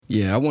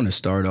Yeah, I want to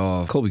start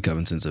off. Colby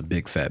Covington's a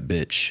big fat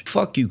bitch.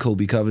 Fuck you,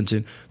 Colby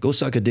Covington. Go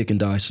suck a dick and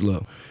die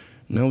slow.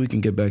 Now we can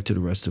get back to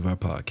the rest of our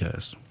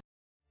podcast.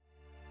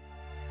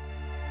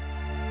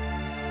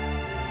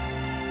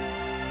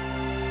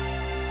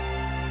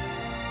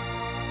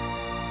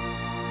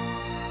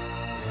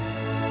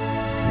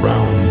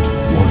 Round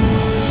one.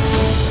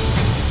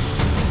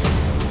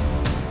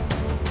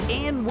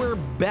 And we're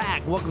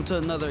back. Welcome to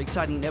another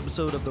exciting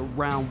episode of the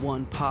Round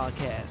One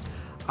podcast.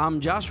 I'm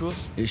Joshua.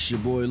 It's your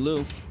boy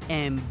Lou.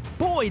 And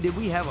boy, did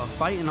we have a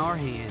fight in our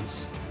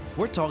hands.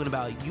 We're talking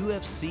about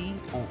UFC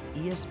on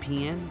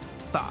ESPN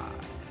 5.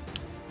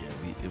 Yeah,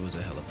 it was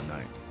a hell of a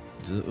night.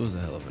 It was a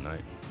hell of a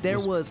night. There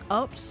was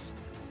ups,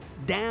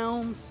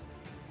 downs,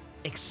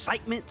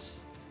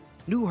 excitements,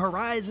 new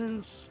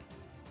horizons,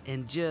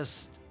 and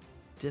just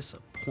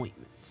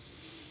disappointments.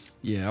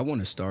 Yeah, I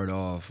want to start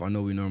off. I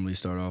know we normally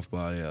start off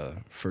by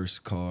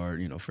first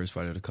card, first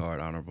fight of the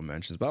card, honorable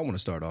mentions. But I want to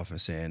start off in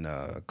saying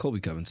Colby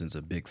Covington's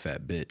a big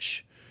fat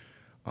bitch.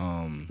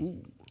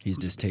 He's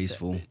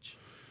distasteful.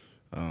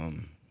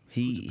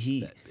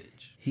 He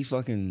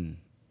fucking.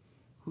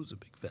 Who's a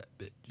big fat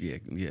bitch?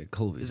 Yeah,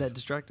 Colby. Is that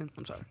distracting?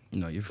 I'm sorry.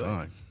 No, you're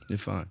fine. You're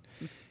fine.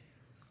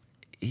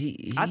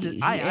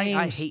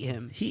 I hate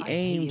him. He I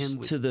aims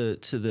hate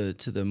him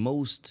to the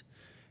most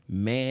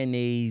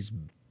mayonnaise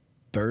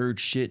bird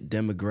shit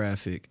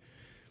demographic,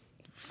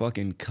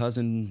 fucking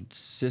cousin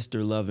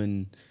sister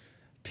loving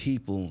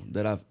people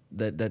that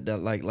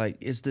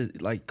it's the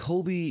like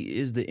Kobe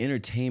is the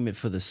entertainment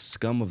for the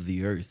scum of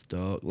the earth,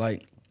 dog.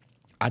 Like,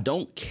 I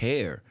don't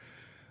care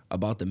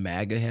about the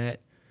MAGA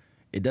hat.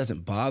 It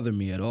doesn't bother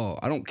me at all.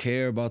 I don't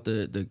care about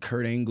the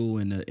Kurt Angle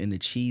and the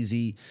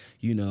cheesy,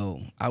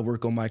 I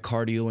work on my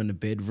cardio in the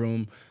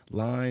bedroom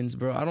lines,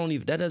 bro.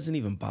 That doesn't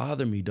even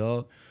bother me,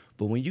 dog.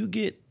 But when you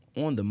get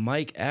on the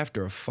mic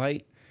after a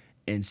fight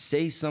and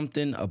say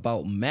something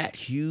about Matt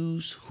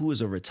Hughes, who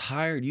is a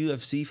retired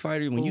UFC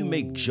fighter, when you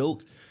make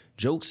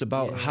jokes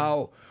about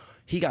how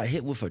he got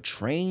hit with a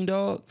train,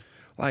 dog,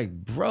 like,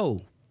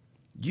 bro,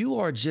 you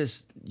are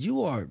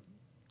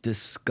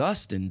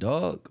disgusting,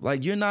 dog.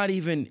 Like, you're not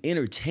even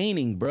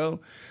entertaining,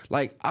 bro.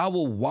 Like, I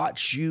will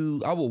watch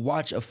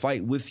a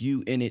fight with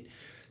you in it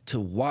to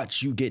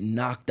watch you get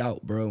knocked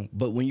out, bro.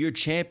 But when you're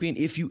champion,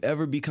 if you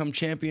ever become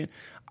champion,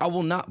 I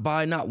will not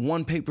buy not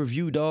one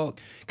pay-per-view, dog,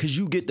 because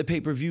you get the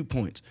pay-per-view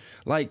points.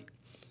 Like,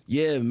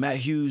 yeah, Matt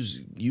Hughes,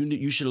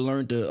 you should have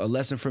learned a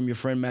lesson from your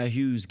friend Matt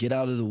Hughes. Get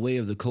out of the way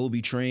of the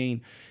Kobe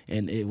train,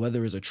 and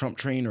whether it's a Trump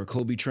train or a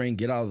Kobe train,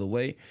 get out of the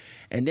way.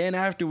 And then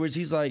afterwards,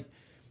 he's like,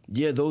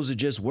 yeah, those are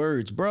just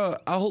words. Bruh,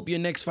 I hope your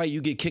next fight you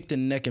get kicked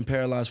in the neck and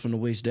paralyzed from the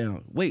waist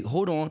down. Wait,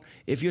 hold on.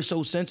 If you're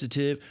so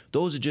sensitive,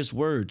 those are just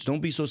words. Don't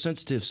be so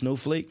sensitive,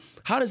 Snowflake.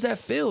 How does that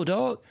feel,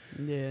 dog?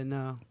 Yeah,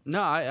 no,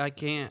 I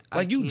can't.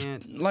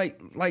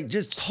 Like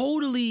just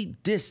totally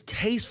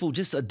distasteful,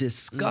 just a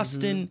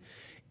disgusting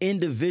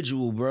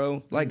individual,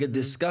 bro. Like a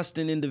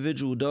disgusting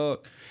individual,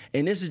 dog.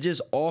 And this is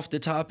just off the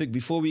topic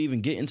before we even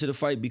get into the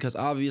fight, because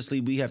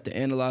obviously we have to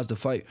analyze the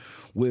fight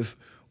with,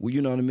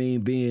 you know what I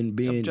mean, being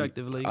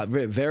objectively,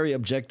 very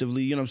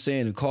objectively, you know what I'm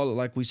saying, and call it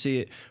like we see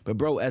it. But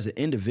bro, as an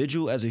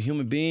individual, as a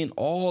human being,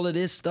 all of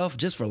this stuff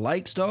just for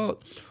likes,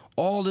 dog,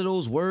 all of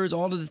those words,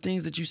 all of the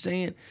things that you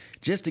saying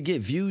just to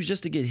get views,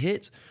 just to get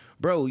hits,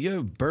 bro,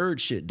 you're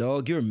bird shit,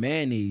 dog. You're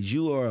mayonnaise.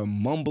 You are a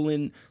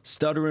mumbling,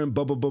 stuttering,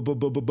 Bobby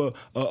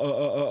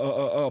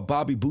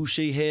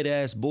Boucher head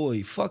ass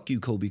boy. Fuck you,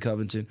 Colby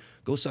Covington.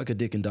 Go suck a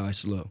dick and die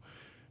slow.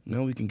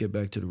 Now we can get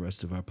back to the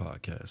rest of our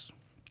podcast.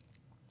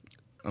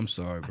 I'm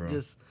sorry, bro.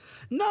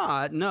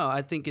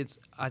 I think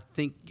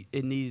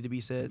it needed to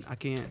be said. I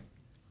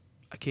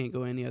can't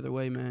go any other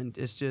way, man.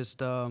 It's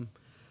just I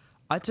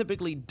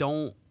typically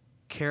don't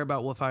care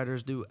about what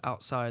fighters do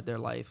outside their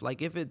life.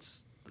 Like, if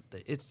it's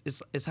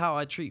how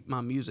I treat my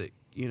music,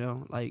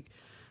 Like,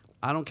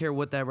 I don't care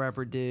what that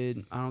rapper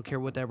did. I don't care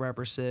what that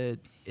rapper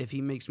said. If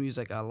he makes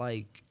music I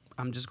like,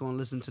 I'm just going to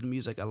listen to the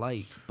music I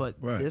like.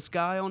 But This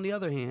guy, on the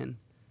other hand,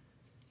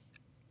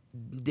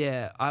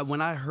 yeah,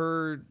 when I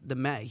heard the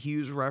Matt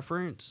Hughes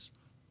reference,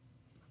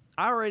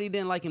 I already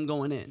didn't like him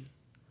going in.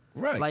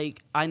 Right.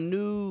 Like, I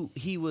knew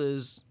he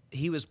was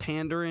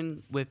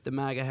pandering with the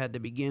MAGA hat to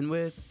begin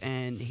with,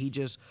 and he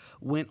just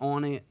went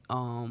on it.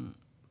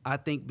 I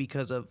think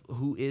because of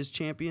who is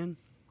champion,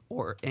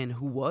 and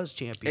who was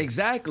champion.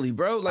 Exactly,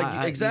 bro.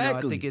 Like,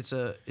 exactly. I think it's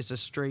a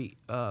straight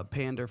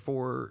pander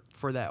for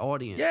that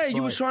audience. Yeah,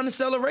 you was trying to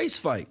sell a race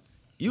fight.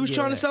 You was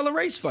trying to sell a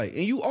race fight,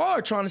 and you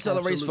are trying to sell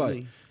a race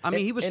fight. I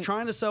mean, he was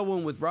trying to sell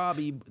one with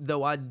Robbie,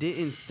 though I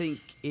didn't think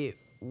it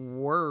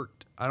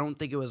worked. I don't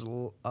think it was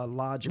a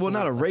logical. Well,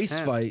 not a race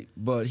fight,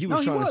 but he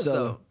was trying to sell.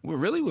 Though. Well,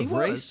 really, with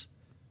race?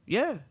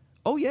 Yeah.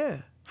 Oh yeah.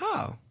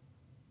 How?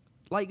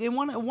 Like, in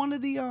one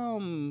of the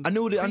I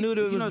knew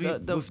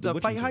the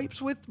fight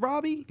hypes with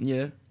Robbie.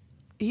 Yeah.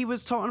 He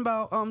was talking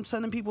about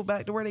sending people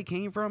back to where they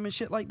came from and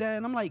shit like that,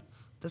 and I'm like,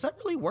 does that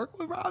really work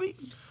with Robbie?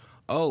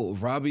 Oh,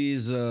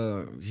 Robbie's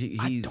he's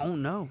I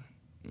don't know.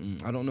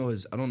 I don't know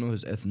his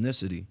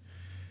ethnicity.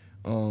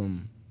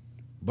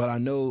 But I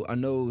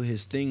know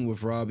his thing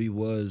with Robbie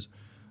was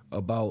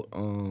about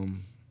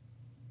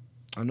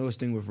I know his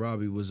thing with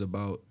Robbie was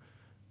about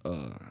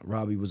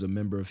Robbie was a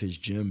member of his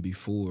gym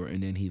before,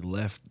 and then he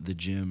left the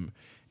gym,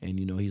 and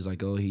he's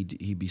like, oh,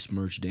 he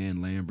besmirched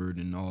Dan Lambert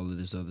and all of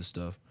this other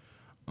stuff.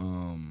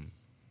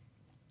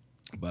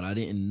 But I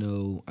didn't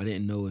know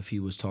if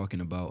he was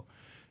talking about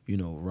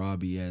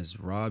Robbie as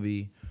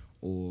Robbie,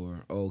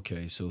 or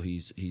okay, so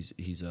he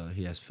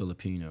has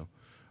Filipino,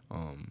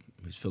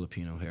 he's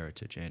Filipino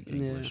heritage and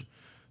English. Yeah.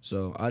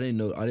 So I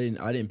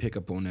didn't pick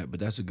up on that, but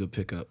that's a good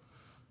pickup.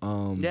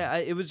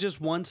 It was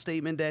just one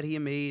statement that he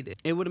made.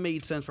 It would have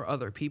made sense for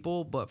other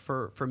people, but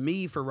for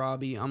me, for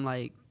Robbie, I'm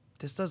like,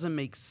 this doesn't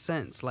make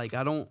sense. Like,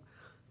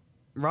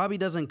 Robbie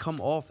doesn't come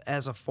off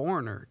as a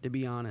foreigner, to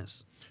be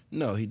honest.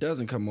 No, he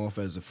doesn't come off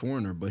as a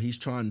foreigner, but he's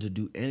trying to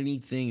do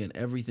anything and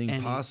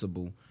everything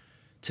possible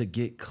to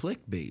get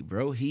clickbait,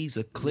 bro. He's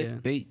a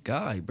clickbait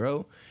guy,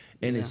 bro.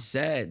 And it's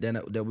sad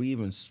that we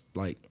even,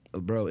 like,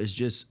 bro,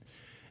 it's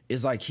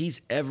like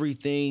he's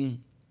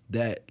everything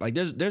that, like,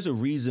 there's a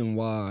reason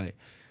why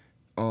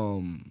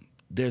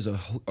there's a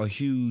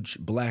huge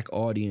black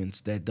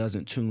audience that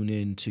doesn't tune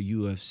in to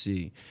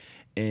UFC.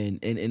 And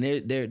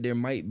there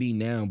might be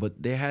now,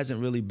 but there hasn't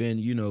really been,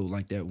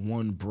 like that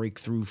one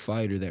breakthrough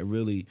fighter that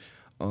really,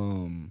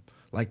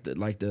 like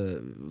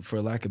the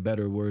for lack of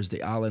better words,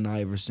 the Allen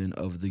Iverson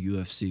of the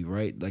UFC,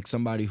 right? Like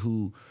somebody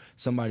who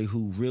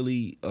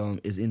really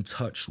is in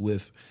touch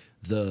with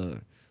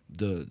the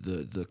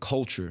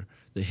culture,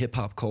 the hip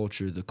hop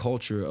culture, the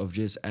culture of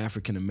just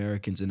African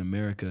Americans in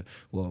America.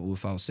 Well,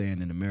 without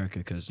saying in America,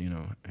 because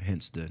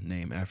hence the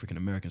name African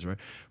Americans, right?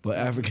 But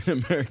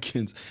African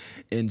Americans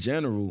in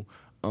general,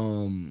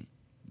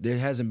 there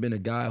hasn't been a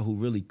guy who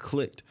really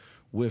clicked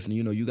with.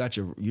 You got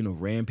your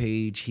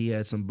Rampage. He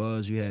had some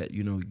buzz. You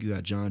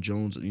got John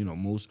Jones.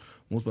 Most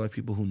black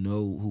people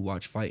who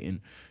watch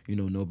fighting,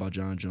 know about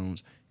John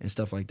Jones and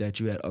stuff like that.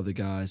 You had other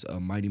guys,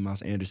 Mighty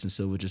Mouse Anderson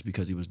Silva, just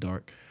because he was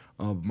dark.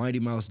 Mighty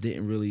Mouse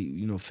didn't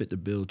really, fit the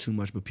bill too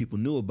much, but people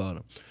knew about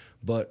him.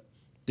 But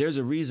there's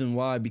a reason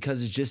why,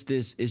 because it's just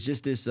this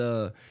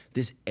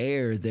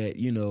air that,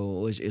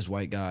 it's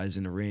white guys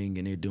in the ring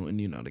and they're doing,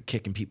 they're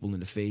kicking people in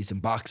the face, and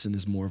boxing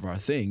is more of our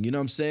thing. You know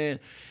what I'm saying?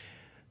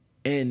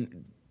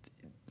 And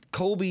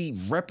Kobe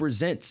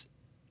represents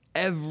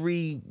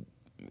everything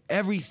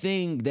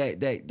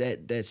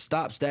that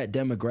stops that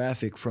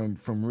demographic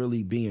from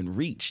really being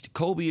reached.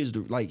 Kobe is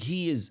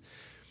he is.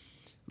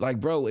 Like,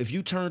 bro, if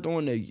you turned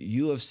on the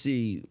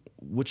UFC,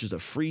 which is a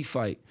free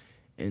fight,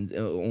 and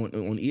on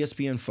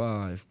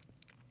ESPN5,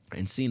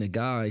 and seen a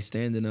guy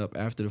standing up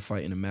after the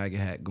fight in a MAGA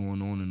hat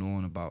going on and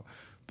on about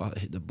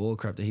the bull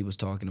crap that he was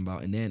talking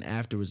about, and then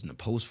afterwards in the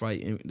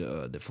post-fight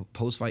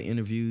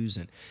interviews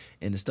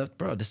and the stuff,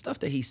 bro, the stuff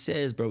that he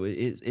says, bro,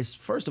 it's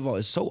first of all,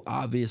 it's so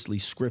obviously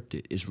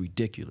scripted, it's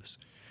ridiculous.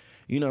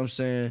 You know what I'm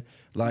saying?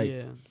 Like,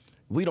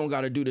 we don't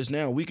got to do this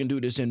now. We can do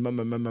this in my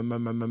mama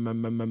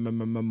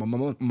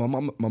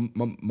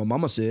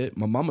said.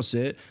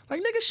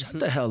 Like, nigga, shut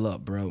the hell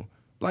up, bro.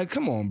 Like,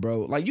 come on,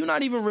 bro. Like, you're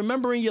not even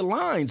remembering your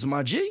lines,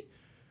 my G.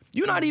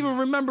 You're not even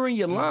remembering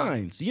your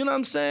lines. You know what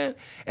I'm saying?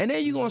 And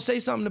then you're going to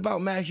say something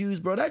about Matt Hughes,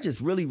 bro. That just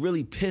really,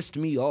 really pissed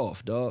me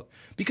off, dog.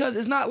 Because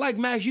it's not like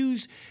Matt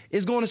Hughes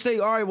is going to say,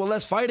 all right, well,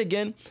 let's fight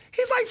again.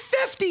 He's like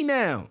 50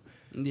 now.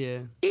 Yeah.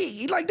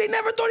 Like, they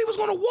never thought he was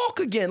going to walk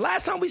again.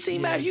 Last time we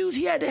seen Matt Hughes,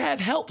 he had to have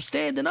help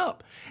standing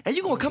up. And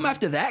you're going to come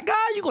after that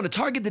guy? You're going to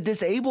target the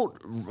disabled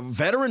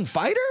veteran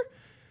fighter?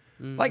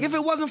 Like, if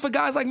it wasn't for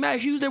guys like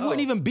Matt Hughes, there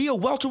wouldn't even be a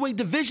welterweight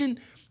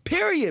division,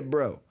 period,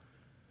 bro.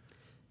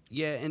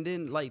 Yeah, and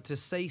then, like, to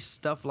say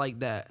stuff like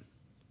that,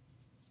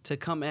 to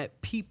come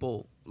at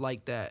people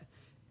like that,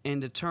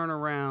 and to turn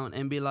around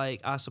and be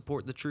like, I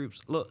support the troops.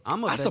 Look,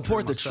 I'm a veteran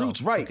support the myself,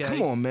 troops, right. Okay?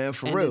 Come on, man,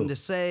 for and real. And then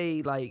to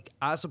say, like,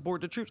 I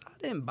support the troops, I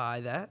didn't buy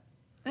that.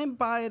 I didn't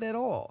buy it at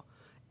all.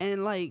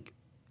 And, like,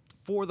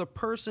 for the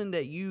person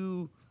that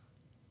you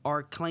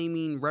are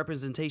claiming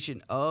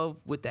representation of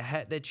with the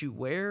hat that you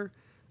wear,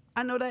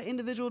 I know that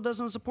individual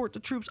doesn't support the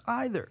troops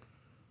either.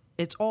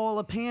 It's all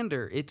a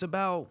pander. It's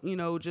about,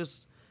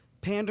 just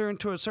pandering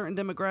to a certain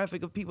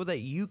demographic of people that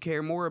you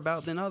care more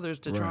about than others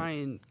to try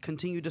and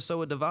continue to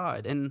sow a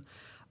divide. And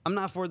I'm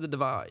not for the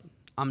divide.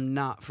 I'm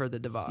not for the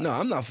divide. No,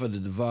 I'm not for the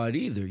divide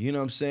either. You know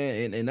what I'm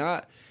saying? And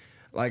I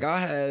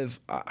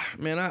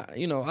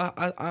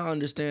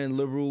understand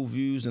liberal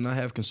views and I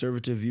have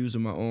conservative views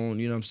of my own.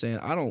 You know what I'm saying?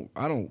 I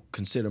don't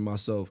consider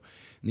myself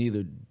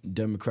neither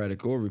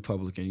Democratic or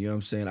Republican. You know what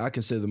I'm saying? I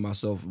consider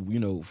myself,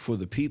 for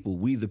the people,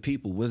 we the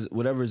people,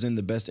 whatever is in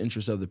the best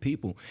interest of the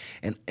people.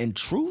 And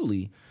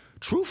truthfully,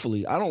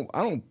 I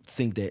don't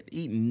think that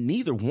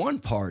neither one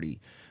party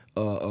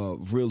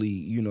really,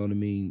 you know what I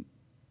mean,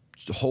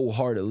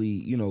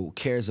 wholeheartedly,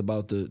 cares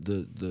about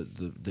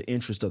the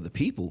interest of the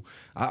people.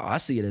 I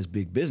see it as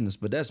big business,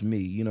 but that's me.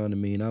 You know what I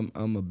mean?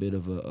 I'm a bit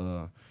of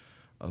a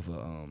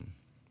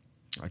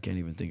I can't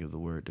even think of the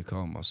word to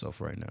call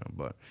myself right now,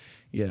 but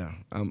yeah,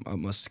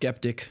 I'm a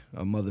skeptic,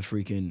 a mother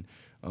freaking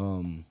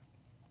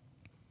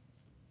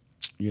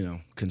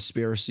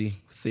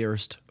conspiracy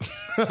theorist.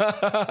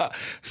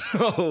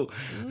 so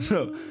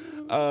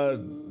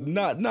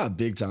not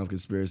big time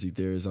conspiracy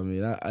theorist. I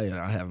mean,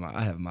 I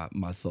have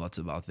my thoughts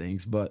about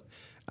things, but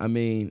I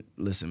mean,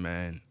 listen,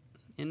 man.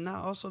 And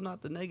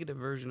not the negative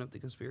version of the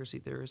conspiracy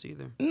theorist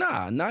either.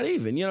 Nah, not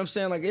even. You know what I'm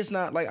saying? Like, it's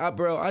not like I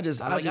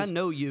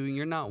know you, and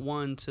you're not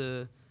one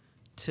to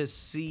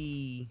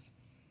see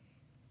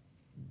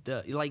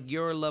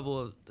your level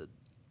of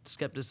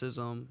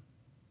skepticism.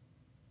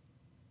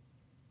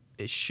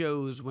 It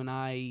shows when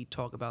I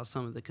talk about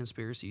some of the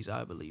conspiracies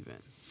I believe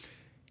in.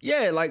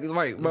 Yeah, like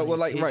right, but well,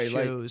 like right,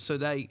 shows, like so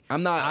that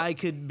I'm not. I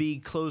could be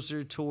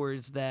closer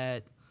towards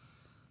that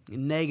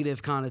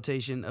negative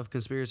connotation of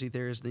conspiracy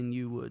theorists than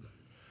you would.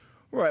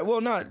 Right.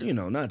 Well, not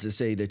to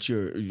say that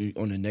you're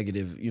on a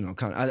negative,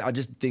 I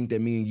just think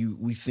that me and you,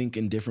 we think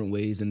in different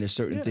ways, and there's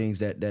certain things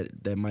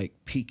that might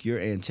pique your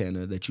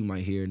antenna that you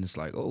might hear, and it's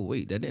like, oh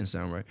wait, that didn't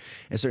sound right,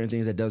 and certain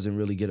things that doesn't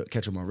really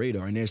catch on my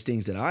radar, and there's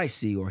things that I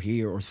see or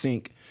hear or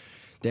think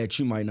that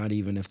you might not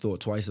even have thought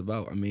twice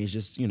about. I mean, it's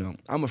just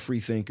I'm a free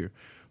thinker,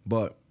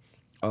 but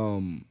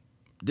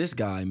this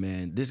guy,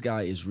 man,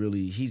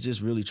 he's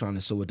just really trying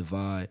to sow a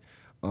divide.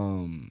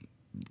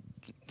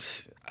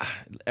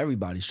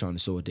 Everybody's trying to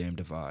sow a damn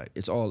divide.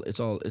 It's all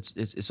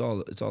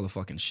a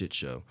fucking shit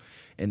show,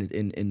 and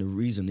the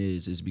reason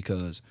is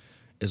because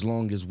as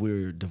long as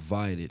we're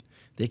divided,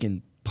 they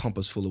can pump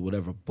us full of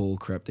whatever bull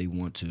crap they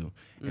want to,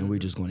 and we're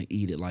just going to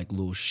eat it like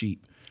little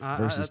sheep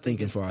versus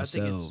thinking for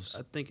ourselves.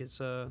 I think it's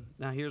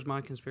now here's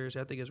my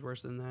conspiracy. I think it's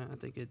worse than that. I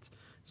think it's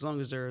as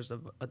long as there is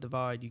a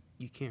divide,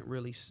 you can't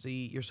really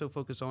see. You're so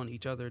focused on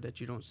each other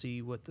that you don't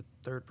see what the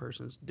third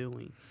person's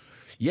doing.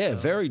 Yeah,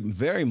 very,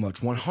 very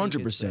much,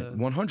 100%,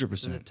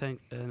 100%.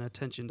 An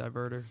attention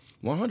diverter.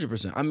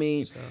 100%. I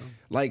mean,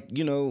 like,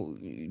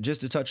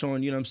 just to touch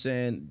on, what I'm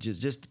saying,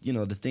 just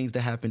the things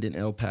that happened in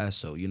El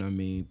Paso, what I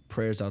mean,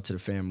 prayers out to the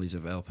families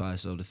of El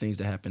Paso, the things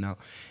that happened out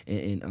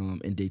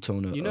in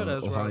Daytona, that's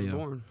Ohio. where I was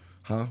born.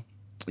 Huh?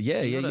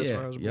 Yeah. Where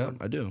I was Yep, born.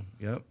 I do.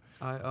 Yep.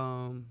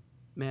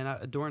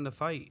 During the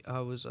fight,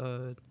 I was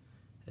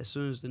as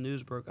soon as the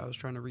news broke, I was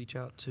trying to reach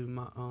out to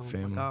my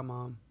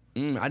godmom.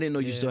 I didn't know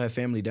you still had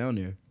family down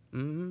there.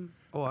 Mm-hmm.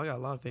 Oh, I got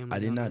a lot of family. I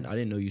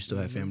didn't know you still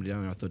had family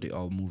down there. I thought they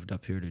all moved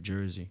up here to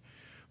Jersey.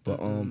 But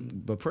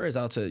but prayers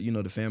out to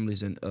the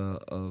families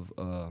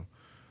of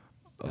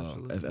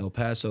El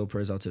Paso.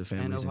 Prayers out to the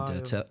families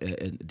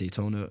in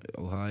Daytona,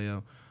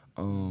 Ohio.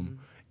 And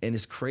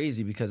it's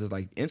crazy because it's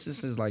like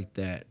instances like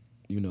that.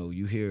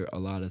 You hear a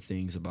lot of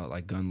things about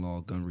like gun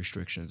law, gun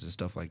restrictions, and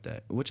stuff like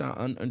that, which I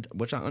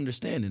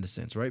understand in a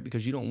sense, right?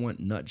 Because you don't want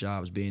nut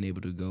jobs being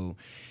able to go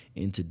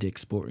into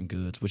Dick's Sporting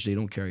Goods, which they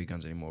don't carry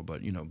guns anymore,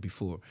 but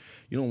before,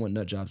 you don't want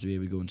nut jobs to be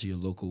able to go into your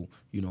local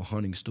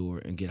hunting store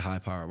and get high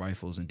power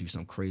rifles and do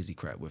some crazy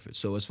crap with it.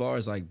 So as far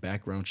as like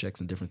background checks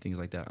and different things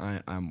like that,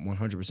 I'm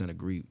 100%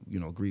 agree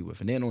with.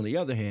 And then on the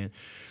other hand,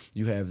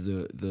 you have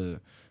the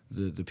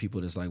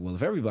people that's like, well,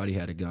 if everybody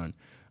had a gun,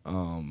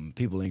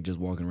 people ain't just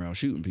walking around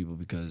shooting people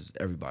because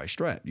everybody's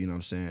strapped, you know what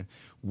I'm saying?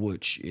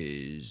 Which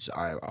is,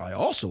 I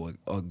also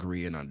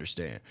agree and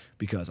understand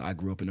because I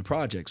grew up in the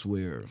projects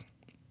where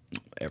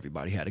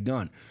everybody had a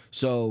gun.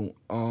 So,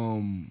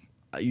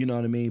 you know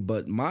what I mean?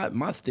 But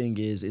my thing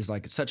is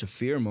like it's such a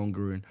fear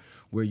mongering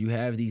where you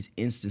have these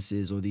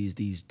instances or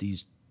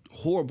these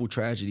horrible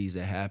tragedies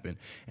that happen,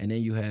 and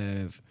then you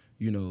have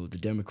the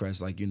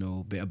Democrats like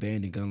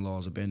abandon gun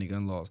laws.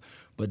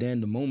 But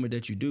then the moment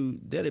that you do,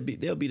 they'll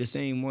be the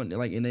same one.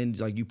 Like, and then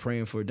like you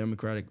praying for a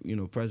Democratic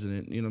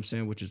president. You know what I'm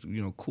saying? Which is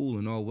cool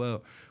and all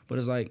well. But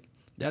it's like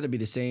that'll be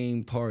the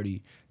same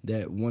party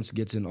that once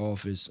gets in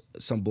office,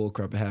 some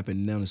bullcrap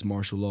happened. Now it's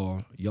martial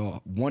law.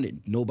 Y'all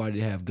wanted nobody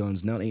to have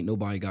guns. Now ain't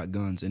nobody got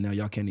guns, and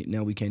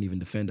now we can't even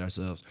defend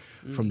ourselves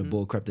from the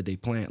bullcrap that they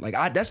plant. Like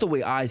that's the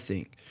way I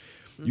think.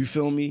 You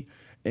feel me?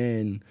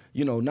 And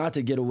not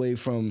to get away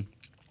from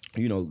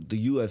the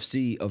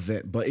UFC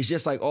event, but it's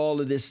just like all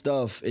of this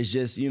stuff is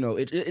just,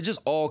 it just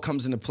all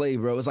comes into play,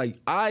 bro. It's like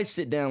I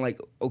sit down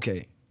like,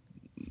 okay,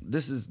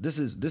 this is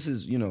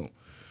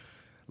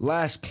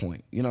last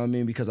point, you know what I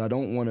mean? Because I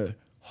don't want to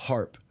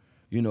harp,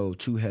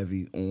 too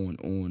heavy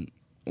on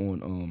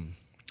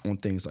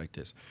things like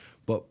this.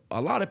 But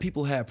a lot of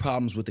people had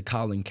problems with the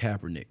Colin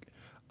Kaepernick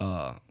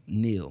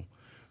kneel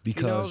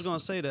because I was going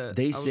to say that.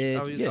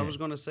 I was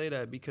going to say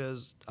that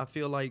because I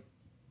feel like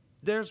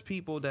there's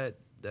people that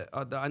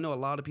I know a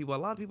lot of people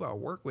I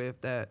work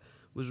with that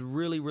was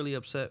really, really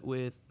upset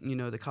with,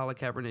 the Colin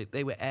Kaepernick.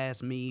 They would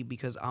ask me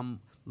because I'm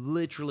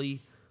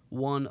literally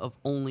one of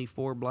only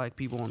 4 black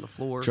people on the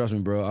floor. Trust me,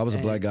 bro. I was a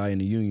black guy in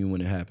the union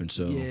when it happened,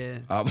 so yeah.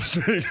 I was.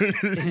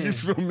 You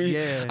feel me?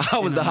 Yeah. I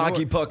was the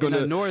hockey puck on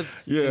the North.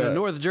 Yeah, in the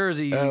North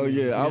Jersey. Hell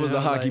yeah, I was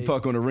the hockey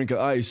puck on the rink of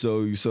ice.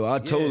 So I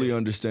totally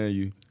understand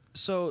you.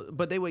 So,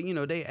 but they would,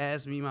 they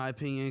asked me my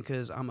opinion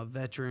because I'm a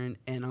veteran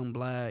and I'm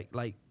black.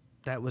 Like,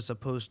 that was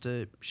supposed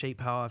to shape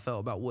how I felt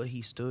about what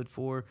he stood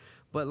for.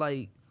 But,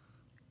 like,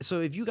 so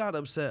if you got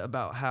upset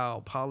about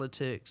how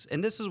politics,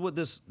 and this is what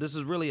this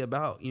is really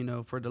about,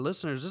 for the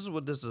listeners, this is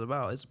what this is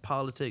about. It's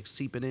politics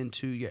seeping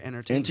into your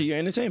entertainment. Into your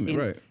entertainment,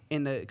 right.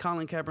 In the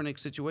Colin Kaepernick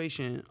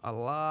situation, a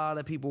lot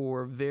of people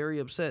were very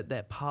upset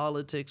that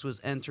politics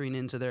was entering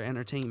into their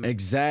entertainment.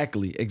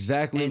 Exactly.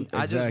 And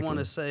I just want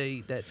to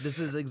say that this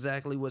is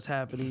exactly what's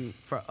happening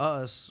for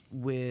us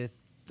with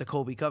the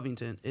Colby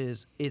Covington.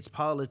 It's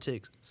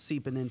politics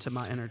seeping into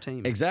my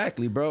entertainment.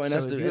 Exactly, bro. And so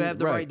that's if you have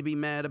the right to be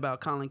mad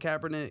about Colin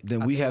Kaepernick,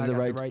 then we have the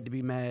right to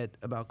be mad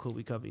about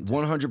Colby Covington.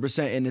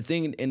 100%. And the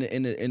thing in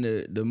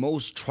the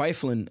most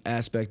trifling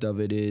aspect of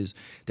it is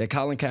that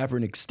Colin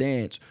Kaepernick's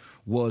stance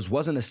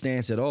wasn't a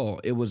stance at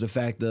all. It was a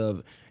fact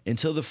of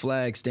until the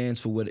flag stands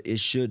for what it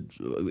should,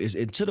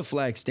 until the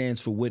flag stands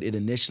for what it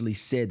initially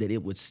said that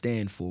it would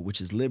stand for, which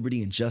is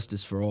liberty and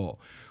justice for all,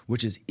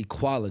 which is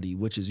equality,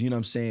 which is,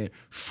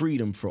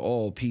 freedom for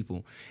all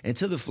people.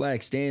 Until the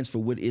flag stands for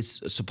what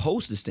it's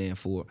supposed to stand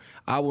for,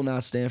 I will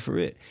not stand for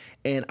it.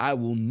 And I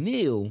will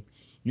kneel.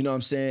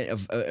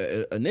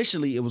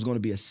 Initially, it was going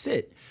to be a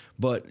sit,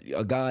 but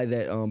a guy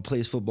that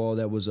plays football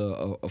that was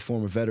a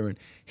former veteran,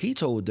 he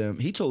told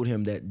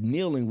him that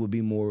kneeling would be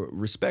more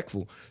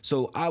respectful.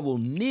 So I will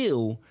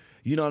kneel,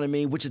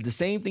 which is the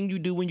same thing you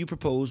do when you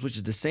propose, which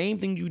is the same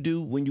thing you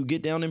do when you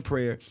get down in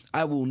prayer.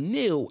 I will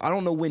kneel. I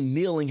don't know when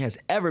kneeling has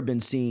ever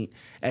been seen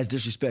as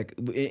disrespect.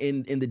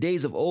 In the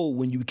days of old,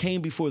 when you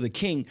came before the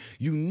king,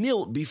 you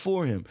knelt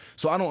before him.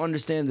 So I don't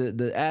understand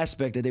the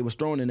aspect that they was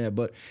throwing in there.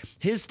 But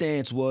his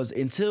stance was,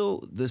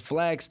 until the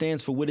flag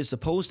stands for what it's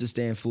supposed to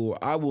stand for,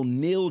 I will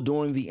kneel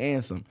during the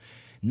anthem.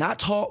 Not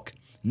talk,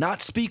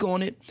 not speak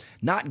on it,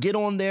 not get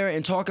on there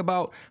and talk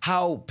about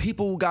how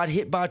people got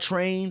hit by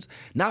trains,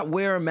 not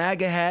wear a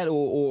MAGA hat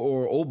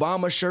or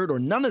Obama shirt or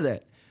none of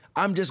that.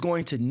 I'm just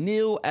going to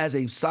kneel as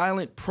a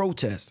silent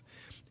protest.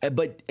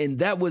 And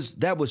that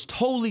was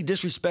totally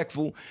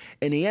disrespectful,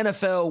 and the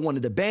NFL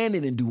wanted to ban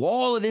it and do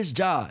all of this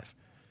jive.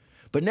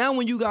 But now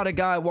when you got a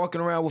guy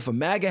walking around with a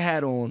MAGA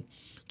hat on,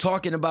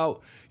 talking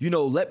about,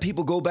 let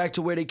people go back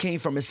to where they came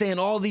from and saying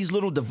all these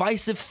little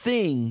divisive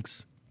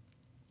things,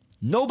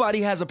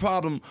 nobody has a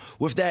problem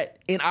with that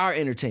in our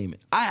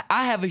entertainment. I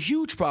have a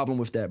huge problem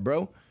with that,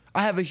 bro.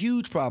 I have a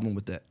huge problem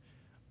with that.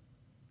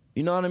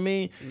 You know what I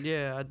mean?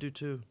 Yeah, I do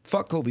too.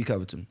 Fuck Colby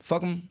Covington.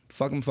 Fuck him.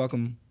 Fuck him. Fuck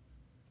him.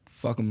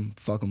 Fuck him.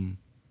 Fuck him.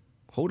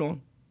 Hold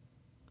on.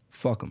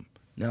 Fuck him.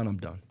 Now I'm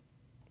done.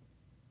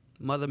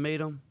 Mother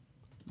made him.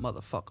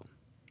 Motherfuck him.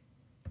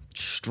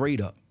 Straight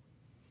up.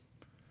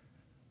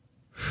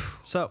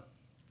 So,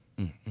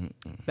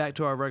 back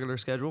to our regular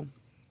schedule.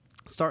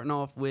 Starting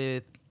off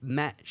with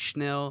Matt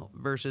Schnell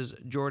versus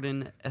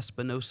Jordan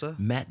Espinosa.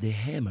 Matt the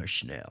Hammer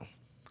Schnell.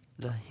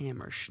 The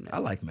Hammer Schnell. I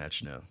like Matt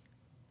Schnell.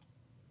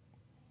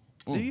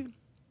 Do you?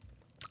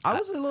 I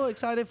was a little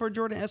excited for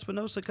Jordan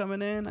Espinosa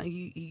coming in.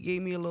 He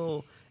gave me a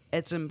little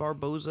Edson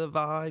Barboza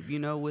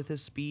vibe, with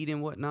his speed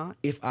and whatnot.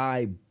 If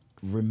I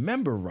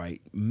remember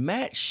right,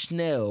 Matt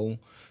Schnell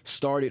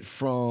started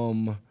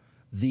from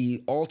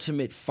the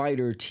Ultimate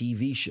Fighter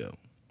TV show.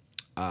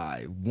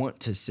 I want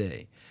to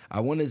say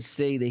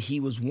that he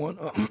was one.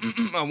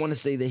 I want to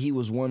say that he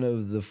was one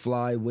of the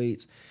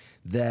flyweights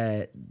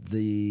that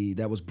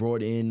was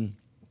brought in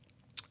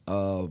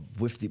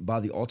by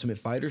the Ultimate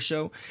Fighter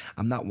show.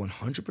 I'm not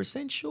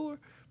 100% sure,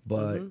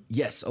 but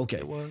yes, okay,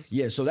 it was.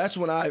 Yeah. So that's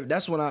when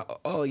I.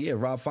 Oh yeah,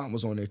 Rob Font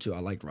was on there too. I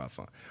liked Rob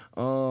Font.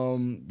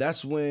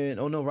 That's when.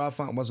 Oh no, Rob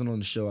Font wasn't on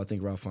the show. I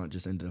think Rob Font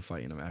just ended up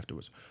fighting him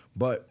afterwards.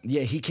 But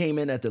yeah, he came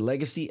in at the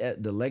Legacy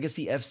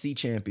FC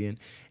champion,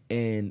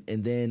 and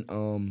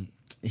then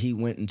he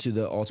went into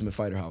the Ultimate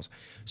Fighter house.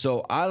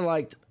 So I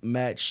liked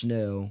Matt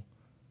Schnell.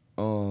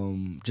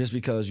 Just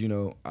because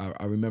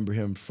I remember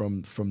him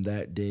from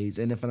that days,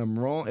 and if I'm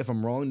wrong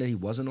that he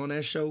wasn't on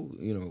that show,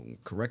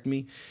 correct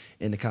me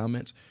in the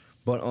comments.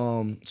 But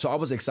so I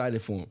was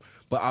excited for him,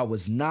 but I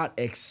was not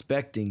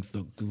expecting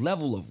the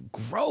level of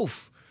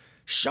growth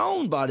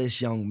shown by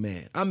this young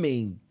man. I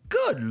mean,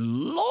 good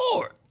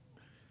Lord,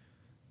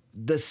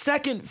 the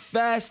second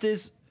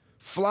fastest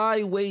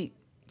flyweight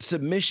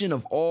submission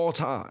of all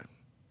time.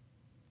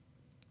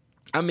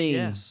 I mean,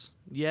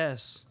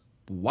 yes,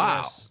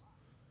 wow. Yes.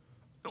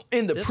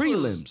 In the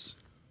prelims.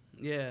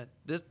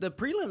 The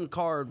prelim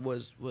card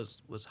was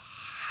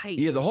hype.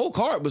 Yeah, the whole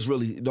card was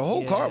really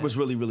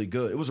really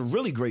good. It was a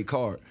really great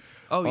card.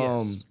 Oh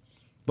yes.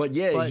 But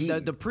yeah,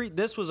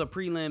 this was a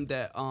prelim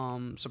that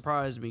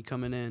surprised me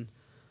coming in.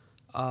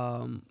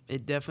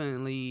 It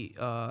definitely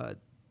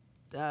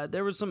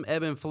there was some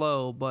ebb and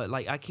flow, but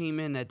like I came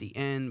in at the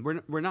end.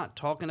 We're not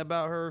talking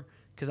about her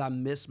because I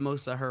missed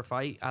most of her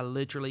fight. I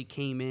literally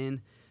came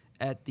in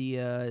at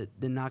the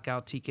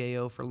knockout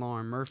TKO for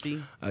Lauren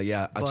Murphy. I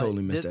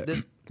totally missed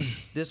that.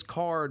 This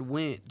card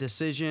went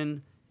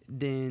decision,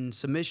 then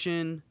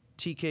submission,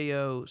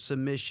 TKO,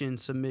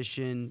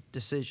 submission,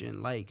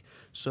 decision. Like,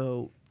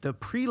 so the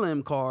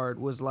prelim card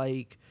was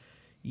like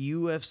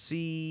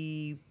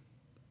UFC,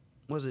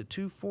 was it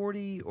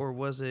 240 or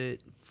was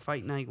it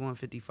Fight Night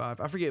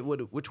 155? I forget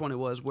which one it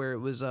was, where it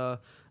was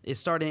it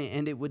started and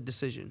ended with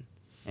decision.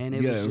 and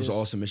it was was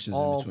all just submissions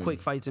in all between.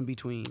 quick fights in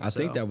between. I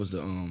think so. that was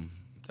the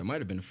that might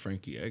have been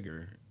Frankie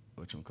Edgar.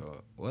 Which one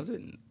called? Was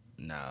it?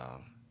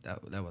 No,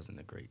 that wasn't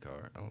a great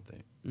card. I don't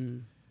think.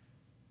 Mm.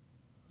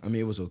 I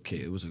mean, it was okay.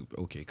 It was an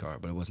okay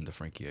card, but it wasn't the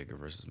Frankie Edgar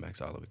versus Max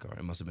Holloway card.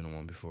 It must have been the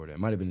one before that. It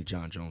might have been the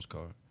John Jones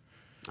card.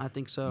 I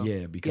think so.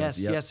 Yeah, because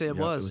yes, it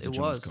was. It was the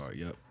Jones card.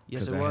 Yep.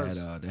 Yes, it that was.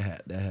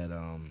 That had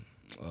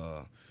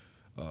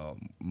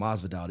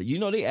Masvidal. You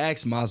know, they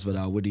asked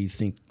Masvidal what do you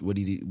think? What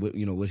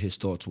his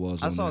thoughts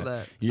was. I on saw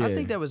that. Yeah. I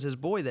think that was his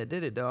boy that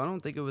did it though. I don't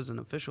think it was an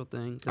official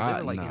thing. 'Cause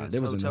they were, like, in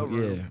there his was hotel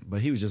room. yeah,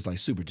 but he was just like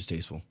super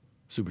distasteful.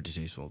 Super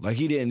distasteful. Like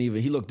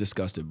he looked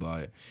disgusted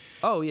by it.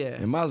 Oh yeah.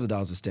 And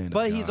Masvidal's a stand-up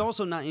But guy. he's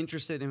also not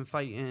interested in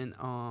fighting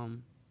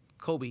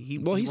Kobe. He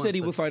said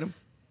he wants would fight him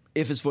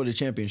if it's for the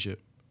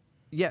championship.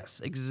 Yes,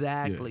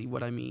 exactly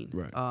what I mean.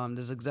 Right.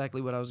 That's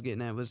exactly what I was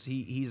getting at. Was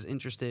he's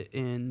interested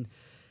in?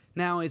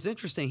 Now it's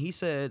interesting. He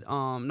said,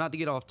 not to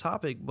get off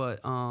topic,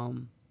 but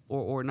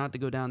or not to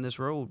go down this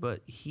road,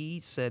 but he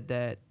said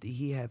that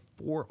he had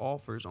 4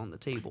 offers on the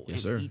table, Yes,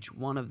 and sir. each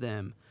one of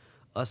them,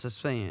 us as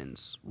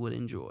fans would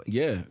enjoy.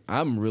 Yeah,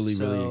 I'm really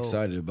So,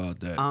 excited about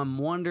that. I'm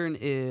wondering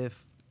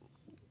if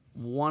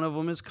one of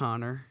them is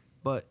Connor.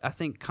 But I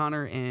think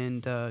Connor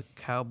and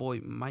Cowboy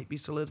might be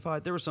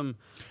solidified. There was a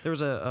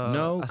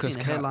no, I because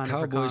seen a headliner for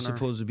Cowboy's Connor.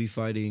 supposed to be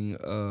fighting.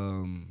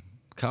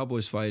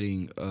 Cowboy's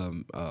fighting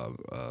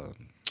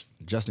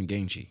Justin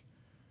Gaethje.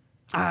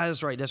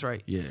 That's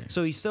right. Yeah.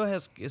 So he still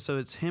has. So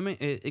it's him.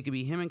 It could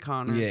be him and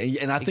Connor.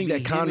 Yeah, and I It think could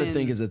that be Connor him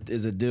thing and-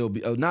 is a deal.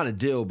 Not a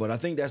deal, but I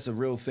think that's a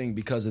real thing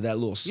because of that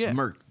little Yeah.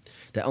 smirk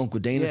that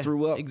Uncle Dana Yeah,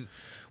 threw up ex-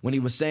 when he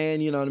was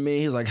saying, you know what I mean?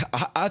 He was like,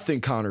 I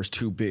think Connor's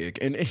too big,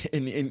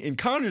 and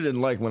Connor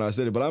didn't like when I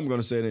said it, but I'm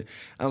gonna say it.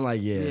 I'm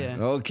like, yeah.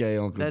 Okay,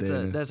 Uncle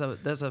Dana.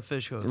 That's a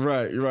fish hook.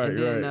 Right. And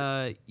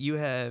then you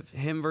have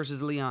him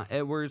versus Leon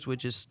Edwards,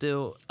 which is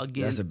still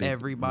again That's a big-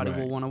 everybody will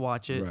right, want to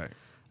watch it.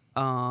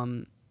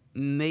 Right.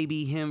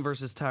 Maybe him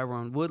versus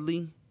Tyron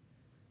Woodley.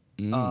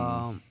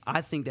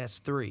 I think that's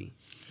 3,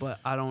 but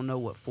I don't know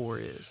what 4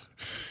 is.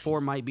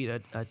 4 might be a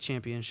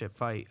championship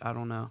fight. I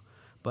don't know,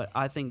 but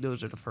I think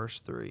those are the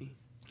first 3.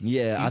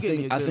 Yeah, You give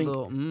me a I good think.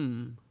 little,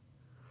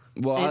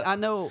 Well, And I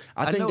know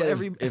that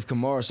every. if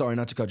Kamara, sorry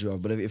not to cut you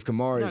off, but if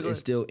Kamara No, go is ahead.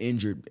 still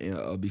injured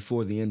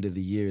before the end of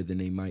the year, then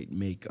they might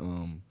make.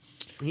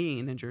 He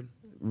ain't injured.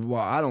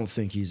 Well, I don't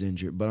think he's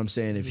injured, but I'm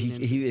saying if He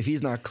ain't if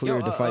he's not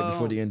cleared to fight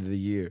before the end of the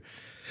year,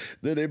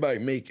 then they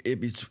might make it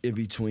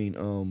between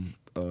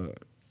Kobe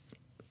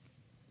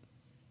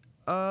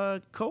our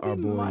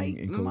boy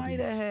and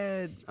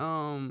Kobe.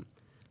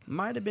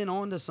 might have been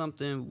onto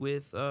something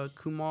with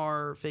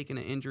Kumar faking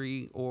an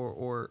injury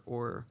or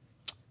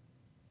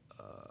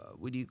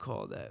what do you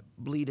call that?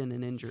 Bleeding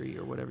an injury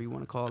or whatever you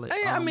want to call it.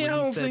 I mean, when I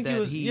he don't said think it that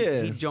was- He,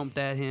 yeah. he jumped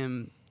at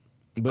him.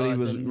 but he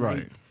was the right.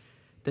 night-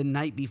 the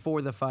night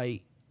before the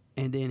fight,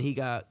 and then he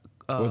got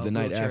Or the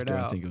night wheelchaired after,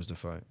 out. I think it was the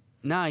fight.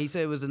 Nah, he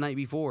said it was the night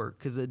before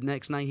because the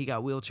next night he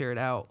got wheelchaired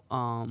out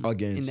in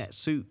Against- that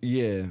suit.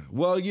 Yeah.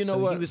 Well, you know So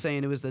what? he was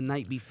saying it was the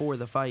night before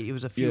the fight. It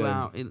was a few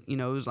Yeah. hours. It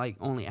was like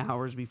only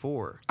hours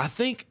before. I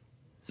think,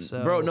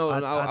 So bro. No,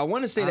 I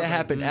want to say I that was like,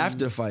 happened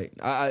after the fight.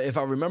 If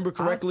I remember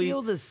correctly. I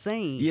feel the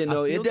same. Yeah,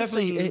 no, I feel it the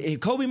definitely. same,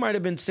 Kobe might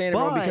have been saying it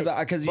wrong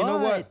because you know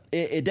what?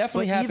 It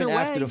definitely but happened either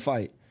after way- the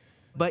fight.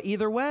 but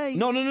either way,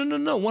 No,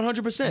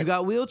 100%. you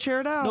got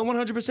wheelchaired out. No,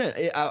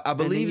 100%. I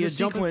believe you're the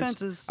jumping sequence.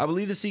 fences. I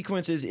believe the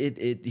sequence is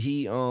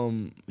he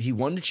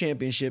won the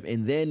championship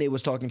and then they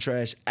was talking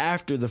trash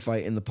after the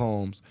fight in the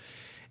Palms,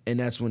 and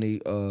that's when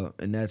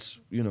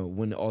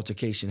when the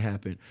altercation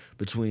happened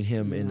between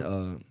him and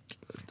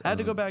I had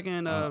to go back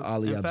and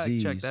Ali fact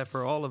Abziz. check that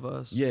for all of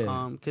us.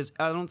 Yeah. because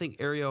I don't think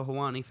Ariel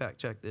Hawani fact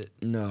checked it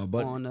no,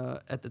 but on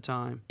at the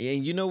time.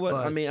 and you know what?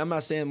 I But- mean, I'm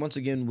not saying once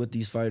again with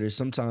these fighters.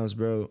 Sometimes,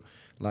 bro,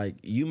 like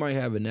you might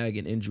have a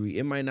nagging injury.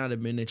 It might not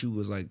have been that you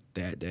was like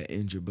that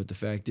injured, but the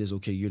fact is,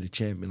 okay, you're the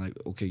champion. Like,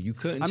 okay, you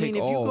couldn't I take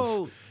mean, if you off.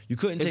 go- You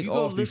couldn't if take you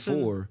go off listen-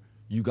 before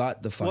you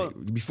got the fight. Well-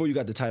 Before you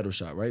got the title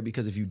shot, right?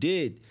 Because if you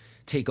did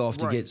take off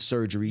to Right. get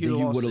surgery, You'd then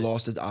you lost would have it.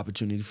 lost the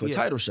opportunity for a Yeah,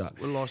 title shot.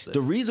 would've lost it.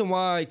 The reason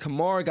why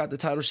Kamara got the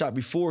title shot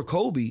before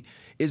Kobe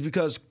is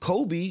because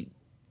Kobe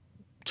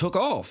took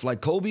off.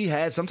 Like Kobe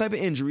had some type of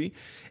injury,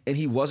 and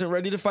he wasn't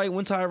ready to fight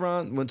when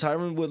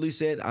Tyron Woodley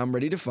said, "I'm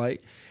ready to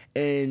fight,"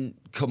 and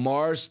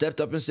Kamara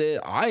stepped up and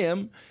said, "I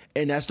am,"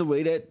 and that's the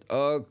way that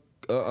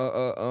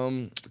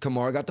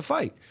Kamara got the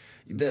fight.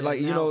 That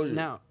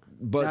Now,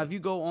 if you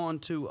go on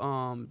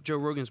to Joe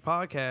Rogan's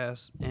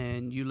podcast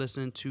and you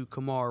listen to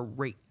Kamar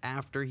right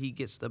after he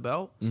gets the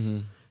belt,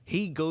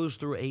 he goes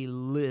through a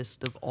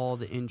list of all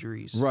the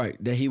injuries. Right,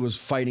 that he was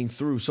fighting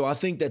through. So I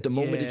think that the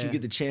moment that you Yeah.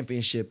 get the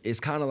championship, it's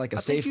kind of like a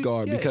I think you-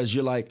 safeguard yeah. because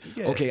you're like,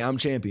 Yeah. okay, I'm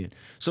champion.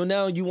 So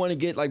now you want to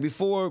get like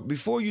before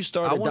you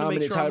start I a want to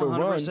make dominant sure I'm title run.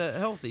 100%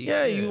 healthy.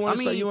 Yeah, you want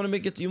to I mean, you want to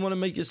make it. You want to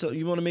make yourself.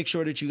 You want to make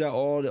sure that you got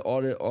all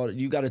the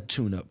you got to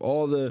tune up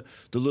all the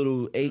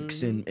little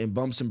aches Mm-hmm. and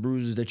bumps and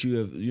bruises that you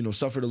have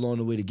suffered along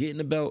the way to getting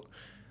the belt.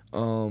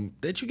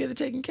 that you get it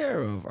taken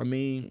care of. I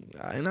mean,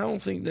 and I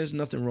don't think there's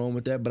nothing wrong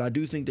with that, but I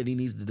do think that he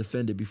needs to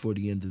defend it before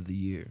the end of the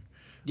year.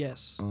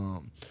 Yes.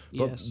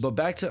 But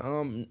back to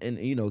and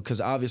you know, because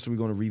obviously we're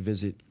going to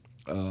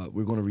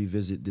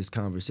revisit this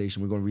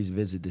conversation. We're going to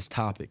revisit this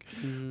topic.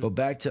 But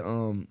back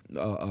to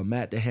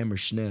Matt the Hammer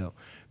Schnell.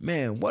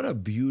 Man, what a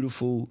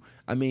beautiful.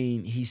 I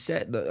mean, he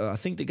set the. I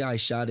think the guy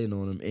shot in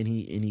on him, and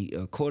he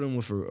caught him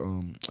with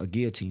a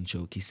guillotine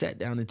choke. He sat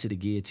down into the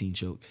guillotine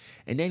choke,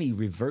 and then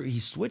he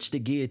switched the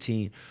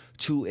guillotine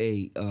to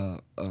a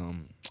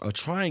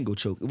triangle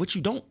choke, which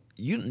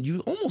you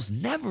almost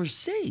never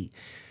see.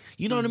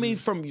 You know what I mean?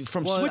 From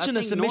switching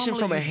a submission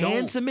from a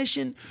hand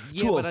submission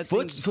to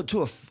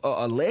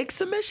a leg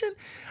submission.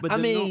 But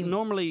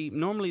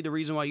normally the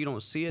reason why you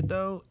don't see it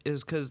though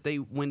is because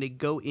when they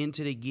go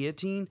into the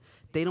guillotine,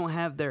 they don't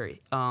have their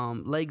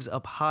legs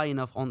up high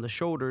enough on the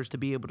shoulders to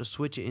be able to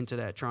switch it into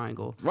that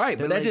triangle. Right,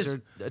 their but that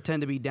legs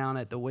tend to be down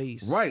at the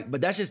waist. Right,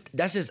 but that just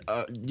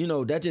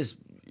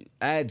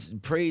adds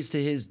praise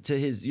to his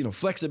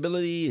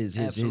flexibility, his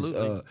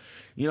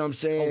you know what I'm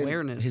saying,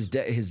 awareness, his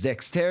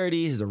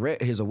dexterity,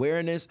 his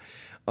awareness.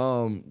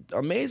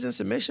 Amazing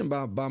submission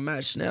by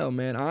Matt Schnell,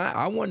 man.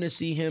 I wanted to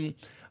see him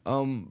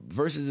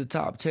versus a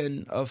top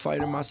 10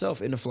 fighter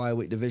myself in the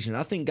flyweight division.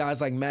 I think guys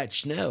like Matt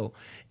Schnell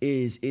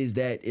is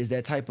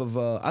that type of.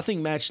 I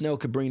think Matt Schnell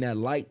could bring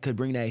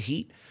that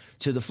heat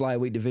to the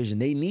flyweight division.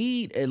 They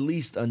need at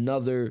least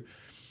another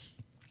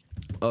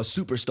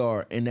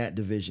superstar in that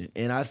division,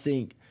 and I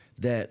think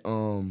that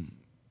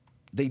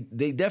they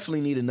definitely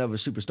need another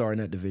superstar in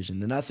that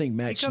division. And I think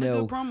Matt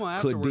Schnell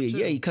could be.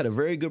 Yeah, he cut a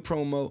very good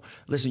promo.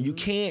 Listen, you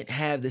can't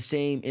have the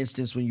same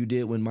instance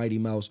when Mighty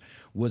Mouse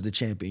was the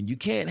champion. You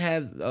can't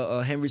have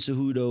Henry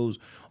Cejudo's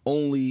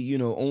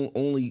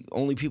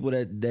only people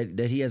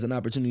that he has an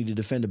opportunity to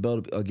defend the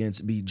belt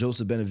against be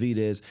Joseph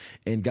Benavidez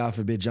and, God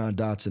forbid, John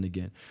Dodson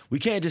again. We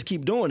can't just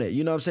keep doing it.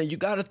 You know what I'm saying? You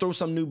got to throw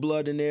some new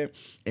blood in there.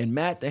 And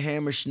Matt the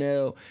Hammer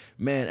Schnell,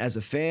 man, as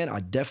a fan, I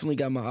definitely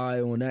got my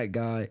eye on that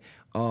guy.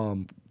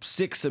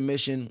 6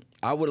 submission.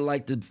 I would have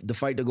liked the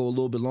fight to go a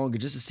little bit longer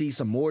just to see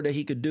some more that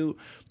he could do,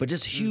 but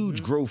just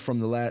huge growth from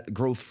the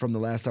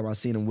last time I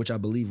seen him, which I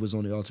believe was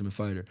on The Ultimate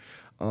Fighter.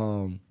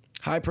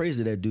 High praise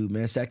to that dude,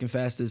 man. Second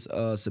fastest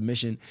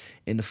submission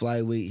in the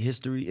flyweight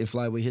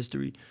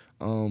history.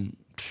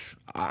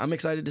 I'm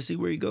excited to see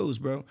where he goes,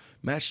 bro.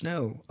 Matt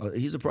Schnell,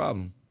 he's a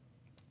problem.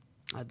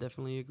 I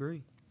definitely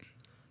agree.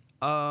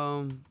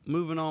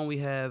 Moving on, we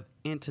have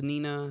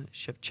Antonina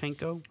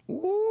Shevchenko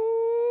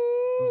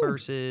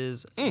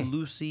versus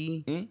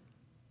Lucy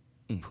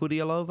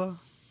Pudilova.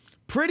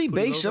 Pretty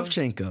Bae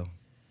Shevchenko.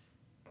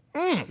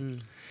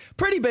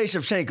 Pretty Bae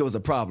Shevchenko is a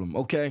problem,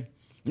 okay?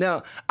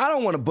 Now, I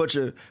don't want to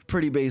butcher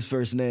Pretty Bae's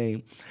first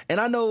name, and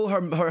I know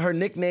her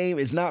nickname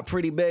is not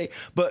Pretty Bae,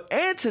 but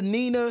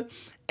Antonina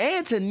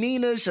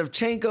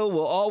Shevchenko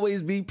will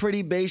always be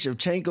Pretty Bae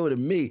Shevchenko to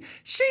me.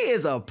 She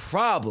is a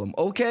problem,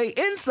 okay?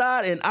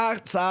 Inside and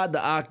outside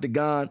the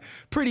octagon,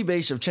 Pretty Bae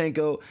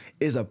Shevchenko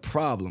is a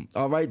problem,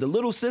 all right? The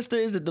little sister,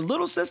 is it the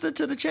little sister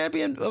to the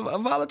champion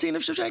of Valentina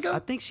Shevchenko? I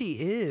think she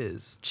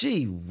is.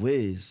 Gee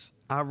whiz.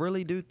 I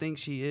really do think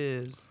she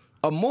is.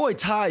 A Muay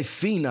Thai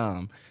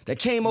phenom that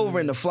came over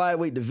in the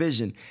flyweight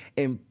division,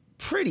 and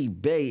Pretty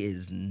Bae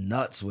is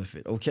nuts with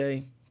it,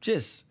 okay?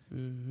 Just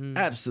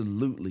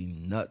absolutely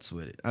nuts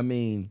with it. I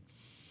mean,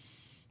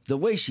 the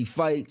way she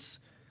fights,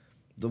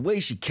 the way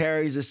she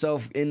carries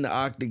herself in the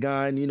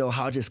octagon, you know,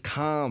 how just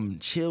calm,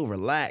 chill,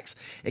 relaxed.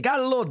 It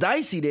got a little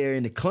dicey there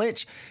in the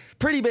clinch.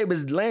 Pretty Bae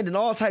was landing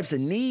all types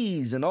of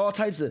knees and all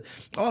types of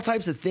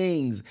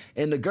things,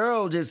 and the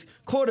girl just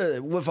caught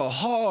her with a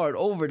hard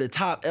over the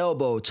top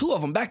elbow, 2 of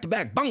them back to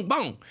back, bang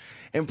bang,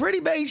 and Pretty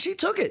Bae, she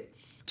took it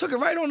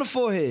right on the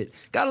forehead,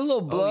 got a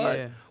little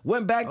blood,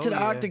 went back to the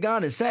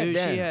octagon and sat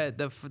down. She had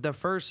the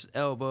first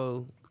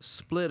elbow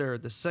split her,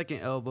 the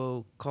second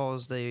elbow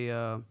caused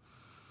a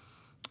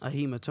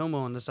hematoma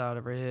on the side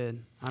of her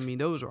head. I mean,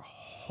 those are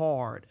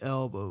hard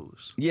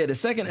elbows. Yeah, the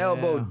second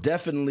elbow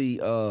definitely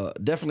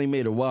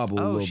made her wobble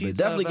a little bit.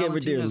 Definitely gave her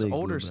dear legs. Valentina's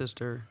older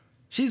sister.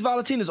 She's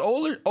Valentina's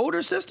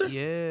older sister?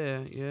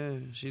 Yeah.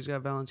 She's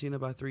got Valentina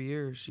by 3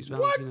 years. She's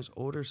Valentina's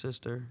older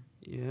sister.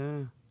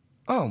 Yeah.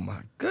 Oh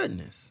my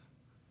goodness.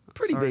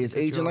 Pretty Bae is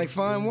aging like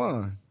fine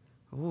wine.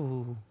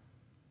 Ooh.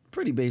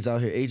 Pretty Bae's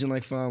out here aging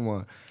like fine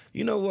wine.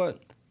 You know what?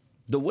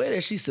 The way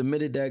that she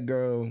submitted that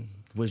girl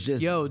was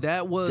just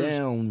that was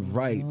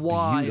downright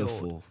wild.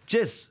 Beautiful.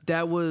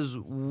 That was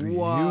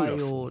wild.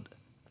 Beautiful.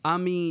 I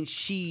mean,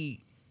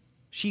 she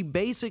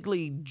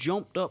basically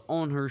jumped up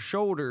on her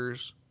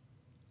shoulders,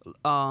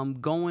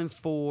 going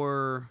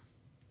for.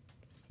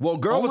 Well,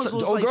 girl was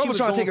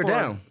trying to take her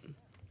down.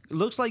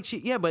 Looks like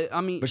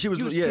but she was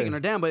taking her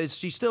down, but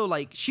she still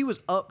she was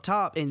up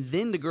top, and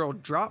then the girl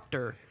dropped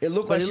her. It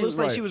looked like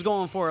she was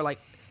going for her,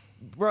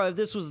 bro, if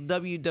this was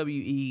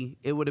WWE,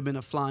 it would have been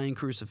a flying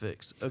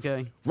crucifix,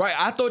 okay? Right,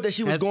 I thought that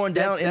she was going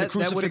down in the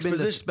crucifix that would have been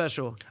position. The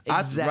special.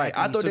 Exactly.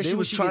 I thought that she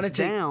was trying to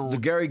take the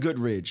Gary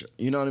Goodridge.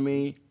 You know what I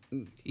mean?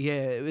 Yeah,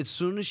 as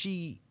soon as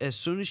she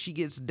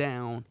gets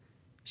down,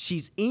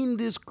 she's in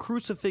this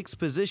crucifix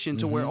position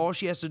to where all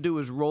she has to do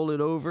is roll it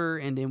over,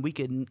 and then we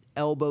can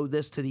elbow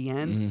this to the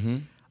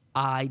end.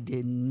 I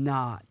did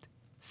not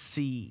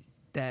see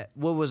that.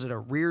 What was it? A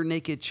rear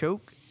naked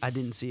choke? I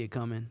didn't see it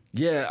coming.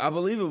 Yeah, I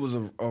believe it was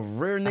a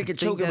rear naked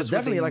choke. It was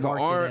definitely like an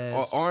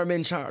arm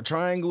in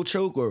triangle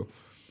choke or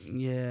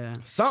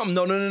something.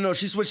 No.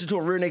 She switched it to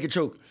a rear naked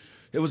choke.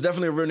 It was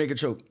definitely a rear naked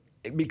choke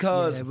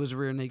because it was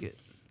rear naked.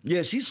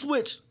 Yeah, she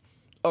switched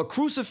a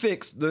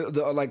crucifix,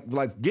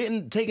 like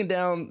getting taken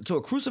down to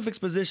a crucifix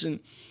position.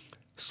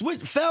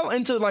 Fell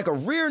into like a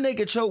rear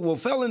naked choke. Well,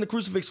 fell in the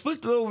crucifix,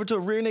 flipped it over to a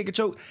rear naked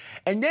choke,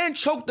 and then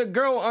choked the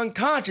girl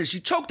unconscious. She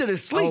choked her to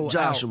sleep,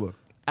 Joshua.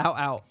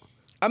 Out.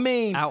 I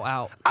mean,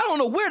 out. I don't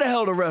know where the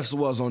hell the refs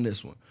was on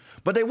this one,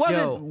 but they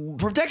wasn't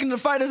protecting the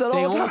fighters at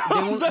all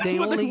times.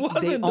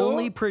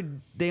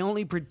 They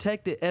only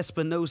protected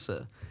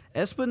Espinosa.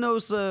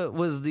 Espinosa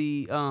was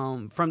the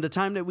from the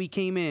time that we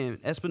came in.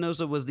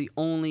 Espinosa was the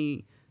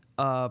only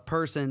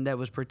person that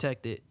was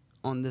protected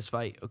on this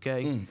fight.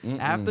 Okay,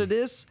 after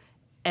this,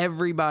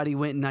 everybody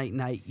went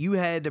night. You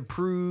had to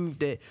prove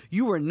that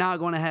you were not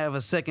going to have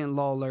a second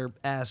Lawler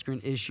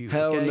Askren issue.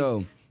 Hell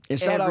no.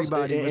 And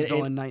everybody was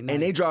going night.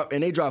 And they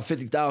dropped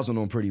 50,000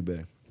 on Pretty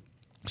Bad.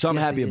 So I'm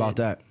happy about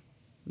that.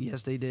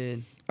 Yes, they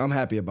did. I'm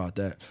happy about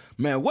that.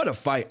 Man, what a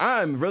fight.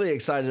 I'm really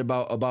excited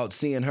about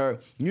seeing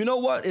her. You know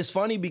what? It's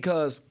funny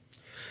because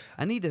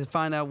I need to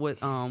find out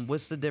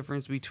what's the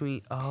difference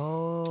between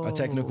a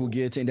technical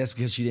guillotine. That's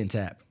because she didn't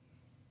tap.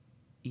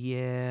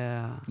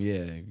 Yeah.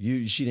 Yeah.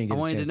 She didn't get I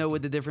wanted a chance to know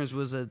what the difference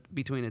was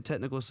between a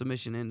technical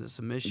submission and a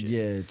submission.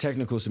 Yeah,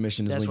 technical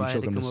submission is That's when you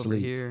choke them to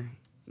sleep. Here.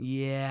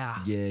 Yeah.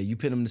 Yeah, you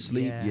put them to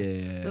sleep. Yeah.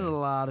 There's a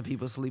lot of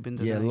people sleeping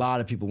tonight. Yeah, a lot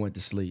of people went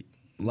to sleep.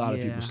 A lot of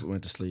people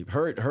went to sleep.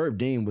 Herb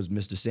Dean was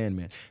Mr.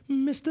 Sandman.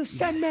 Mr.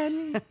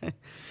 Sandman,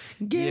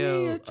 give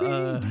me a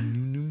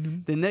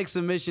dream. The next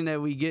submission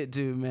that we get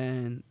to,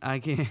 man, I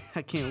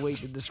can't wait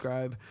to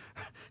describe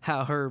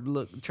how Herb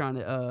looked trying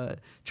to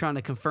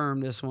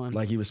confirm this one.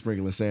 Like he was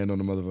sprinkling sand on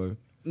the motherfucker.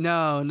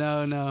 No. I'm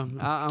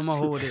gonna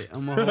hold it.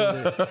 I'm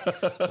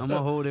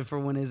gonna hold it for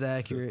when it's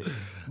accurate.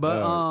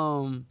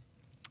 But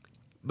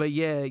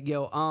yeah,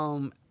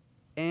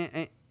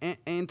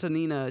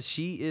 Antonina,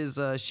 she's in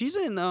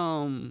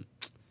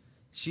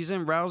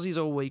Rousey's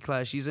old weight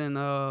class. She's in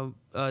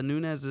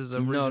Nunes's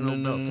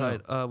original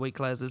belt weight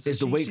class. It's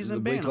the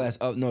weight class.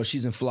 No,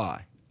 she's in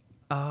Fly.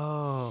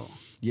 Oh.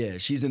 Yeah,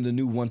 she's in the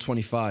new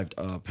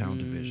 125 pound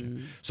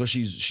division. So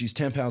she's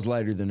 10 pounds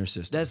lighter than her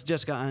sister. That's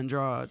Jessica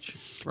Andrade,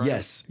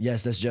 right?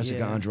 Yes, that's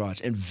Jessica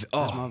Andrade. And that's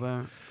my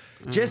bad.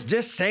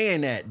 Just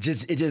saying that,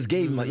 it just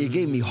gave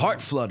me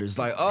heart flutters.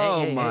 Like,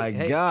 my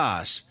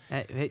gosh.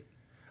 Hey.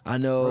 I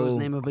know. Rose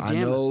name of pajamas. I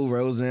know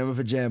Rose name of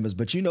pajamas.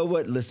 But you know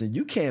what? Listen,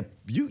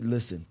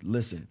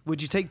 listen.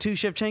 Would you take two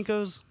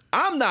Shevchenkos?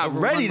 I'm not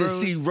ready to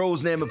see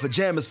Rose name of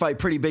pajamas fight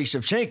Pretty Bae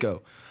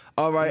Shevchenko.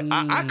 All right,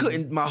 I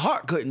couldn't. My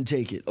heart couldn't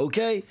take it.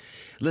 Okay,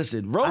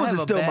 listen. Rose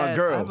is still my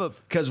girl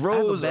because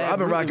Rose. I've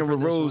been rocking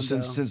with Rose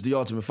since the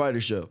Ultimate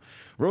Fighter show.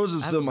 Rose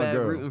is still my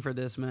girl. Rooting for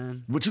this,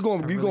 man. What you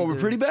going? You going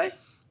with Pretty Bae?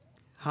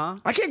 Huh?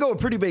 I can't go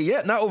with Pretty Bae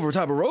yet. Not over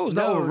top of Rose.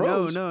 Not over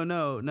Rose.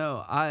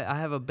 No. I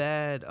have a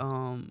bad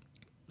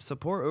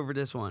support over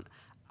this one.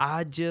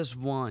 I just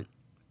want.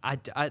 I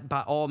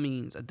by all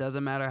means. It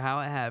doesn't matter how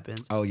it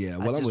happens. Oh yeah.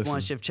 Well, I just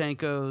want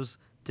Shevchenko's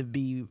to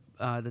be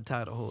the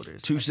title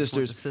holders. Two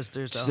sisters. The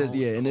sisters.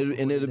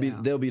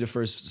 They'll be the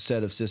first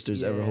set of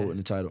sisters ever holding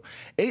the title.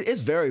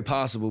 It's very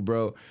possible,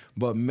 bro.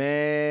 But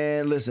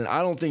man, listen,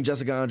 I don't think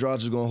Jessica Andrade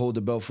is going to hold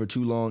the belt for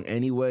too long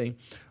anyway.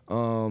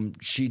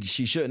 She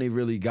shouldn't have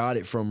really got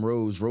it from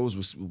Rose. Rose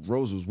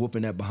was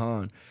whooping that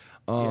behind.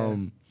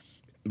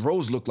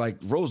 Rose looked like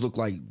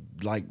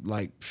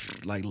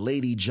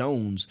Lady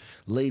Jones,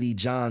 Lady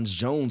Johns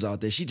Jones out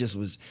there. She just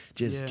was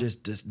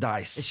just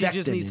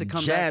dissecting and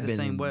jabbing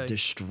and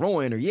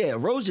destroying her. Yeah,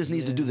 Rose just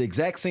needs to do the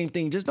exact same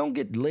thing. Just don't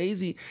get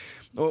lazy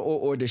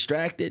or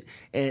distracted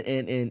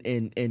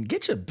and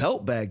get your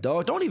belt back,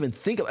 dog. Don't even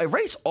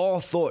erase all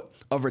thought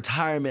of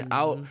retirement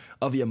out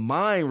of your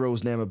mind,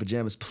 Rose Nama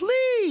Pajamas.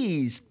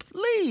 Please,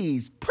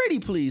 pretty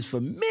please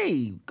for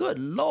me. Good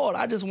Lord,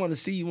 I just want to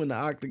see you in the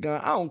octagon.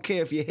 I don't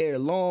care if your hair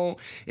long,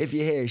 if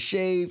your hair is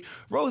shaved.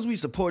 Rose, we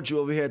support you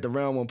over here at the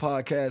Round One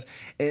Podcast.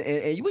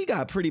 And we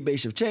got Pretty Bae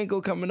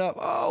Shevchenko coming up.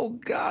 Oh,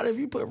 God, if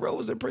you put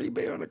Rose and Pretty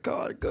Bae on the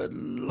card, good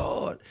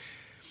Lord.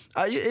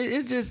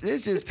 It's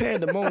just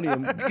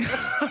pandemonium.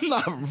 I'm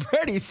not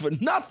ready for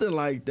nothing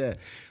like that.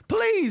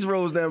 Please,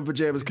 Rose Nama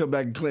Pajamas, come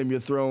back and claim your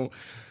throne.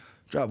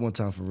 Drop one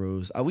time for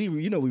Rose. We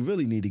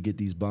really need to get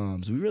these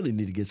bombs. We really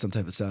need to get some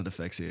type of sound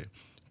effects here.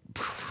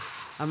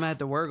 I'm gonna have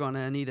to work on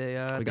it. I need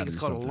I think it's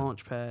called a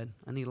launch pad.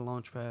 I need a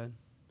launch pad.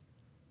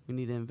 We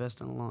need to invest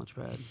in a launch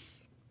pad.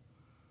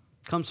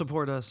 Come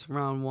support us,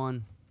 Round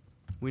One.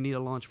 We need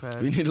a launch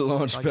pad. We need a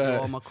launch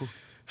pad.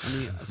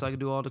 So I can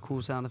do all the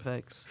cool sound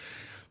effects.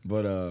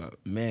 But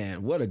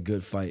man, what a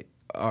good fight.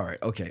 All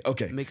right. Okay.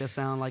 Make us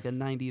sound like a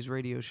 90s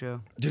radio show.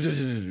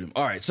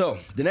 All right. So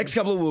the next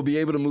couple we'll be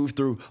able to move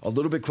through a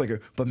little bit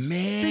quicker. But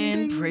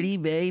man, Pretty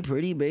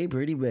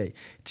Bae.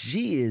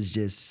 She is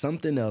just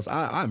something else.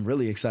 I'm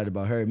really excited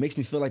about her. It makes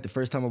me feel like the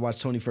first time I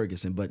watched Tony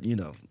Ferguson, but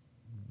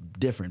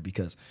different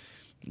because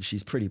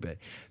she's Pretty Bae.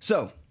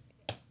 So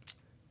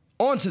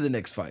on to the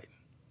next fight.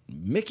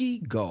 Mickey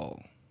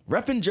Gall.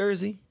 Reppin'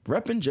 Jersey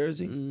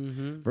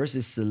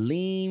versus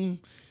Salim.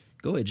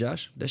 Go ahead,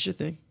 Josh. That's your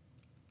thing.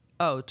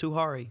 Oh,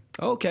 Tuhari.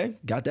 Okay,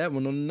 got that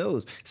one on the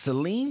nose.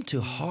 Salim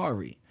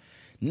Tuhari.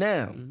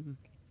 Now,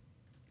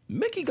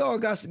 Mickey Gall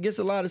gets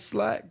a lot of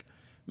slack.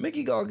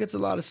 Mickey Gall gets a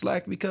lot of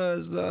slack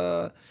because,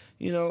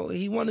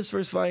 he won his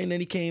first fight and then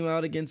he came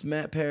out against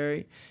Matt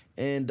Perry.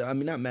 And,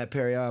 not Matt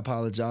Perry, I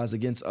apologize,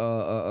 against,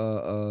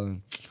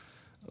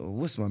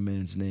 what's my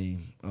man's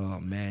name? Oh,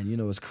 man,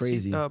 it's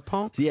crazy.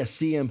 Punk? Yeah,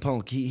 CM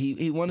Punk.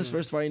 He won his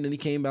first fight and then he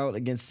came out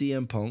against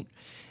CM Punk.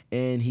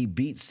 And he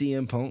beat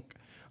CM Punk.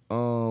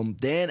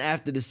 Then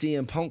after the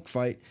CM Punk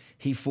fight,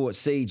 he fought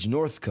Sage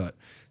Northcutt.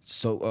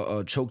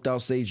 So choked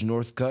out Sage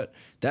Northcutt.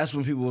 That's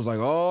when people was like,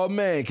 oh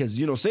man, because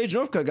Sage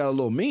Northcutt got a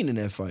little mean in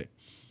that fight.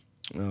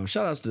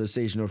 Shout outs to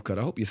Sage Northcutt.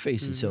 I hope your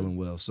face is healing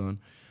well, son.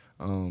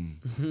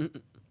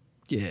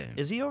 Yeah.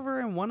 Is he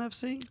over in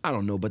 1FC? I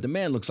don't know, but the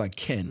man looks like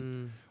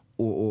Ken.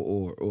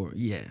 Or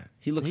yeah.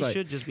 He looks like,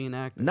 should just be an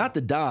actor. not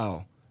the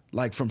Dial,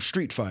 like from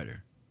Street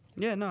Fighter.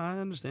 Yeah, no, I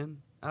understand.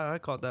 I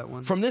caught that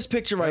one. From this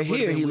picture right would've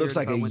here, been he weird looks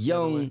like if I a went the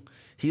other young. way.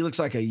 He looks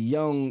like a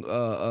young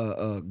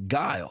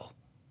Guile.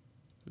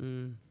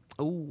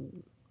 Oh,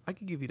 I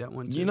could give you that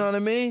one too. You know what I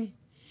mean?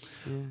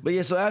 Yeah. But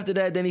yeah, so after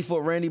that, then he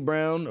fought Randy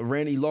Brown.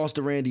 Randy lost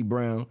to Randy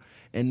Brown,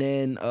 and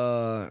then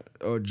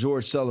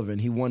George Sullivan.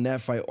 He won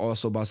that fight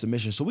also by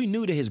submission. So we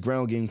knew that his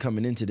ground game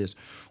coming into this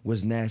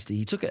was nasty.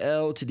 He took an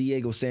L to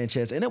Diego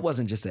Sanchez, and it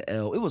wasn't just an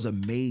L; it was a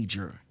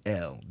major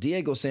L.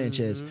 Diego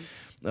Sanchez.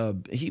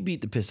 He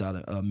beat the piss out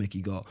of Mickey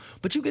Gall.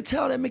 But you could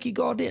tell that Mickey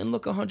Gall didn't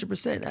look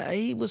 100%.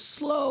 He was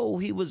slow.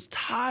 He was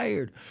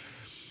tired.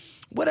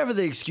 Whatever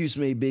the excuse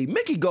may be,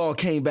 Mickey Gall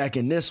came back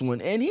in this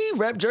one, and he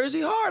repped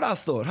Jersey hard, I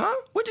thought, huh?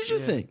 What did you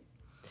think?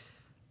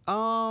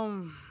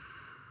 You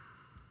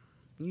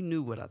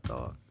knew what I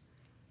thought.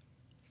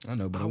 I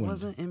know, but I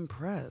wasn't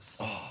impressed.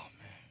 Oh, man.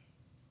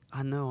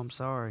 I know, I'm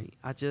sorry.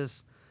 I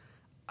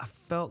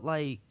felt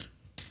like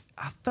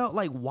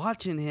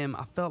watching him,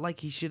 I felt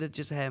like he should have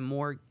just had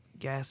more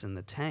gas in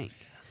the tank.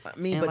 I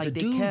mean, And but the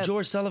they dude,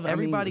 George Sullivan,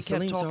 everybody kept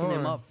Salim talking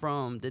him Tahar. up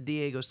from the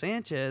Diego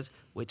Sanchez,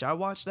 which I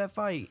watched that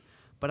fight,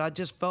 but I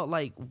just felt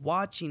like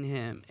watching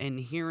him and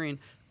hearing,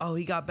 oh,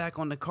 he got back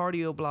on the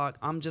cardio block.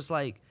 I'm just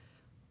like,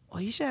 well,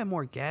 he should have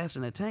more gas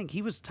in the tank.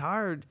 He was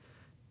tired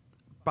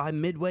by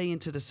midway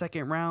into the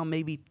second round,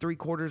 maybe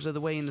 3/4 of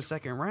the way in the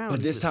second round.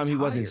 But this time he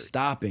wasn't tired.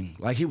 stopping.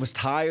 Like, he was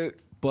tired,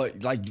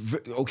 but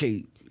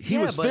okay, he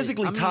Yeah, was but,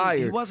 physically I mean, tired.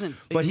 He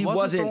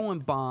wasn't throwing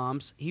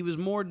bombs. He was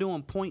more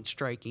doing point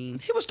striking.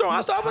 He was throwing.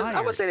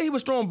 I would say that he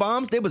was throwing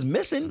bombs. They was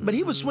missing, but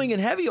he was swinging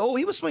heavy. Oh,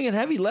 he was swinging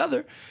heavy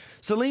leather.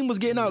 Salim was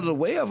getting out of the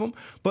way of him.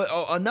 But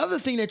another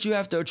thing that you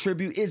have to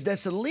attribute is that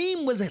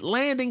Salim was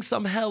landing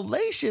some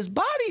hellacious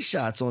body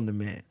shots on the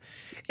man,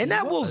 and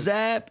that will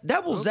zap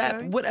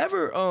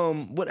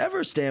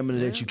whatever stamina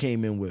that you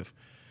came in with.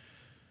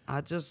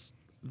 I just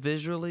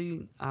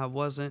visually, I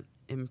wasn't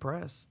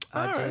impressed.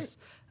 All right.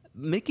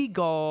 Mickey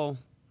Gall.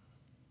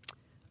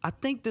 I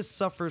think this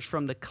suffers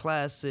from the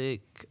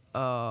classic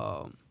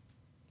round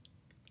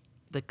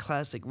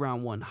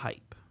one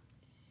hype.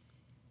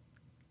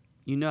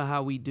 You know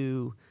how we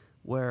do,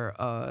 where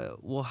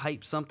we'll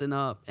hype something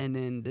up, and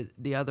then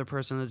the other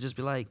person will just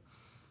be like,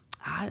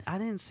 I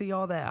didn't see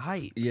all that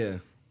hype. Yeah.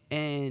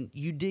 And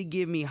you did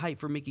give me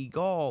hype for Mickey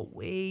Gall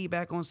way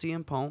back on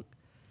CM Punk.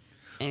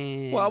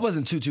 And Well, I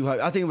wasn't too hype.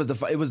 I think it was the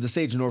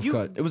Sage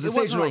Northcutt. It was the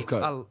Sage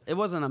Northcutt. It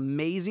wasn't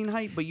amazing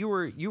hype, but you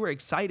were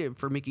excited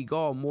for Mickey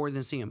Gall more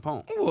than CM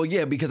Punk. Well,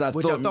 yeah, because I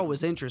Which I thought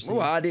was interesting.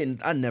 Well, I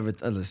like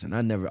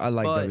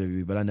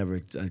WWE, but I never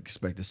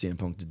expected CM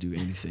Punk to do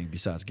anything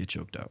besides get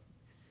choked out.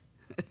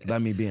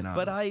 Let me being honest.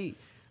 But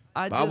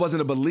I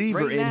wasn't a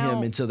believer right in now,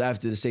 him until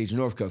after the Sage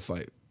Northcutt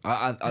fight.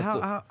 I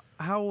thought,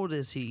 how old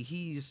is he?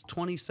 He's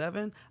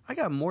 27. I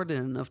got more than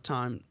enough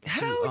time.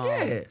 hell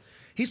yeah.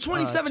 He's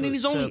 27 and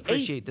he's only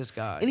appreciate this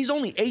guy. And he's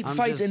only 8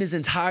 fights in his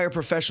entire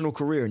professional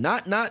career.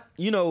 Not in the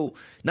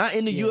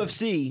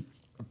UFC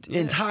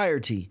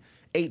entirety.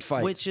 8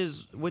 fights.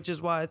 Which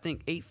is why I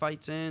think 8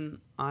 fights in,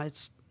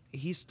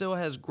 he still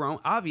has grown.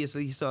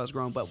 Obviously, he still has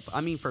grown, but I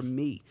mean for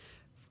me,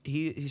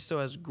 he still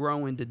has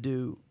growing to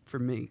do for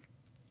me.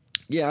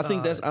 Yeah, I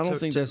think that's. I don't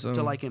think that's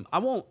to like him.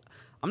 I'm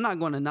not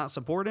going to not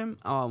support him.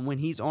 When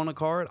he's on a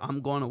card,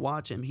 I'm going to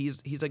watch him.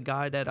 He's a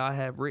guy that I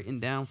have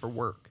written down for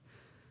work.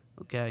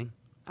 Okay,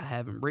 I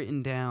have him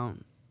written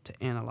down to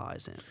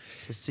analyze him,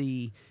 to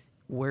see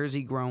where's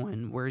he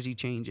growing, where's he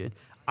changing.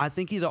 I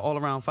think he's an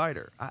all-around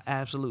fighter. I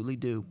absolutely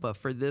do. But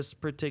for this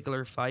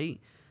particular fight,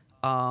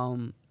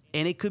 and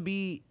it could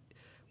be,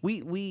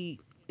 we.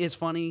 It's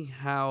funny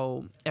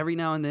how every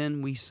now and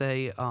then we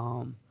say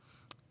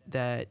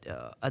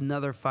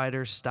another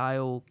fighter's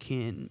style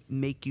can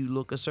make you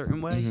look a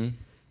certain way.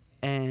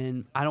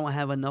 And I don't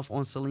have enough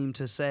on Salim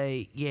to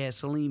say, yeah,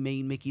 Salim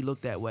made Mickey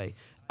look that way.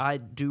 I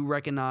do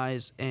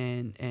recognize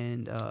and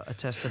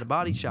attest to the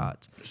body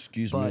shots.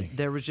 Excuse but me.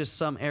 there was just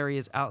some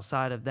areas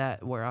outside of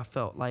that where I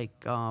felt like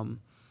I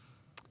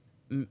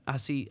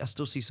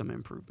still see some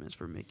improvements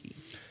for Mickey.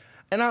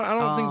 And I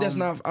don't think that's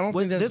not. I don't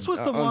think that's this was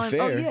the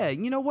unfair. one. Oh yeah,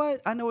 you know what?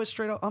 I know it's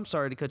straight off. I'm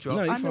sorry to cut you off.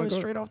 No, you're I know fine, it's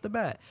go straight ahead. off the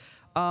bat.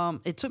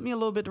 It took me a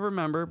little bit to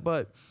remember,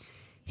 but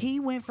he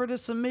went for the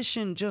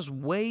submission just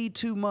way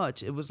too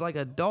much. It was like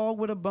a dog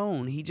with a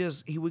bone. He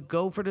would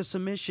go for the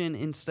submission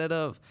instead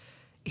of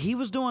he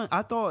was doing.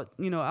 I thought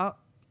I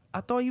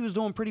thought he was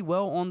doing pretty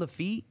well on the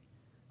feet,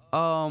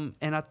 and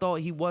I thought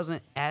he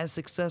wasn't as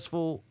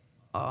successful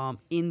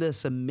in the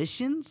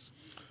submissions.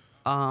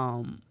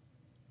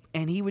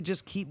 And he would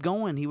just keep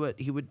going. He would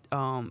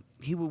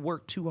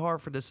work too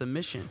hard for the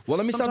submission. Well,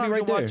 let me stop you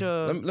Sometimes right you'll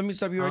there. watch Let me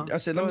stop you right. I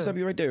said, go let me ahead. stop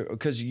you right there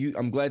because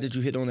I'm glad that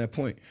you hit on that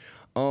point.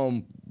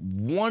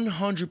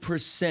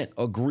 100%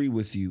 agree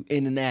with you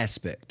in an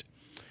aspect.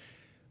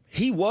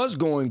 He was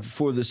going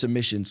for the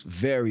submissions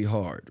very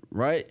hard,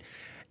 right?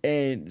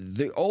 And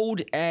the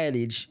old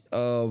adage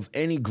of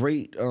any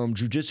great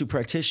jiu-jitsu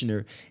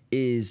practitioner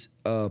is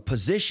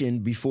position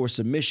before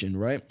submission,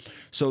 right?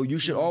 So you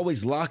should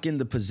always lock in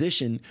the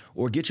position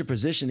or get your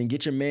position and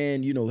get your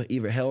man,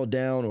 either held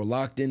down or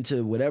locked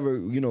into whatever,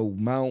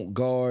 mount,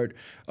 guard,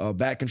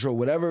 back control,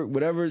 whatever,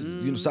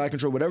 side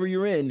control, whatever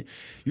you're in,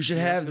 you should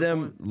have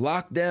them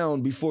locked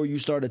down before you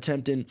start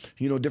attempting,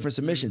 different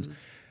submissions.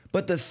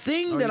 But the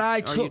thing that I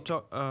took,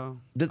 I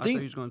the thought thing,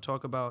 he was going to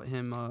talk about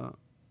him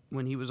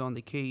when he was on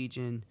the cage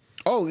and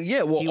oh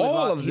yeah, well, he would all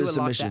lock, of he the would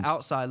submissions. lock the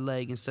outside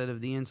leg instead of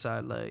the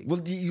inside leg.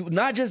 Well,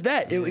 not just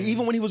that.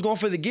 Even when he was going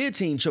for the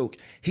guillotine choke,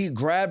 he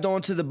grabbed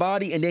onto the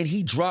body and then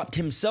he dropped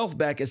himself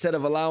back instead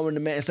of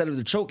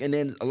the choke, and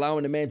then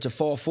allowing the man to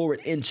fall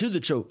forward into the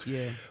choke.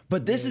 Yeah.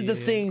 But this is the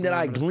thing that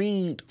I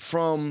gleaned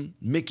from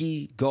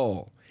Mickey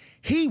Gall.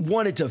 He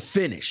wanted to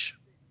finish.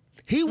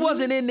 He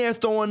wasn't in there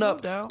throwing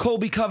up doubt.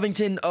 Kobe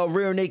Covington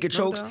rear naked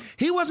chokes. doubt.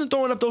 He wasn't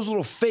throwing up those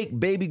little fake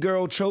baby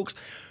girl chokes.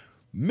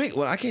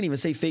 Well, I can't even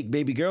say fake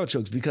baby girl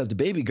chokes because the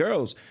baby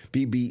girls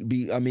Pretty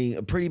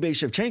Bae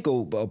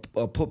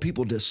Shevchenko put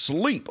people to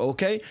sleep,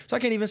 okay? So I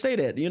can't even say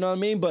that, you know what I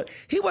mean? But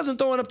he wasn't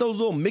throwing up those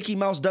little Mickey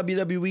Mouse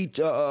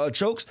WWE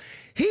chokes.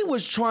 He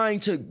was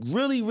trying to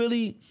really,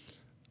 really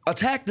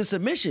attack the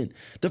submission.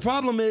 The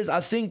problem is,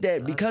 I think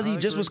that because he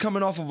just was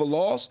coming off of a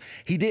loss,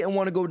 he didn't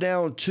want to go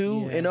down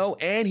 2-0,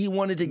 and he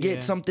wanted to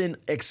get something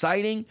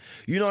exciting.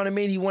 You know what I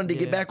mean? He wanted to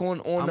get back on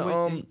you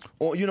know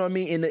what I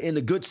mean, in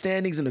the good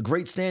standings and the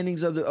great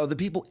standings of the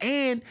people.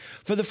 And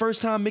for the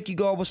first time, Mickey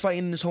Gall was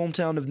fighting in his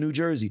hometown of New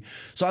Jersey.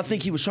 So I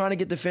think he was trying to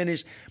get the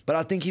finish, but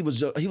I think he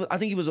was a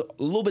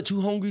little bit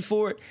too hungry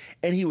for it,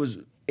 and he was,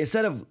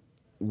 instead of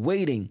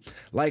waiting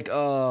like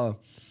Gerald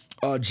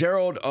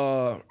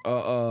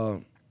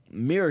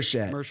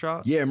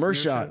Meerschaert. Yeah,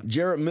 Meerschaert.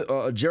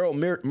 Gerald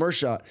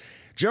Meerschaert.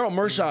 Gerald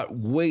Meerschaert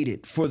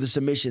waited for the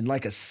submission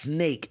like a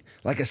snake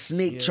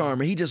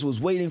charmer. He just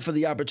was waiting for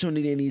the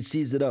opportunity and he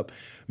seized it up.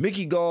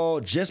 Mickey Gall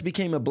just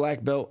became a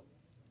black belt,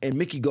 and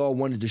Mickey Gall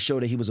wanted to show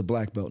that he was a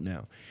black belt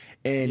now.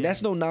 And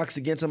that's no knocks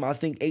against him. I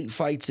think 8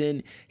 fights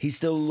in, he's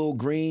still a little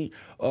green.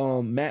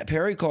 Matt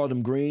Perry called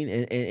him green,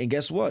 and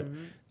guess what?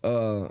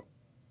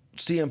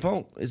 CM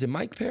Punk, is it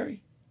Mike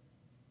Perry?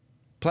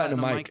 Platinum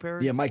Mike.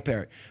 Perry? Yeah, Mike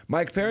Perry.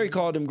 Mike Perry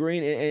called him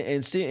green,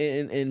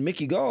 and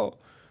Mickey Gall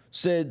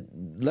said,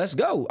 let's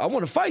go. I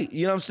want to fight.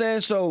 You know what I'm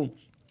saying? So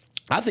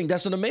I think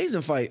that's an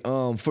amazing fight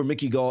for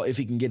Mickey Gall if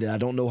he can get it. I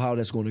don't know how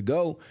that's going to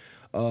go.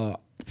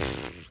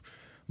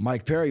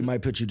 Mike Perry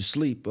might put you to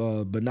sleep,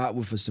 but not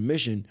with a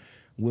submission,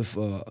 with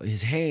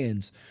his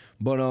hands.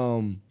 But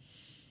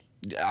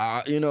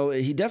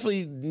he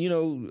definitely,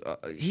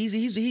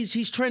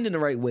 he's trending the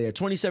right way. At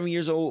 27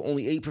 years old,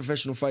 only 8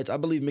 professional fights. I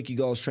believe Mickey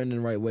Gall is trending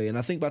the right way. And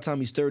I think by the time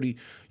he's 30,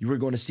 you were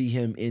going to see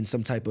him in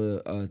some type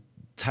of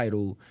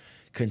title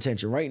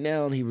contention. Right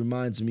now, he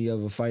reminds me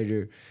of a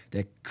fighter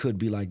that could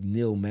be like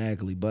Neil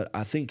Magny, but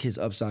I think his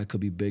upside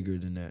could be bigger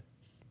than that.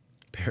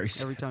 Perry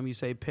Saturn. Every time you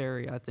say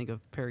Perry, I think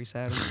of Perry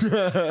Saturn.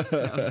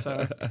 I'm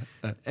sorry.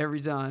 Every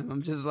time.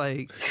 I'm just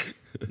like,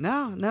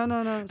 no.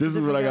 This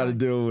is what I got to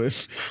deal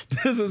with.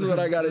 This is what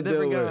I got to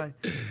deal with.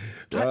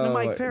 Platinum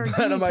Mike Perry.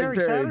 Platinum Mike Perry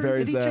Perry. Saturn? Perry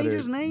Did he Saturn. change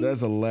his name? That's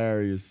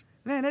hilarious.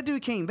 Man, that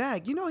dude came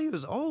back. You know he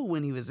was old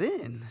when he was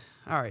in.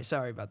 All right,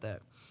 sorry about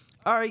that.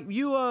 All right,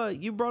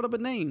 you brought up a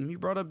name. You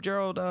brought up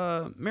Gerald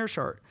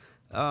Meerschaert.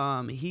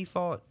 He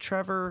fought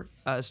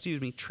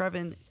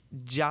Trevin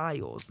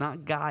Giles,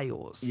 not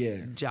Giles. Yeah,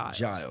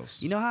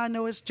 Giles. You know how I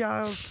know it's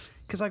Giles?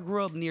 Because I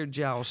grew up near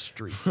Giles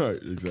Street. Right,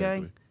 exactly.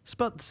 Okay?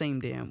 Spelled the same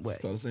damn way.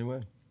 Spelled the same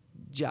way.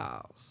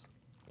 Giles.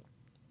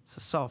 It's a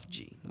soft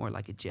G, more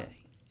like a J.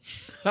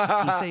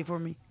 Can you say it for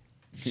me?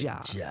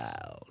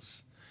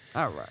 Giles.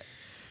 All right.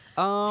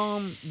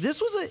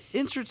 This was an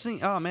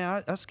interesting. Oh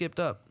man, I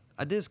skipped up.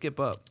 I did skip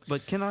up,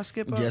 but can I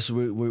skip up? Yes,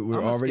 we're I'ma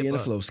already skip in the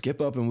up. flow.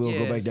 Skip up, and we'll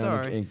go Yeah, back down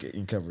sorry.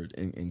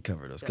 and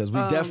cover those because we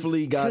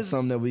definitely got 'cause-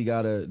 some that we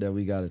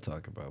gotta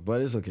talk about.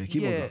 But it's okay.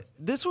 Keep on going.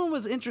 This one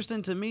was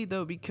interesting to me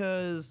though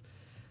because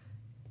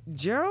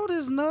Gerald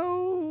is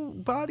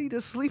nobody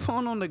to sleep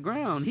on the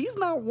ground. He's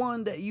not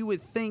one that you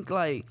would think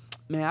like,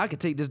 man, I could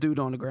take this dude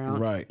on the ground.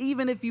 Right.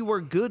 Even if you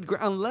were good,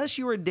 unless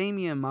you were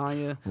Damian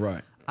Maya,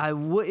 Right. I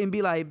wouldn't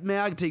be like,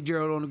 man, I could take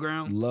Gerald on the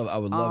ground. I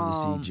would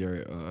love to see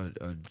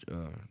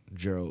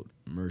Gerald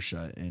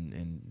Mershot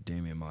and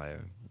Damian Maya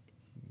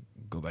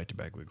go back to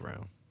back with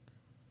ground.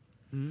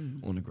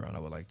 On the ground, I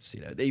would like to see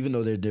that. Even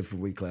though they're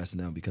different weight classes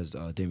now because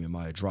Damian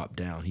Maya dropped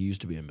down. He used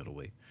to be a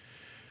middleweight.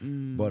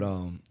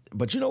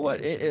 But you know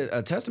what?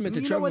 A testament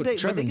to You know what, they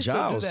Trevin can still do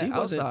Giles. that He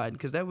wasn't. outside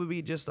because that would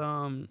be just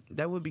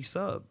that would be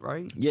sub,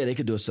 right? Yeah, they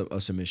could do a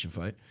submission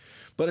fight.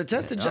 But a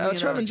test to I mean,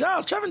 Trevin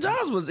Giles. Trevin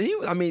Giles was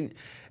I mean,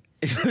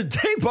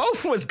 they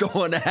both was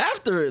going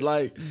after it.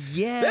 Like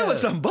Yeah, there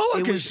was some boa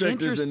it was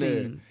constrictors in there.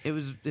 interesting. It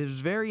was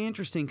very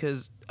interesting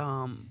because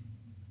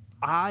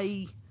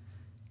I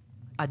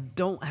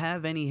don't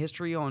have any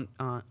history on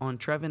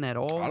Trevin at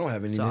all. I don't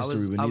have any So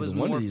history with I neither was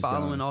one of more these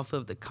following guys. off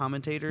of the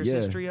commentator's Yeah,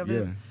 history of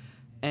it. yeah.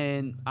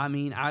 And I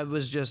mean, I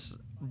was just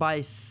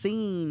by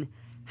seeing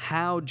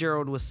how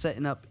Gerald was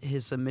setting up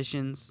his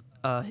submission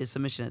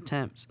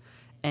attempts,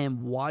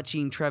 and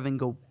watching Trevin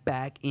go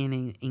back in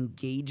and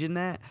engage in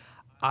that,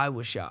 I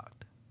was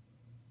shocked.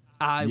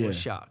 I Yeah. was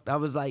shocked. I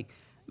was like,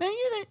 man,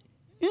 you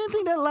didn't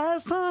think that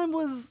last time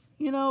was,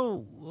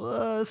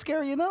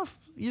 scary enough?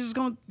 You're just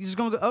gonna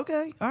go,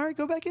 okay, all right,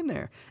 go back in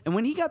there. And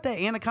when he got that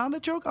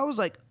anaconda choke, I was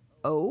like,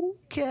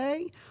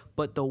 okay.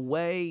 But the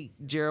way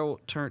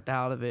Gerald turned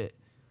out of it,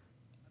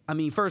 I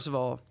mean, first of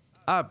all,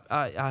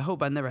 I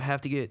hope I never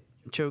have to get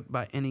choked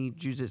by any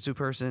jiu-jitsu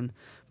person,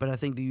 but I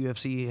think the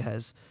UFC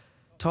has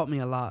taught me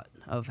a lot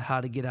of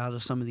how to get out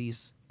of some of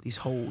these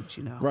holds,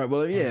 Right.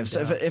 Well, yeah. And,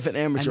 If an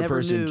amateur never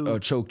person knew-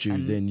 choked you, I-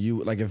 then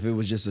you like if it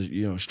was just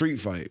a street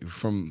fight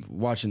from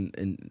watching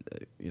an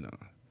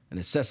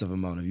excessive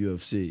amount of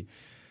UFC.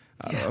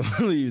 I don't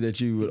believe that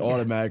you would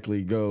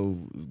automatically go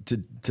to I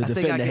think I defend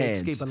the could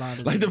hands. escape a lot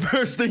of Like it. the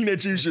first thing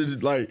that you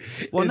should Well,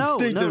 no,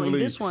 instinctively in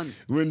this one,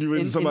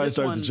 when somebody this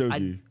starts one, to choke I-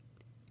 you.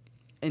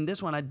 In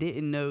this one, I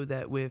didn't know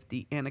that with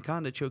the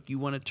anaconda choke, you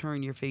want to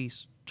turn your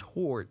face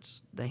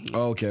towards the hand.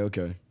 Oh,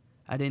 okay.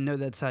 I didn't know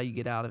that's how you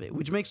get out of it,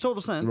 which makes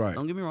total sense. Right.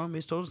 Don't get me wrong, it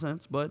makes total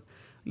sense. But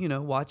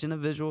watching a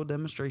visual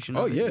demonstration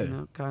Oh, of yeah.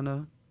 it,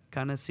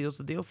 kind of seals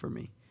the deal for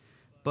me.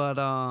 But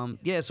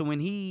so when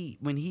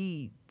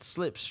he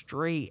slipped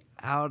straight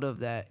out of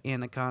that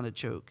anaconda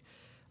choke,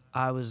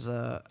 I was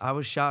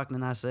shocked,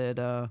 and I said,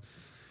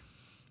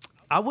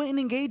 I wouldn't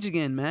engage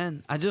again,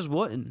 man. I just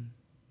wouldn't.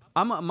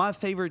 My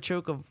favorite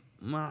choke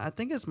I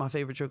think it's my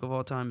favorite choke of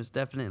all time is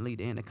definitely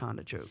the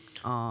anaconda choke.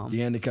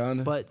 The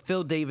anaconda. But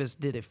Phil Davis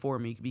did it for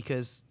me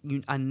because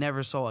I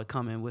never saw it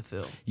coming with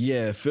Phil.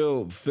 Yeah,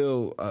 Phil's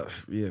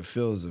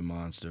a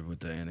monster with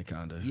the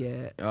anaconda.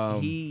 Yeah,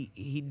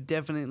 he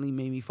definitely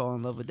made me fall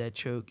in love with that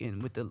choke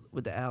and with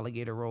the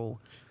alligator roll.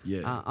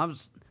 Yeah.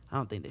 I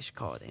don't think they should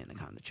call it the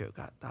anaconda choke.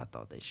 I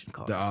thought they should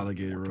call The it something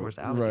alligator more roll. towards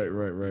the alligator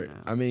Right. roll,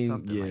 I mean,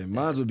 something yeah, like that.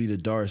 mine would be the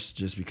Darce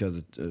just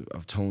because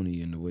of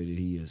Tony and the way that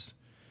he is.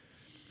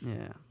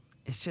 Yeah.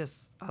 It's just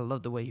I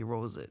love the way he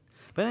rolls it.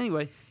 But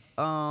anyway,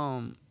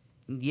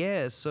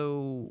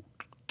 so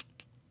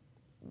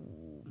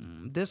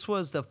this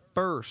was the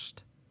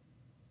first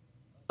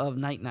of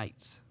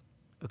nights,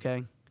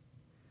 okay?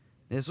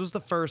 This was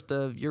the first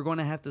of you're going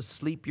to have to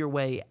sleep your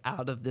way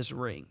out of this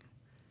ring.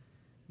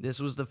 This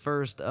was the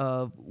first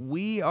of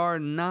we are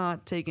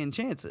not taking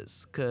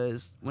chances,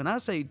 cuz when I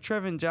say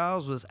Trevin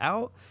Giles was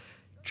out,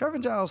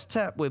 Trevin Giles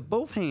tapped with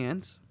both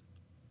hands.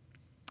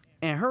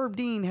 And Herb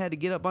Dean had to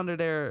get up under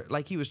there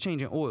like he was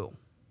changing oil.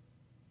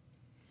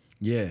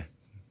 Yeah.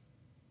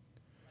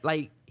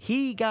 Like,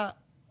 he got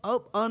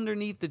up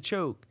underneath the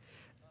choke.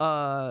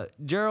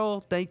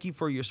 Gerald, thank you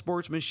for your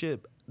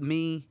sportsmanship.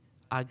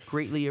 I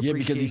greatly appreciate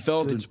because he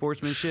felt good it.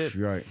 sportsmanship.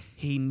 Right.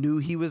 He knew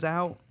he was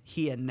out.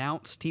 He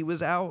announced he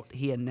was out.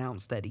 He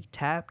announced that he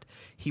tapped.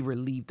 He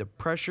relieved the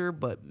pressure,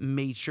 but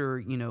made sure,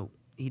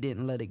 he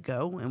didn't let it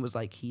go and was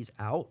like, he's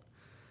out.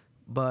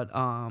 But,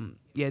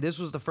 this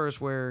was the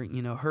first where,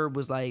 Herb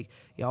was like,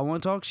 y'all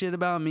want to talk shit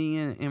about me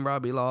and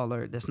Robbie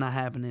Lawler. That's not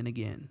happening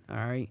again, all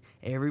right?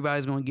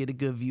 Everybody's going to get a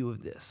good view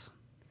of this.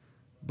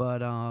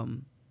 But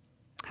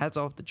hats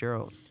off to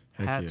Gerald.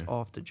 Heck Hats yeah.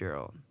 off to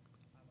Gerald.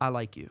 I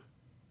like you.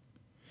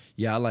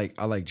 Yeah, I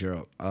like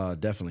Gerald.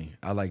 Definitely,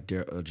 I like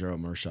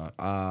Gerald Mershot.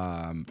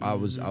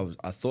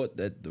 I thought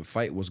that the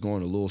fight was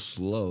going a little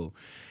slow.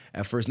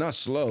 At first, not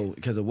slow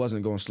because it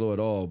wasn't going slow at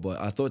all, but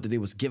I thought that they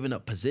was giving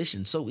up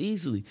position so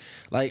easily.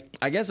 Like,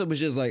 I guess it was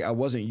just like I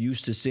wasn't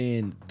used to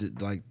seeing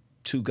like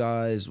two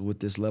guys with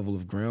this level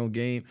of ground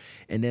game,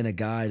 and then a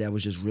guy that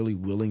was just really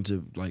willing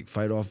to like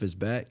fight off his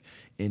back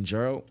in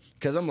Gerald.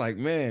 Because I'm like,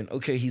 man,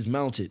 okay, he's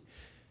mounted.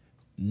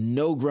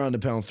 no ground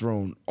and pound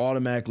thrown,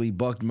 automatically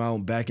bucked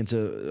mount back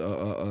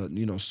into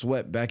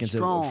swept back into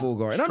Strong. a full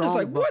guard. And I'm just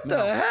like, Strong what buck the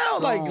mount. hell?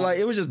 Strong. Like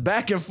it was just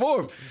back and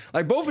forth.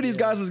 Like both of these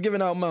guys was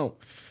giving up mount.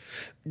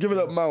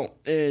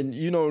 And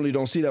you normally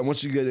don't see that.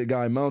 Once you get a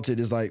guy mounted,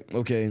 it's like,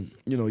 okay,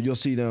 you'll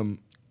see them,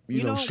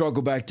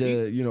 struggle back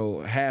to,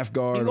 half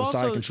guard or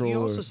side control.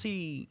 You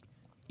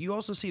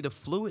also see the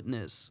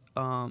fluidness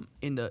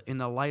in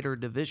the lighter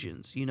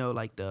divisions.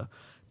 Like the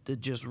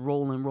just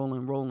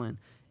rolling.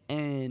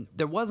 And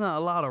there wasn't a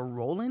lot of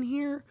rolling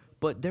here,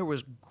 but there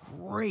was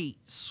great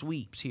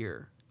sweeps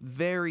here.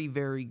 Very,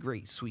 very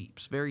great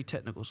sweeps. Very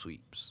technical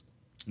sweeps.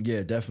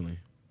 Yeah, definitely.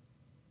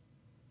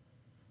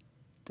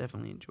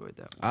 Definitely enjoyed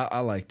that one. I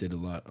liked it a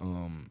lot.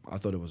 I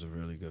thought it was a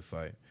really good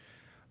fight.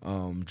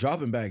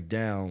 Dropping back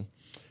down.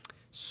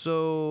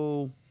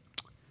 So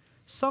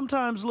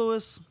sometimes,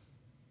 Lewis,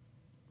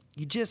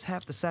 you just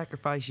have to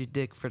sacrifice your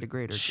dick for the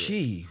greater good.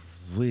 Gee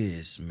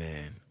whiz,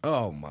 man.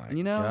 Oh, my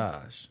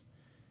gosh.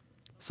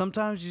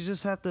 Sometimes you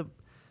just have to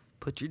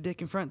put your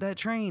dick in front of that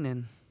train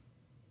and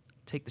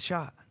take the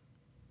shot.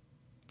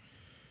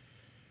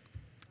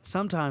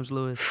 Sometimes,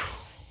 Lewis,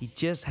 you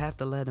just have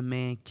to let a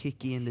man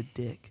kick you in the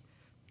dick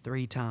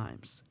 3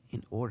 times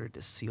in order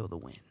to seal the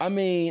win. I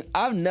mean,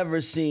 I've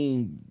never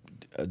seen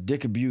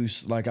dick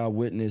abuse like I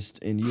witnessed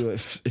in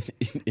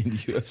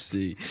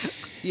UFC.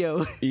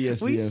 Yo,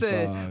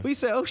 ESPN we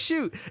said, oh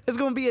shoot, it's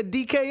gonna be a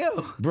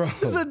DKO, bro.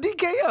 This is a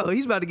DKO.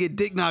 He's about to get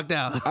dick knocked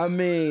out. I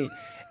mean,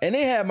 and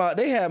they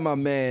had my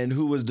man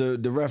who was the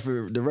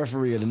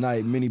referee of the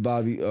night, Mini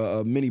Body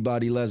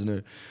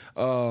Lesnar.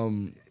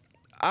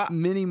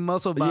 Mini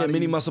muscle body. Yeah,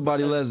 Mini Muscle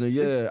Body Lesnar.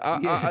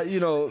 Yeah,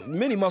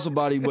 Mini Muscle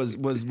Body was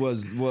he was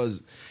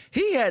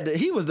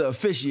the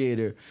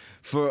officiator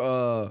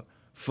for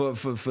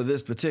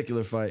this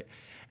particular fight,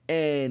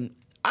 and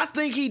I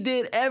think he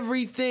did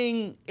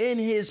everything in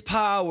his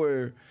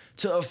power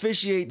to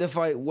officiate the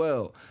fight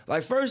well.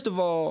 Like, first of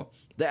all,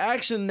 the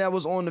action that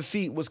was on the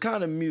feet was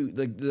kind of mute.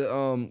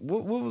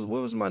 What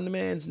was my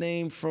man's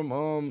name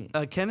from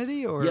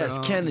Kennedy or yes,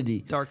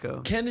 Kennedy.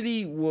 Darko.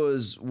 Kennedy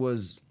was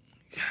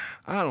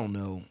I don't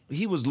know.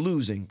 He was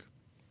losing.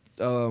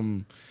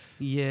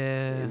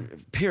 Yeah.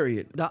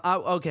 Period.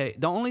 The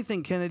only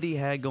thing Kennedy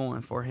had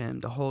going for him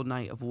the whole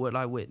night of what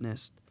I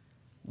witnessed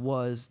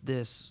was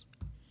this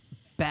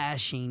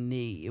bashing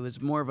knee. It was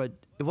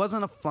it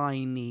wasn't a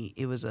flying knee.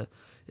 It was a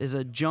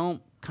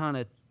jump kind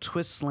of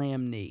twist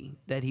slam knee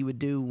that he would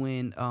do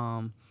when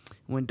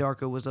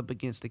Darko was up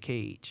against the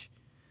cage.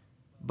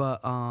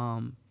 But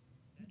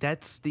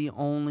that's the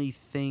only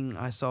thing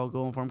I saw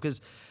going for him,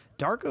 because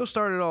Darko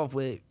started off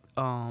with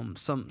some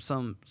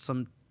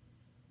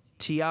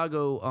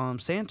Thiago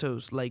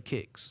Santos leg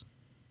kicks.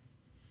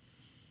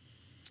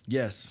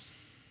 Yes.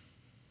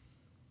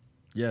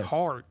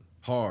 Hard.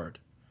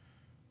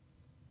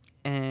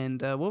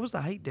 And what was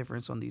the height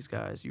difference on these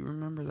guys? You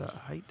remember the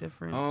height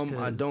difference?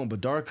 I don't.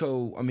 But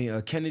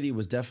Darko, Kennedy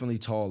was definitely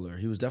taller.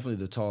 He was definitely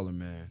the taller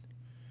man.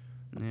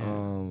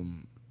 Yeah.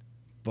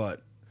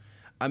 But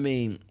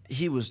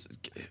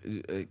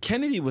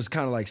Kennedy was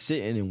kind of like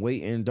sitting and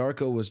waiting.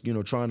 Darko was,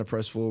 trying to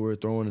press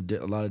forward, throwing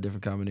a lot of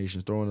different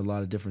combinations, throwing a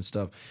lot of different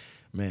stuff.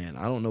 Man,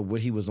 I don't know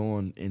what he was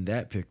on in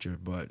that picture,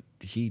 but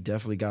he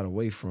definitely got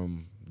away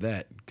from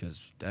that,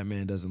 because that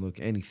man doesn't look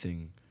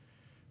anything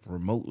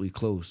remotely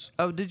close.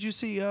 Oh, did you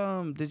see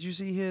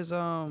his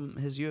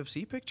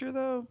UFC picture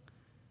though?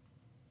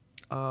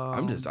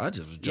 I just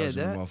was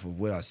judging him off of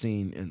what I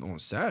seen on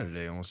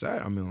Saturday.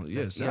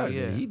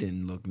 Saturday. He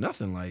didn't look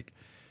nothing like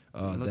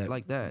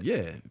like that.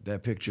 Yeah,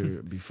 that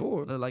picture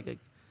before.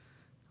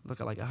 Looked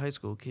like a high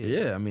school kid.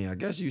 Yeah, I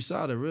guess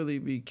USADA really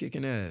be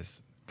kicking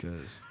ass,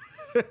 because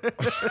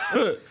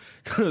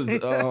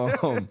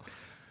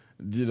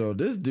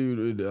this dude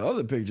in the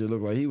other picture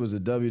looked like he was a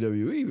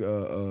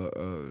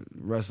WWE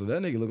wrestler.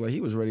 That nigga looked like he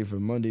was ready for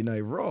Monday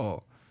Night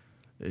Raw.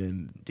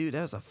 And dude,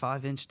 that was a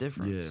 5-inch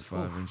difference. Yeah,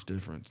 5-inch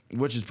difference,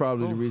 which is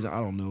probably the reason. I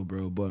don't know,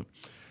 bro. But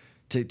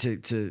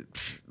to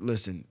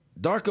listen,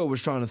 Darko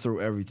was trying to throw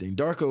everything.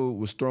 Darko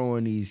was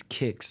throwing these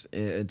kicks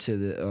into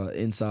the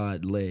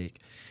inside leg,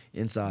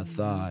 inside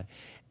thigh,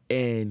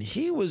 and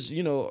he was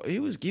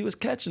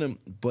catching him.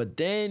 But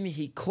then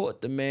he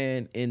caught the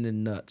man in the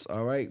nuts.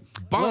 All right,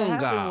 bonga. What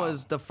happened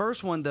was the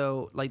first one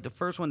though, like the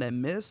first one that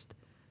missed.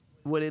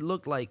 What it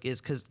looked like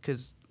is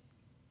because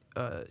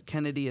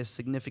Kennedy is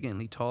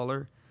significantly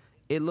taller.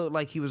 It looked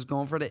like he was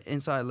going for the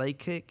inside leg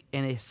kick,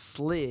 and it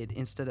slid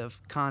instead of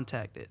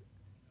contacted.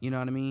 You know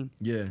what I mean?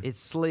 Yeah. It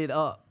slid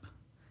up,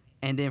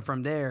 and then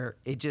from there,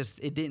 it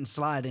didn't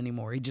slide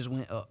anymore. It just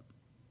went up.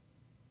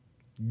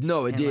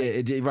 No, it did.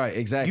 It did. Right,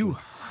 exactly. You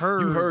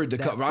heard the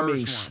cut.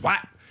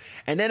 Swap.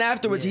 And then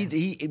afterwards,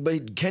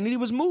 but Kennedy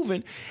was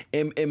moving,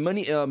 and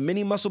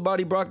Mini Muscle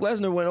Body Brock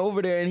Lesnar went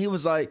over there, and he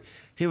was like,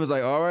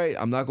 all right,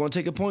 I'm not going to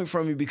take a point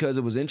from you because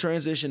it was in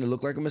transition. It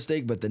looked like a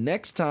mistake, but the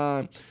next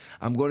time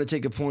I'm going to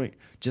take a point.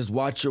 Just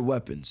watch your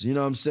weapons. You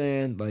know what I'm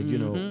saying? Like,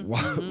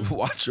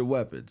 watch your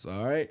weapons.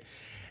 All right.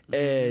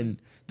 And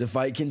the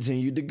fight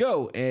continued to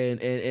go, and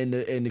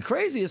the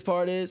craziest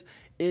part is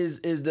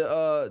is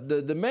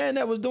the man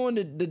that was doing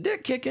the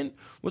dick kicking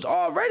was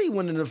already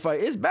winning the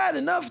fight. It's bad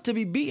enough to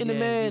be beating the Yeah,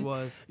 man, he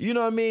was. you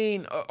know what I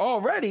mean,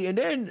 already, and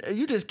then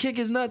you just kick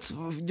his nuts,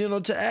 you know,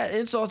 to add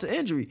insult to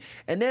injury.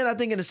 And then I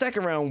think in the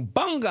second round,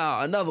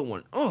 bunga, another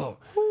one. Oh,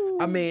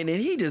 I mean, and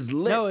he just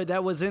lit. No,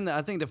 that was in the.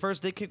 I think the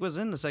first dick kick was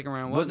in the second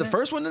round. was Wasn't the it?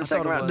 first one in the I thought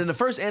second it round? was. Then the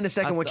first and the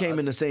second I one thought- came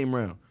in the same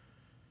round.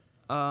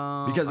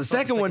 Because the I thought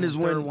second one is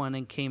and third when- one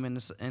and came in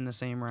the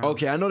same round.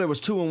 Okay, I know there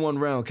was 2 in 1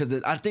 round because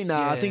I think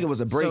I think it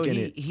was a break so in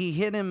he, it. He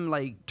hit him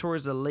like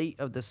towards the late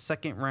of the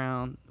second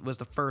round was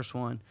the first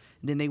one.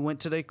 Then they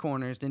went to their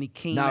corners. Then he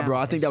came out. Nah, bro,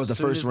 I think As that was the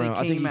soon first as they round.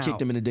 I think he came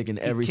kicked him in the dick in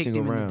every he kicked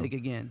single him round. In the dick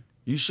again.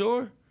 You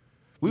sure?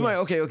 We might. Yes.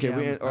 Okay. Yeah,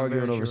 we I'm ain't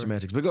arguing very over sure.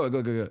 semantics, but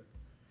go.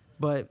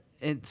 But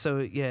and so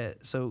yeah,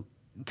 so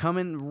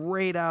coming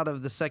right out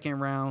of the second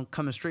round,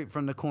 coming straight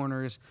from the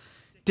corners,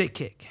 dick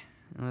kick.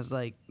 I was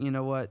like, you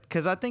know what?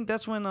 Because I think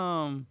that's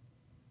when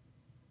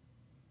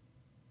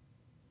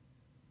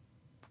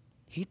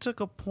he took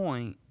a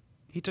point.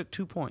 He took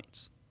 2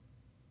 points.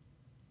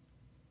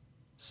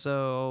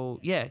 So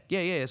yeah.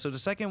 So the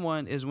second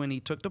one is when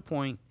he took the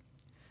point.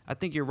 I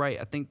think you're right.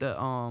 I think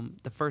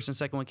the first and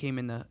second one came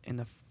in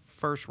the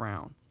first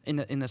round,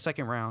 in the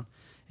second round,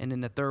 and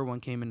then the third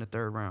one came in the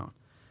third round.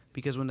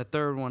 Because when the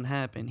third one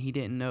happened, he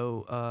didn't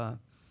know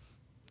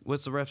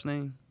what's the ref's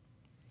name?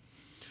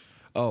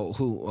 Oh,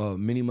 who?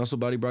 Mini Muscle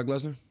Body Brock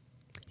Lesnar?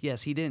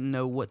 Yes, he didn't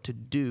know what to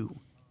do.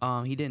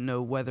 He didn't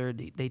know whether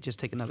they just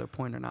take another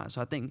point or not.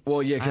 So I think.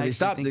 Well, yeah, I because he actually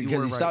stopped think you because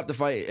were he right. stopped the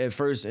fight at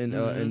first, and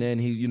then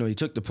he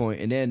took the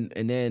point, and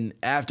then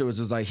afterwards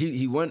it was like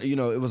he went, it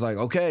was like,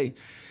 okay,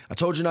 I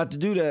told you not to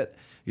do that.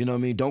 You know what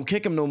I mean? Don't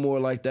kick him no more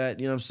like that.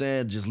 You know what I'm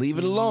saying? Just leave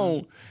it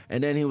alone.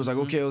 And then he was like,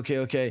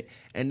 okay.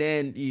 And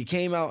then he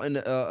came out in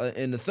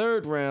the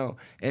third round,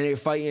 and they were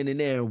fighting, and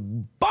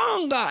then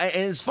bonga.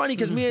 And it's funny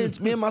because me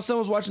and my son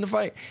was watching the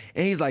fight,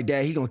 and he's like,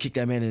 Dad, he gonna kick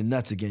that man in the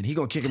nuts again. He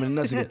gonna kick him in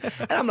the nuts again.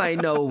 And I'm like,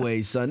 no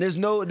way, son. There's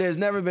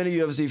never been a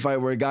UFC fight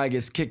where a guy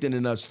gets kicked in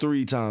the nuts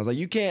 3 times. Like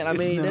you can't. I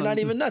mean, they're not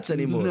even nuts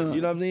anymore. No. You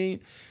know what I mean?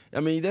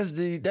 I mean,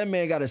 that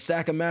man got a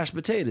sack of mashed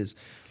potatoes.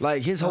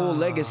 Like his whole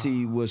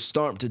legacy was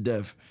stomped to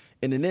death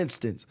in an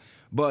instant.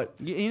 But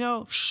You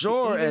know,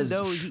 sure even as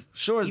though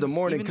the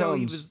morning even though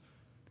comes,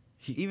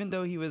 even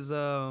though he was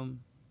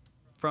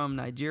from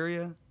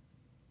Nigeria,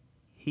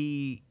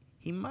 he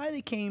might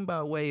have came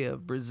by way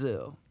of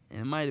Brazil,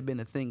 and it might have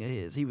been a thing of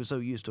his. He was so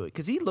used to it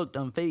because he looked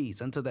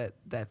unfazed until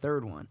that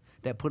third one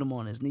that put him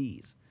on his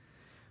knees.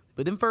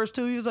 But then first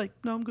 2, he was like,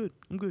 "No, I'm good.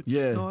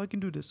 Yeah. No, I can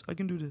do this.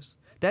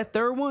 That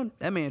third one,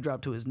 that man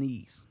dropped to his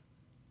knees.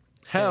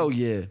 hell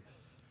yeah.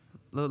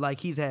 Looked like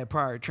he's had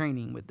prior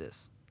training with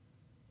this.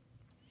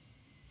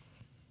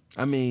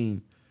 I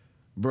mean,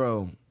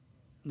 bro,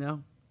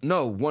 No.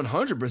 no,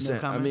 100%. No I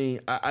comment? mean,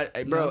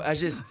 I bro, No? I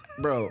just,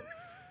 bro,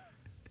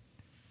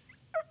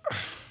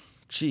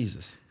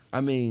 Jesus.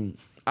 I mean,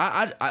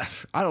 I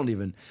don't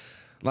even,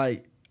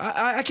 like,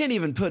 I can't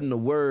even put into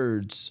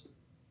words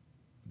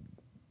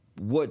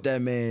what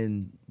that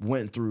man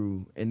went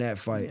through in that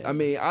fight. Yeah. I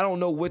mean, I don't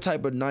know what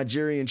type of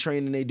Nigerian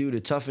training they do to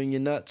toughen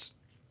your nuts,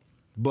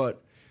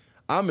 but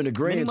I'm in Mini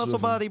agreement Muscle with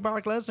him. Body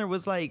Brock Lesnar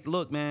was like,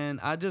 "Look, man,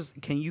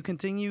 can you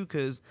continue?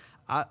 Because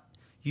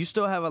you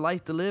still have a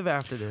life to live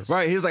after this."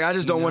 Right, he was like, I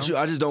just don't want know?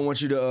 you. I just don't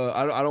want you to.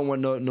 I don't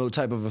want no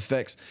type of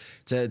effects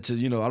to. I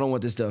don't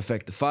want this to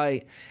affect the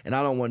fight, and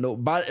I don't want no.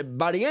 By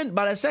the end,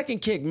 by that second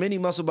kick, Mini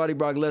Muscle Body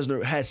Brock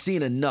Lesnar had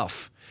seen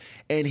enough,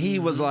 and he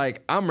was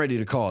like, I'm ready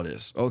to call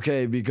this,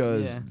 okay,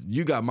 because Yeah.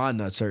 you got my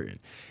nuts hurting,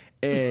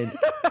 and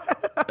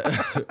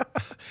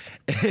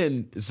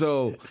and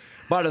so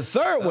by the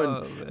third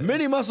one,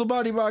 Mini Muscle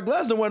Body Brock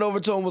Lesnar went over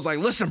to him and was like,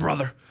 listen,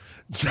 brother,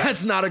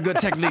 that's not a good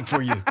technique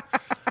for you.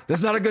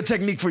 That's not a good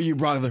technique for you,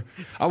 brother.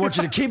 I want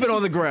you to keep it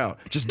on the ground.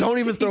 Just don't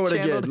even throw it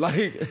again. channeled-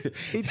 Like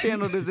He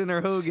channeled his inner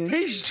Hogan.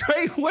 he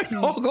straight went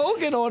Hulk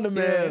Hogan on the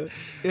man.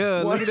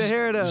 Yeah, look at the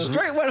hair though.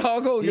 Straight went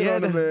Hulk Hogan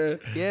on the man.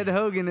 He had the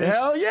Hogan.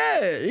 Hell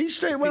yeah. He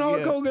straight went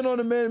Hulk Yeah. Hogan on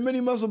the man.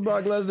 Mini Muscle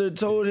Brock Lesnar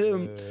told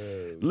him,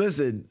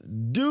 listen,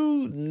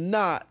 do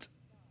not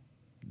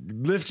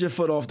lift your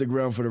foot off the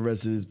ground for the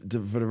rest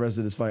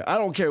of this fight. I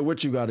don't care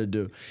what you got to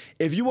do.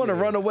 If you want to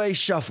run away,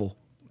 shuffle.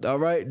 All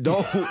right,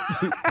 don't.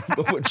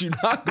 But what you're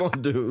not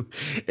gonna do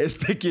is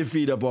pick your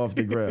feet up off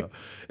the ground.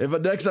 If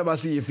next time I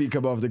see your feet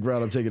come off the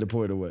ground, I'm taking the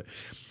point away.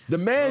 The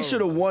man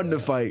should have won the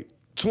fight,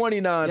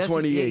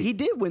 29-28. He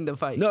did win the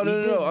fight. No. He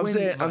did I'm win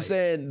saying, the fight. I'm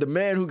saying the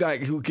man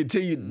who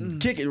continued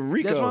kicking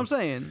Rico. That's what I'm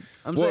saying.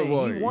 I'm saying he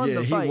won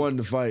the fight. He won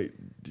the fight.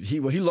 He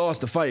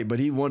lost the fight, but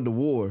he won the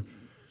war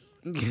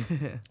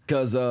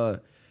because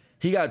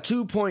he got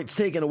 2 points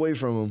taken away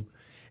from him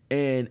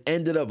and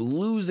ended up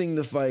losing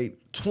the fight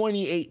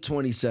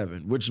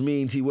 28-27, which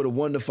means he would have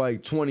won the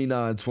fight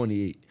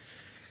 29-28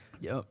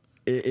 Yep.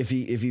 if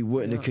he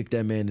wouldn't have Yeah. kicked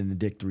that man in the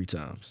dick 3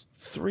 times.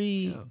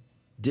 3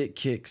 dick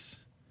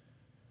kicks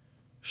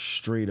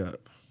straight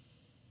up.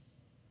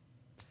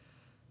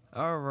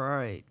 All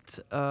right.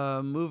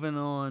 Moving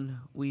on,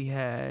 we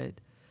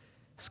had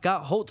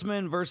Scott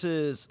Holtzman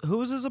versus who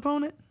was his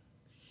opponent?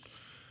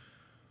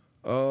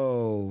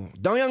 Oh,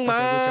 Dong Young Okay,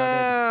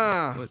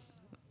 Ma.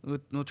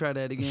 we'll try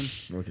that again.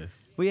 Okay.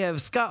 We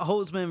have Scott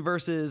Holtzman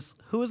versus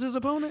who is his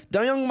opponent?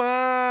 Dong Young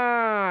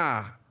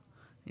Ma.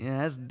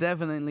 Yeah, that's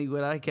definitely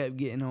what I kept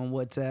getting on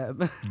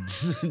WhatsApp.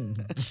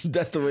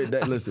 That's the way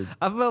that. Listen.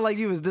 I felt like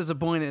he was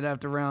disappointed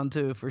after round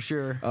 2 for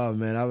sure. Oh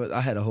man,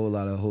 I had a whole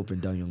lot of hope in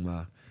Dong Young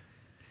Ma.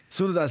 As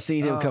soon as I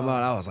seen him come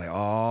out, I was like,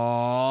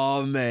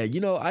 oh man,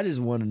 I just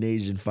want an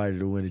Asian fighter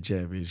to win a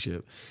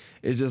championship.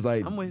 It's just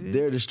like I'm with you.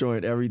 they're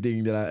destroying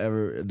everything that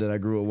I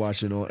grew up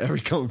watching on every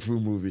kung fu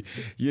movie.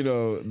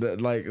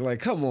 Like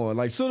come on.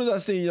 Like soon as I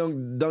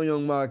seen Dong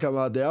Young Ma come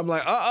out there, I'm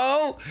like,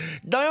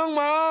 Dong Young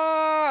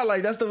Ma.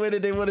 Like that's the way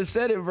that they would have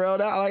said it, bro.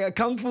 That like a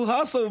kung fu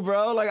hustle,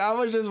 bro. Like I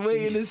was just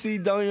waiting to see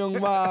Dong Young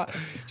Ma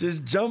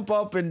just jump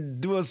up and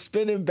do a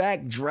spinning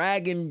back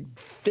dragon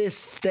fist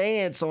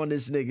stance on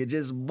this nigga.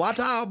 Just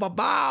wata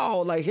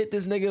bow, like hit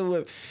this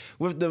nigga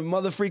with the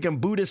motherfucking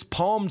Buddhist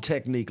palm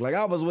technique. Like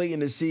I was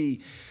waiting to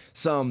see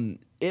some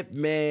Ip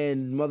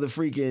Man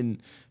motherfucking,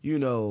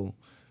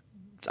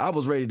 I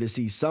was ready to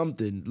see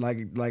something.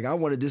 Like I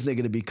wanted this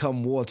nigga to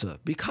become water.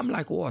 Become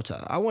like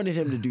water. I wanted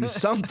him to do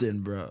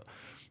something, bro.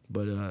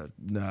 But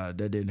nah,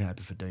 that didn't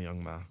happen for Dong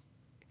Young Ma.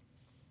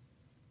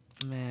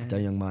 Man.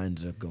 Dong Young Ma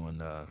ended up going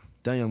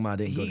Dong Young Ma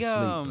didn't go to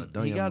sleep, but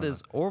Dong he Young got Ma.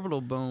 his orbital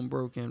bone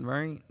broken,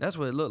 right? That's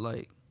what it looked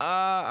like.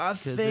 I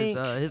Because think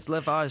his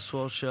left eye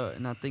swelled shut,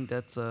 and I think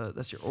that's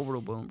your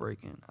orbital bone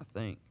breaking, I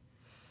think.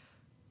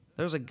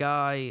 There's a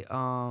guy,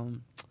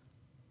 I'm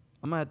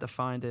going to have to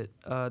find it.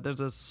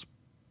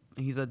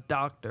 He's a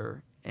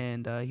doctor,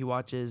 and he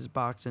watches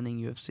boxing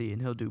and UFC,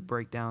 and he'll do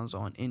breakdowns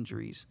on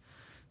injuries.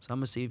 So I'm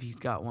going to see if he's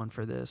got one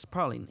for this.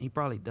 He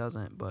probably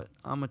doesn't, but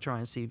I'm going to try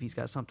and see if he's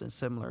got something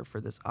similar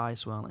for this eye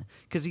swelling.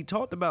 Because he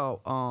talked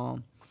about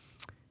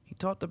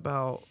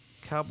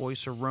Cowboy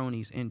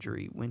Cerrone's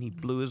injury when he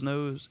blew his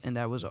nose, and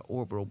that was an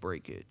orbital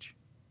breakage.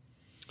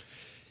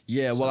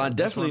 Yeah, well, So I that's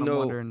definitely what I'm know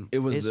wondering. it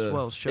was It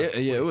swelled shut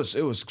it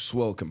was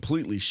swelled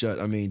completely shut.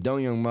 I mean,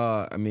 Dong Young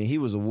Ma, he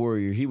was a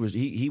warrior. He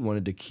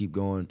wanted to keep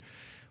going,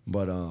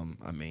 but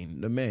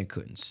the man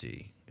couldn't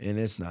see, and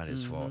it's not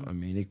his fault. I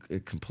mean,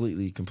 it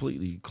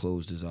completely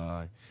closed his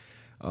eye.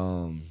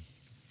 Scott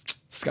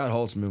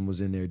Holtzman was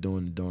in there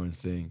doing the darn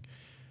thing.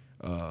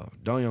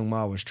 Dong Young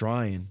Ma was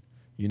trying.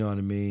 You know what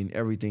I mean?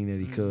 Everything that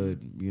he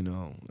could,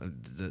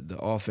 the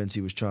offense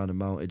he was trying to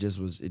mount, he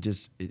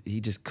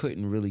just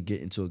couldn't really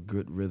get into a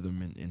good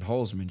rhythm. And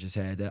Holtzman just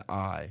had that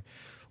eye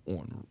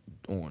on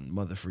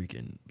mother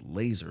freaking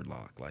laser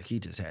lock. Like he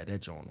just had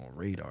that joint on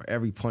radar.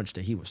 Every punch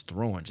that he was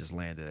throwing just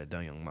landed at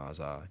Dong Young Ma's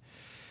eye.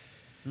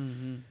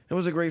 Mm-hmm. It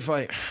was a great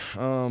fight.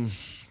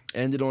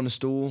 Ended on the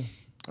stool.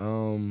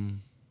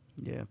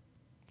 Yeah.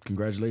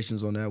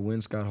 Congratulations on that win,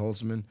 Scott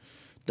Holtzman.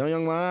 Dong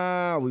Young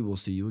Ma, we will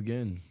see you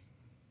again.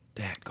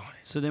 Daggone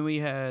it. So then we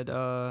had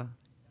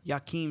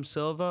Joaquim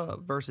Silva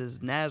versus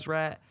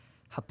Nasrat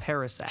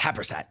Haqparast.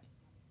 Happersat.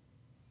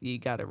 You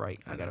got it right.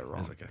 I got it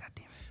wrong. That's okay. God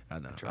damn it. I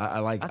know. Try. I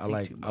like think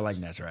too much.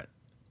 Nazareth.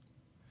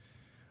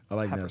 I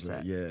like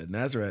Nazareth. Happersat. Yeah,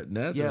 Nazareth.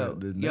 Yo,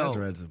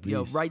 Nazareth's a beast.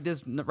 Yo, write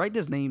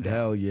this name down.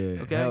 Hell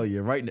yeah. Okay? Hell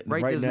yeah. Write this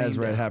name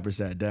Nazareth down.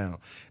 Happersat down.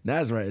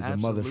 Nazareth is a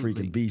mother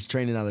Absolutely. freaking beast,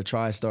 training out of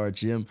TriStar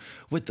Gym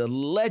with the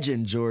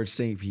legend George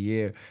St.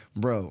 Pierre.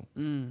 Bro,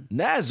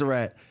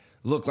 Nazareth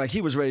looked like he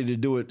was ready to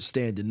do it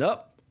standing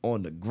up,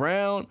 on the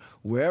ground,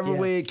 wherever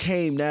way it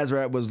came,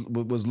 Nazareth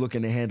was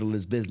looking to handle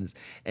his business.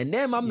 And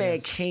then my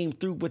man came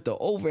through with the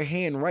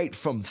overhand right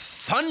from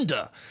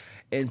Thunder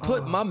and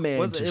put my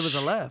man It was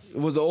a left. It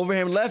was the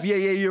overhand left? Yeah,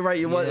 you're right.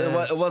 It was a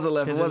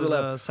left. It was a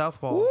left.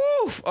 Southpaw.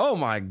 Woof. Oh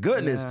my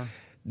goodness. Yeah.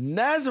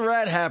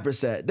 Nazareth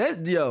Happersat.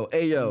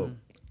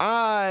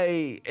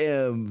 I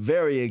am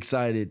very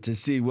excited to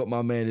see what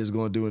my man is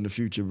going to do in the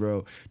future,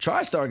 bro.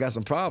 TriStar got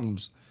some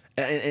problems.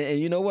 And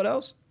you know what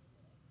else?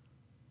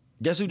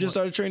 Guess who just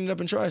started training up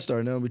in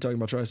TriStar? Now we're talking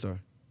about TriStar.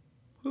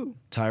 Who?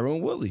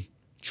 Tyrone Woodley.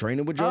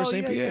 Training with George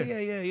St.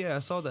 Pierre. Yeah. I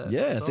saw that.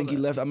 Yeah, I saw think he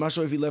that. left. I'm not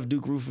sure if he left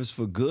Duke Rufus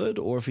for good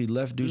or if he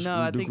left Duke. No,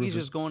 I Duke think he's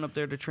Rufus. just going up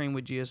there to train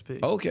with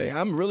GSP. Okay,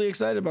 I'm really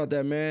excited about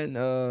that, man.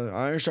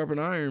 Iron sharpen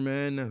iron,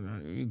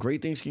 man.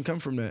 Great things can come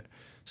from that.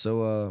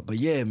 So, but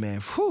yeah,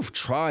 man. Whew,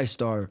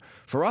 TriStar.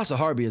 Faraz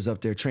Harbi is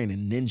up there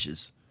training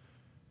ninjas.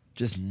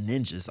 Just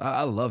ninjas.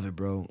 I love it,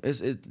 bro.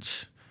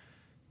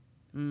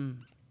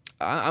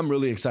 I'm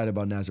really excited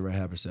about Nazareth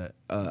Happersat.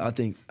 I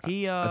think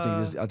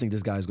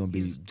this guy's gonna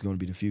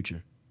be the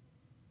future.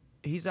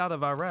 He's out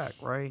of Iraq,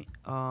 right?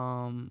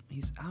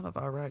 He's out of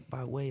Iraq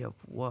by way of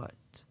what?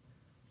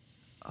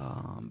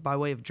 By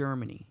way of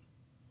Germany.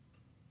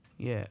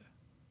 Yeah.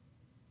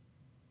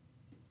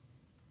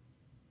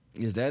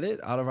 Is that it?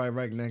 Out of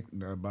Iraq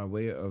by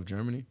way of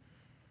Germany?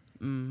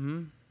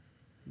 Mm-hmm.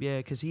 Yeah,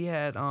 because he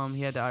had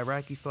the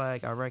Iraqi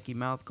flag, Iraqi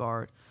mouth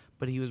guard,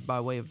 but he was by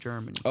way of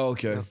Germany. Oh,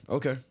 okay. Yep.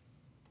 Okay.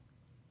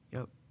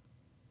 Yep.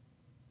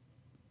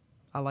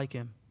 I like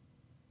him.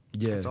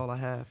 Yeah. That's all I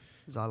have.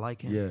 Is I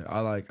like him. Yeah, I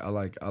like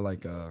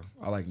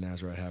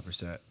Nazareth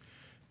Happersat.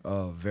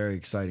 Very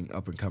exciting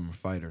up and coming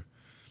fighter.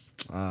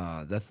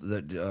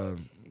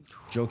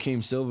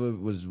 Joaquin Silva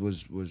was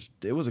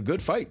it was a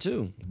good fight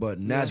too, but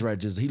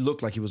Nasrat he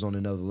looked like he was on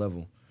another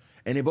level,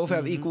 and they both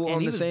have equal And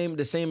on he the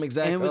was- same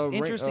exact and it was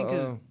interesting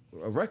 'cause-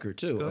 record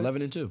too, Go ahead.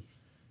 11-2.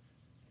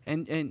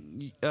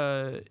 And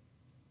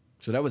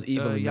So that was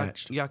evenly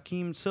matched.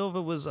 Joaquin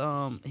Silva was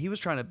he was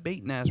trying to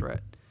bait Nasrat.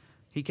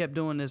 He kept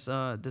doing this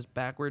this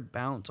backward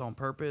bounce on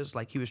purpose,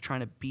 like he was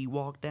trying to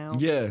walk down.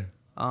 Yeah.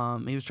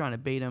 He was trying to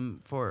bait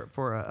him for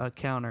a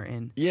counter,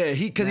 and Yeah,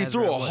 because he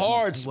threw Nasrat a wasn't-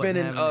 hard wasn't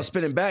spinning having it.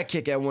 spinning back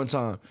kick at one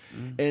time,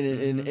 and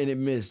it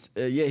missed.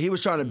 Yeah, he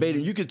was trying to bait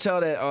him. You could tell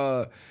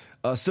that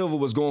Silva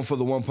was going for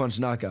the one punch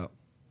knockout.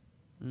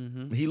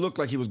 He looked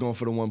like he was going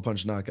for the one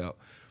punch knockout,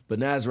 but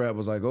Nasrat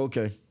was like,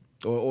 okay,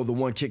 or the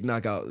one kick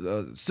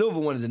knockout. Silva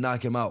wanted to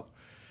knock him out,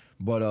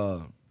 but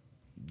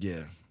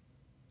yeah,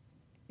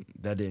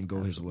 that didn't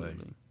go his way.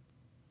 Absolutely.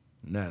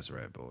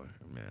 Nasrat, boy,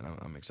 man,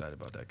 I'm excited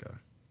about that guy.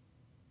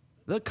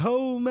 The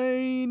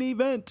co-main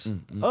event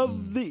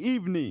of the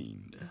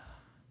evening.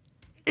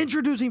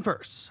 Introducing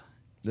first,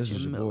 This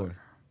was Jim your Miller.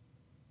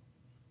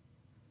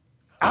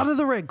 Out of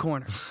the red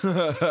corner,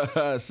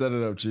 boy. Set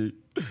it up, Chief.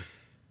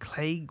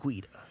 Clay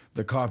Guida.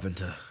 The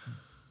Carpenter.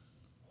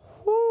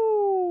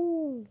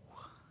 Woo!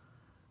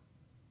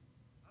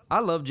 I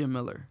love Jim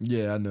Miller.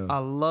 Yeah, I know. I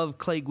love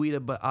Clay Guida,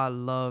 but I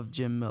love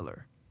Jim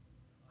Miller.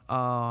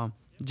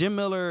 Jim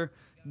Miller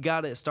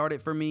got it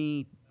started for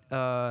me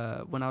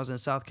when I was in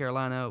South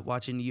Carolina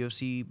watching the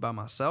UFC by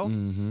myself.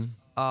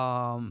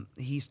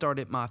 He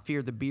started my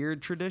Fear the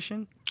Beard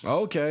tradition.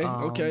 Okay,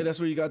 okay, that's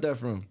where you got that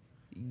from.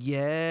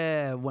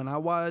 Yeah, when I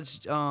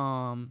watched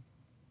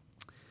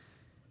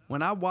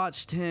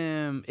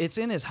him, it's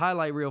in his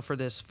highlight reel for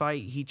this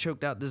fight. He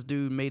choked out this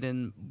dude, made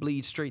him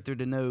bleed straight through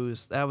the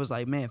nose. I was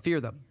like, man,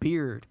 Fear the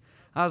Beard.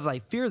 I was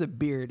like, Fear the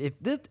Beard. If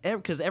this,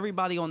 because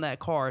everybody on that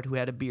card who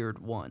had a beard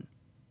won.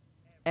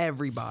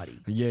 Everybody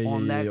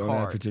on that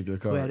particular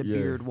who had a card, yeah.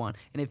 beard won.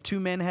 And if two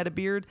men had a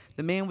beard,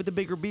 the man with the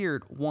bigger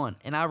beard won.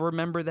 And I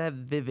remember that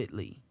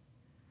vividly.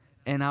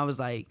 And I was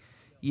like,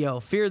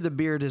 yo, Fear the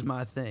Beard is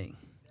my thing.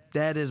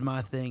 That is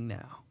my thing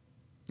now.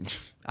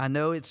 I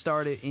know it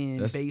started in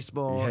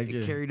baseball, heck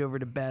yeah. it carried over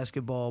to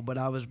basketball, but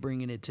I was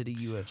bringing it to the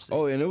UFC.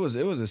 Oh, and it was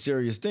a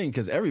serious thing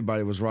because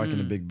everybody was rocking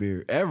a big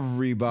beard.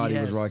 Everybody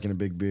was Yes. rocking a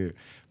big beard,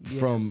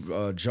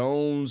 from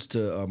Jones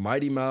to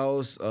Mighty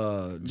Mouse.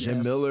 Jim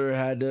Yes. Miller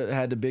had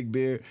the big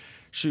beard.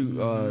 Shoot,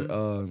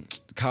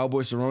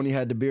 Cowboy Cerrone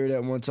had the beard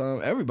at one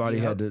time. Everybody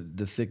had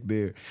the thick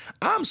beard.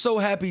 I'm so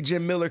happy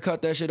Jim Miller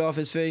cut that shit off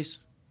his face.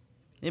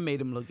 It made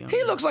him look young.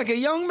 He looks like a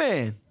young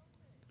man.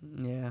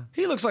 Yeah.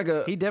 He looks like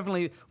a. He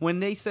definitely, when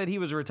they said he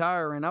was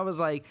retiring, I was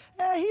like,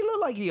 he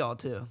looked like he ought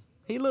to.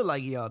 He looked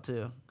like he ought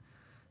to.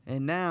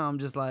 And now I'm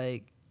just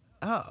like,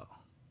 oh,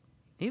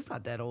 he's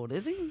not that old,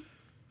 is he?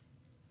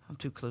 I'm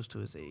too close to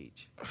his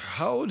age.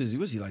 How old is he?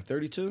 Was he like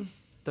 32?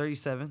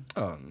 37.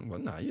 Oh, well,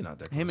 nah, you're not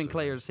that close. Him and to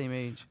Clay that. are the same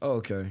age. Oh,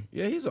 okay.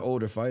 Yeah, he's an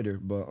older fighter,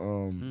 but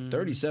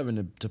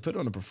 37 to put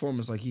on a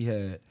performance like he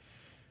had.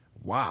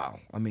 Wow.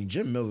 I mean,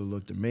 Jim Miller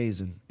looked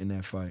amazing in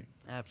that fight.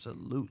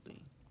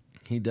 Absolutely.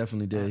 He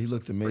definitely did. He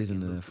looked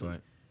amazing in that Absolutely.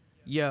 fight.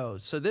 Yo,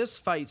 so this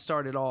fight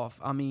started off.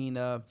 I mean,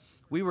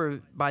 we were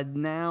by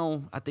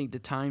now. I think the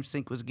time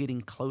sync was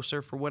getting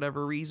closer for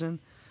whatever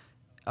reason,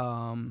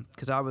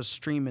 because I was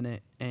streaming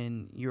it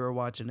and you were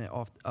watching it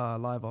off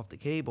live off the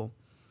cable,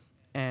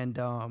 and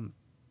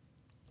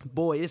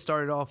boy, it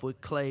started off with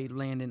Clay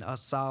landing a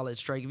solid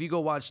strike. If you go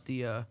watch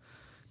the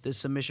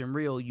submission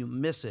reel, you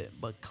miss it,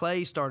 but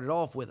Clay started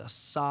off with a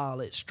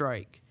solid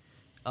strike.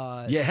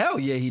 Yeah, hell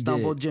yeah, he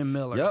Stumbled did. Jim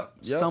Miller. Yep.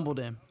 Stumbled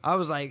him. I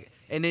was like,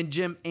 and then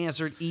Jim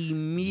answered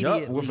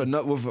immediately Yup,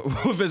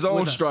 with his own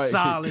with a strike.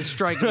 solid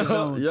strike of his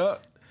own.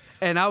 Yup.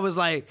 And I was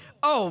like,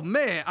 oh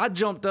man, I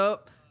jumped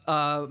up.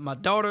 My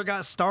daughter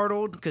got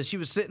startled because she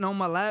was sitting on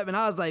my lap, and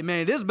I was like,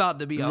 man, this is about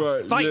to be a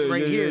Right. fight Yeah,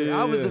 right yeah, here.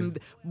 yeah, I was,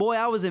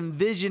 yeah. I was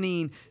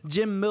envisioning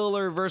Jim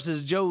Miller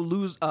versus Joe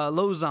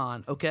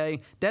Lozon.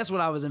 Okay, that's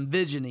what I was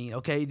envisioning.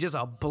 Okay, just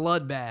a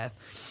bloodbath.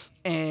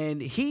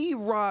 And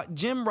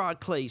Jim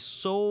rocked Clay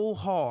so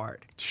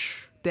hard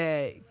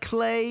that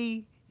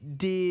Clay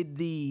did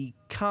the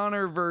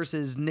Conor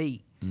versus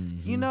Nate.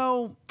 You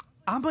know,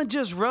 I'ma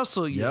just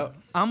wrestle you. Yep.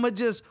 I'ma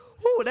just,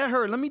 ooh, that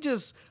hurt.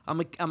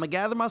 I'ma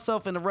gather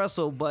myself in the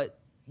wrestle, but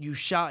you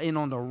shot in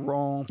on the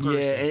wrong person.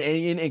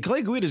 Yeah, and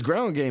Clay Guida's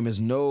ground game is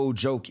no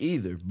joke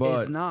either.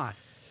 But It's not.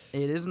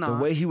 It is not.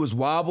 the way he was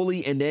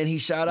wobbly and then he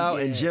shot out,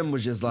 and Yeah. Jim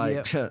was just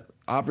like, Yep.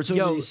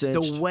 opportunity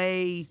cinched. the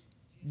way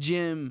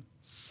Jim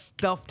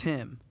stuffed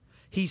him.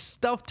 He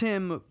stuffed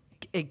him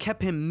and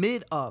kept him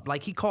mid up.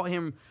 Like he caught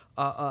him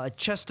a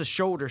chest to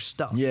shoulder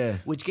stuff. Yeah.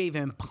 Which gave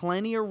him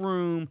plenty of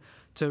room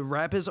to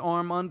wrap his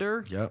arm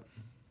under, Yep.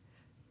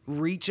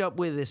 reach up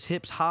with his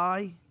hips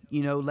high,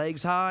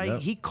 legs high. Yep.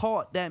 He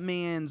caught that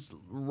man's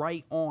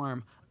right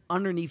arm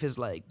underneath his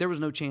leg. There was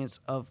no chance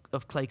of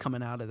Clay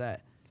coming out of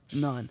that.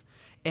 None.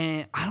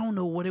 And I don't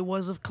know what it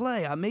was of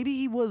Clay. Maybe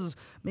he was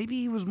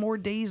more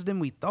dazed than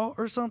we thought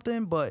or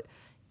something, but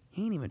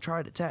he ain't even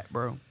tried to tap,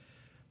 bro.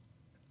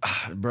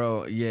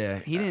 bro, yeah.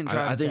 He didn't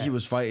try I to think he tap.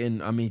 was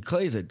fighting. I mean,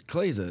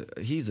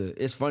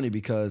 it's funny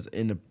because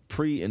in the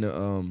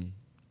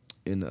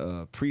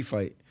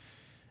pre-fight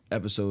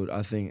episode,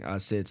 I think I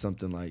said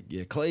something like,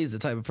 yeah, Clay's the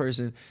type of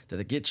person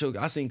that'll get choked.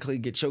 I seen Clay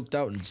get choked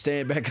out and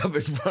stand back up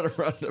and run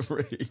around the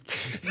ring.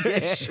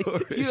 Yeah,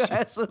 Sure as you shit.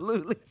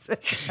 absolutely said.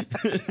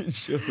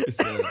 Sure as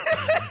hell.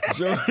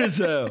 Sure as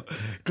hell.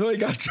 Clay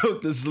got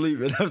choked to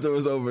sleep, and after it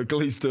was over,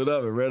 Clay stood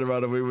up and ran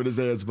around the ring with his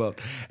hands pumped.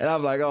 And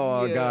I'm like,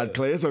 oh Yeah. God,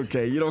 Clay, it's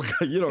okay. You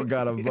don't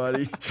got him,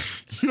 buddy.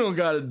 You don't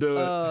got to do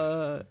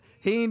it.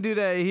 He didn't do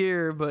that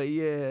here, but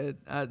yeah,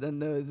 I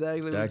know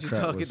exactly That what you're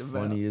crap talking was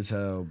about. funny as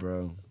hell,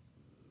 bro.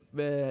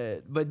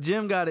 But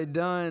Jim got it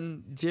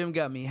done. Jim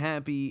got me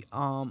happy.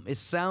 It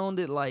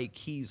sounded like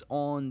he's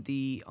on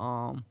the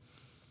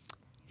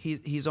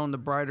he's on the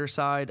brighter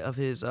side of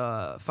his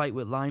fight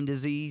with Lyme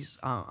disease.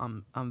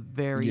 I'm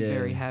very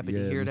very happy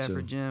to hear me that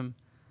for too. Jim.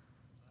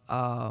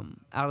 Out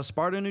of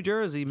Sparta, New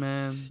Jersey,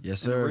 man.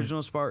 Yes, An sir.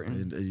 original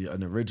Spartan.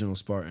 An original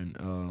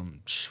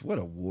Spartan. What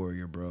a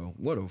warrior, bro.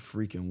 What a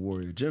freaking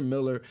warrior. Jim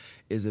Miller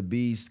is a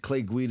beast.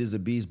 Clay Guida is a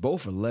beast.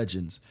 Both are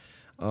legends.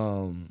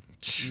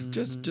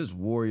 Just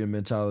warrior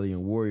mentality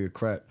and warrior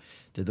crap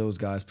that those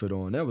guys put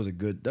on. That was a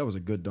good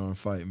darn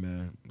fight,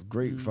 man.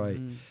 Great fight.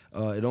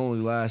 It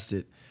only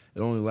lasted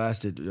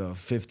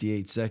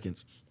 58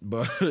 seconds.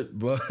 But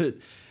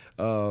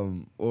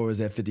or was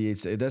that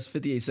 58? That's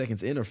 58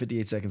 seconds in or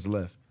 58 seconds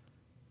left?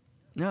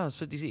 No, it's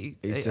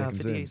 58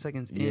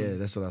 seconds in. Yeah,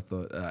 that's what I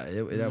thought.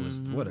 That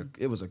was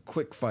it was a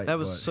quick fight. That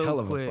was but so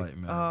hell of quick. a fight,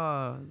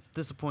 man. It's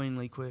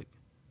disappointingly quick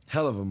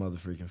Hell of a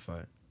motherfucking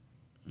fight.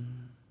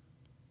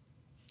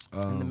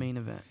 in the main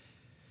event.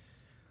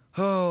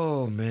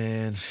 Oh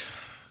man.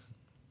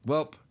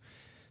 Well,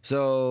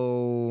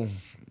 so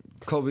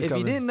Colby. If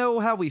you didn't know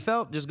how we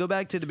felt, just go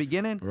back to the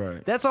beginning.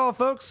 Right. That's all,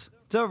 folks.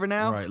 It's over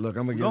now. All right, look,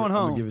 I'm We're gonna going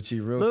home. give it to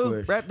you real Lou,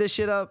 quick. wrap this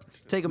shit up.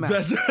 Take them out.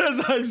 That's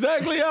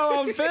exactly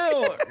how I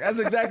feel. That's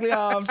exactly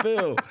how I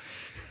feel.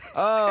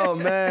 Oh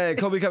man,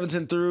 Colby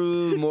Covington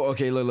threw more.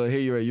 Okay, look, here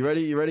you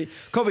ready? You ready?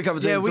 Colby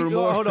Covington threw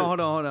more. Hold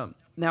on.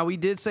 Now we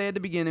did say at the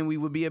beginning we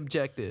would be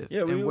objective.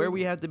 Yeah, and where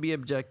we have to be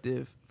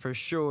objective for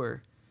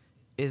sure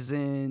is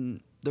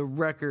in the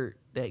record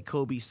that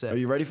Kobe set. Are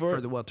you ready for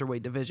it? the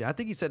welterweight division? I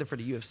think he said it for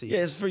the UFC.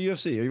 Yeah, it's for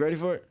UFC. Are you ready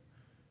for it?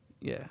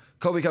 Yeah.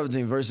 Colby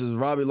Covington versus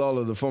Robbie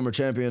Lawler, the former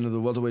champion of the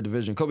welterweight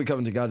division. Colby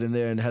Covington got in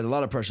there and had a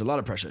lot of pressure,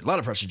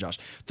 Josh.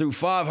 Threw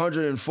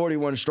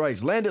 541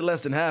 strikes. Landed less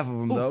than half of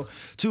them, though.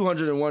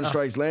 201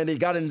 strikes landed.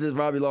 Got into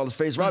Robbie Lawler's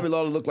face. Robbie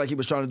Lawler looked like he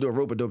was trying to do a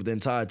rope-a-dope the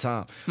entire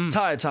time.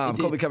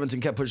 Colby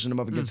Covington kept pushing him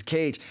up against the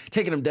cage,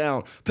 taking him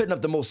down, putting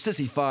up the most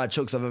sissified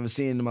chokes I've ever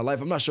seen in my life.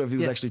 I'm not sure if he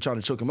was actually trying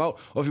to choke him out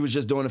or if he was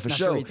just doing it for Not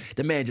show. sure either.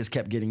 The man just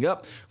kept getting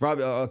up.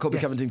 Colby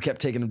Yes. Covington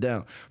kept taking him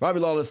down.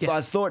 Robbie Lawler,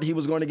 I thought he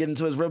was going to get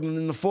into his rhythm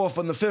in the fourth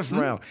and the fifth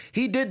round.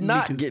 He did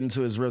not get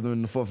into his rhythm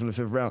in the fourth and the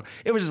fifth round.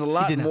 It was just a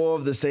lot did not. more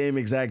of the same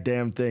exact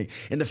damn thing.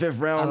 In the fifth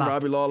round,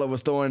 Robbie Lawler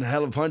was throwing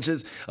hella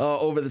punches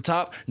over the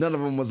top. None of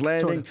them was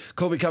landing.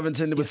 Colby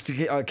Covington was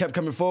kept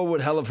coming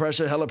forward, hella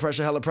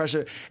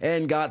pressure,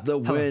 and got the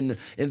win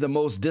in the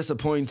most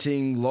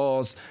disappointing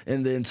loss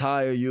in the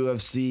entire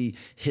UFC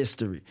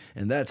history.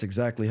 And that's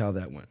exactly how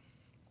that went.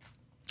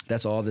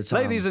 That's all the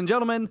time. Ladies and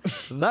gentlemen,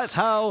 that's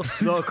how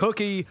the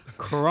cookie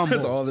crumbles.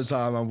 That's all the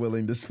time I'm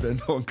willing to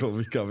spend on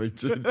Colby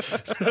Covington.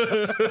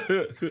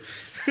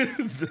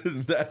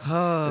 and that's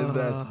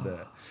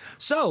that.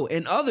 So,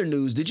 in other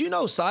news, did you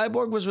know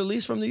Cyborg was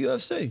released from the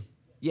UFC?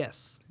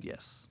 Yes,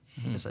 yes,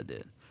 I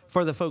did.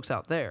 For the folks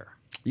out there,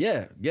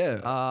 Yeah.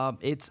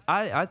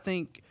 I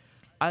think,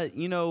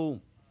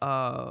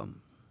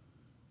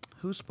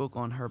 who spoke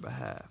on her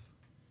behalf?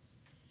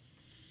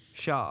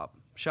 Shab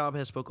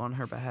has spoke on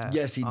her behalf.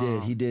 Yes, he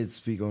did. He did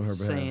speak on her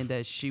behalf. saying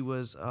that she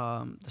was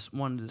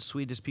one of the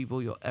sweetest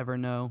people you'll ever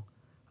know.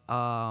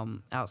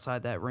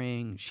 Outside that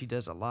ring, she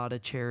does a lot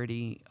of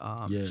charity.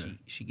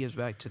 She gives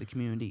back to the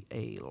community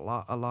a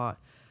lot.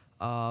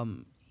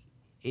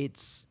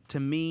 It's, to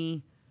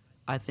me,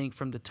 I think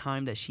from the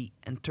time that she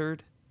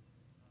entered,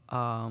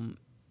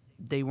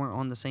 they weren't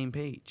on the same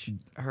page.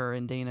 Her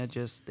and Dana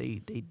they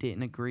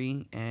didn't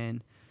agree,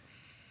 and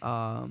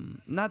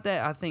not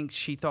that I think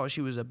she thought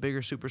she was a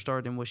bigger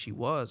superstar than what she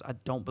was. I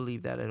don't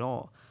believe that at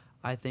all.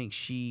 I think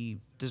she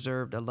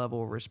deserved a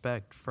level of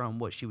respect from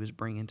what she was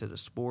bringing to the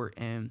sport,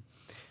 and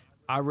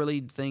I really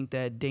think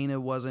that Dana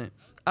wasn't.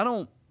 I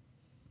don't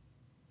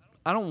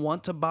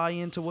want to buy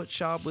into what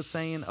Shab was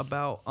saying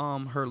about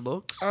her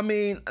looks. I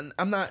mean,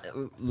 I'm not.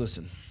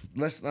 Listen,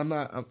 let's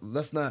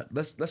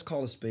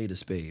call a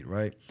spade,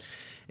 right?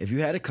 If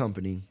you had a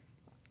company,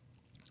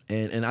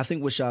 and I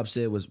think what Shab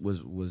said was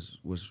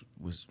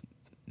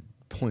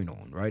point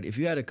on, right? If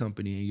you had a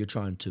company and you're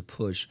trying to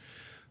push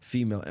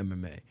female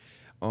MMA,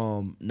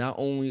 not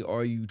only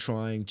are you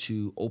trying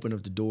to open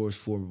up the doors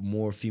for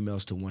more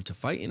females to want to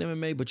fight in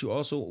MMA, but you're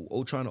also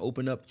trying to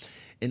open up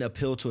and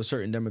appeal to a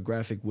certain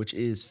demographic, which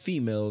is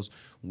females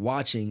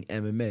watching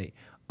MMA.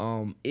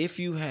 If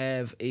you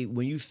have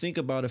when you think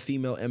about a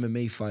female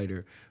MMA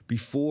fighter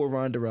before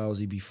Ronda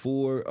Rousey,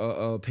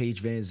 before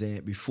Paige Van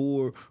Zandt,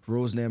 before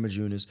Rose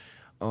Namajunas,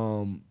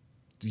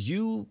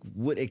 you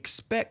would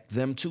expect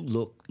them to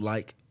look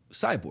like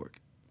Cyborg.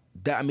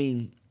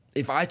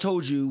 If I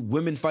told you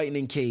women fighting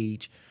in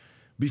cage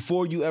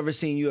before you ever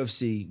seen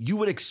UFC, you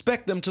would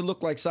expect them to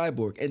look like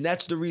Cyborg, and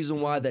that's the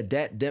reason why that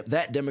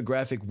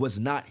demographic was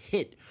not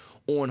hit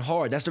on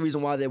hard. That's the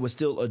reason why there was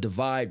still a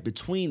divide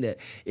between that.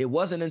 It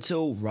wasn't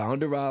until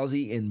Ronda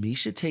Rousey and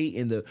Miesha Tate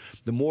and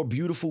the more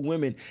beautiful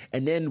women,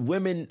 and then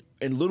women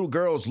and little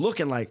girls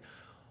looking like,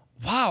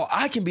 wow,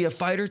 I can be a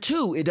fighter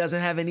too. It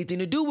doesn't have anything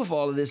to do with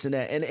all of this and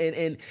that.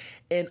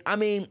 And I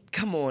mean,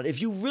 come on,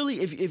 if you really,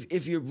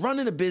 if you're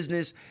running a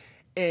business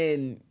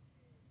and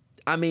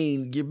I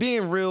mean, you're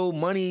being real,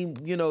 money,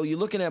 you know, you're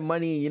looking at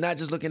money and you're not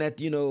just looking at,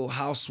 you know,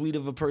 how sweet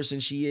of a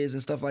person she is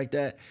and stuff like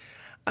that.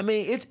 I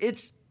mean,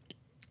 it's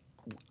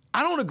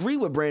I don't agree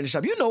with Brandon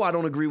Schaub. You know, I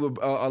don't agree with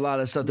a lot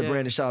of stuff that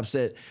Brandon Schaub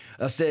says.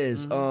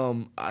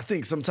 Mm-hmm. I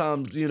think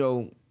sometimes, you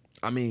know,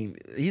 I mean,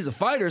 he's a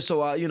fighter,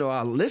 so I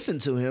listen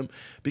to him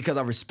because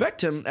I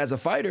respect him as a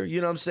fighter. You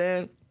know what I'm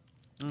saying?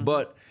 Mm-hmm.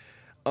 But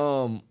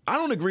I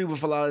don't agree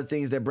with a lot of the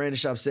things that Brandon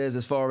Schaub says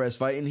as far as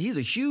fighting. He's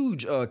a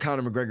huge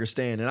Conor McGregor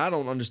stan, and I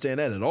don't understand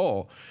that at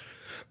all.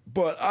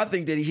 But I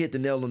think that he hit the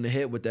nail on the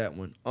head with that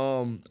one.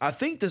 I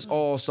think this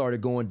all started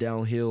going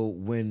downhill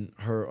when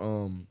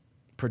her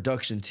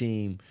production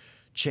team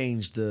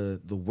changed the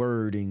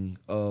wording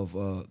of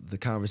the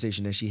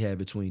conversation that she had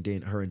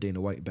between her and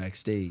Dana White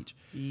backstage.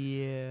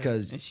 Yeah,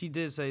 and she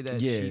did say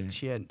that.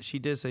 She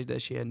did say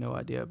that she had no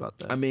idea about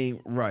that. I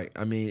mean, right.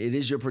 I mean, it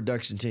is your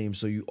production team,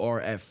 so you are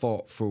at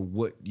fault for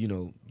what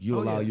you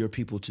allow your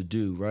people to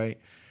do, right?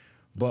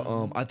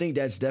 But I think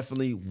that's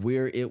definitely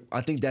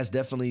that's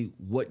definitely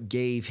what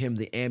gave him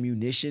the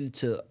ammunition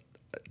to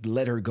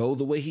let her go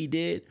the way he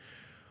did.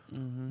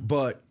 Mm-hmm.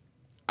 But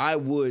I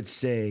would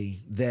say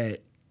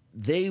that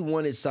they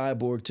wanted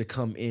Cyborg to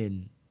come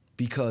in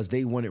because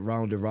they wanted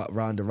Ronda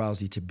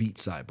Rousey to beat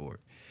Cyborg.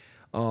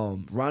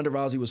 Ronda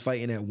Rousey was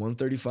fighting at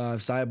 135.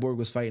 Cyborg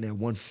was fighting at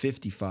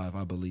 155,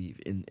 I believe,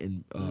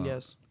 in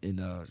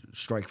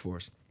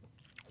Strikeforce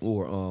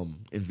or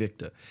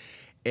Invicta,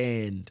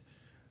 and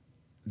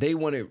they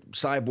wanted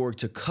Cyborg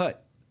to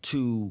cut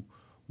to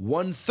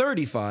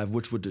 135,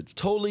 which would have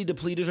totally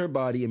depleted her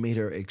body and made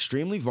her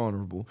extremely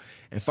vulnerable,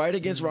 and fight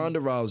against Ronda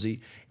Rousey,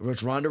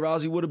 which Ronda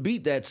Rousey would have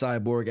beat that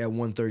Cyborg at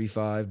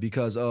 135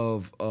 because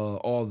of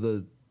all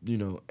the,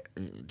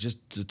 just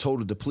the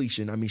total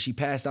depletion. I mean, she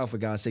passed out, for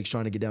God's sakes,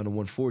 trying to get down to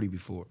 140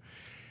 before.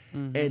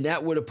 Mm-hmm. And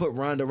that would have put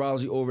Ronda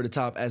Rousey over the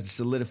top as the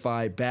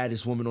solidified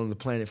baddest woman on the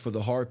planet for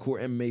the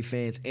hardcore MMA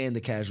fans and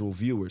the casual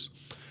viewers.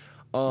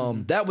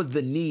 That was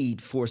the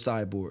need for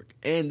Cyborg.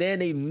 And then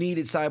they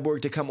needed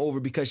Cyborg to come over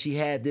because she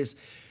had this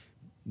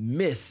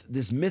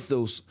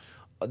mythos,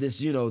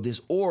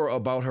 this aura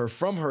about her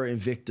from her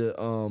Invicta,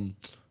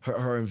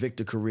 her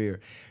Invicta career.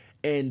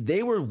 And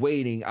they were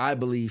waiting, I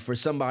believe, for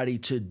somebody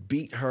to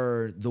beat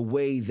her the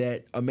way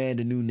that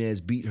Amanda Nunes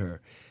beat her,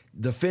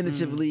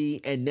 definitively.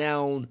 And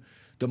now,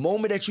 the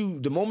moment that you're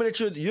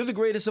the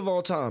greatest of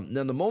all time.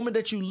 Now, the moment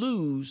that you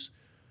lose,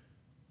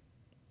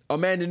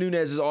 Amanda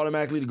Nunes is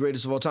automatically the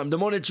greatest of all time. The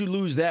moment that you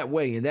lose that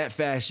way, in that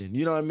fashion,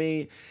 you know what I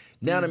mean?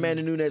 Now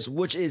Amanda Nunes,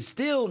 which is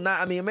still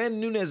not, I mean, Amanda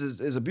Nunes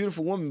is a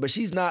beautiful woman, but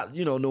she's not,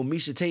 no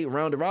Miesha Tate,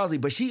 Ronda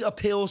Rousey, but she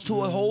appeals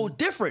to a whole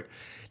different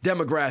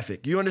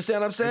demographic. You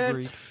understand what I'm saying?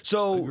 Agreed.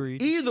 So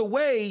either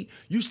way,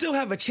 you still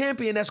have a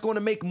champion that's going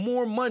to make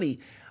more money.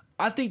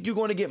 I think you're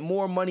going to get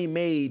more money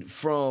made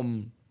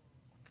from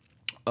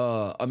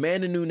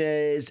Amanda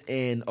Nunes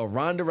and a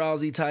Ronda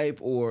Rousey type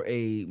or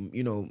a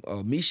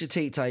Miesha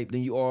Tate type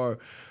than you are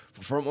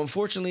from,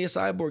 unfortunately, a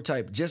Cyborg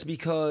type, just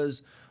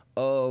because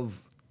of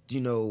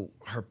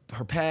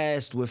her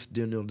past with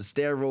the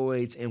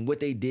steroids and what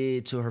they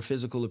did to her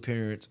physical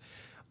appearance.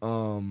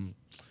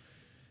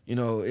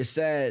 It's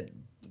sad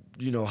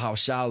how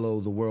shallow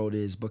the world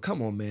is, but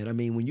come on, man. I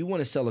mean, when you want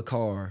to sell a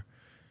car,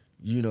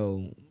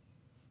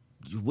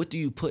 what do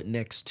you put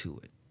next to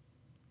it?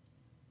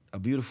 A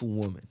beautiful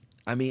woman.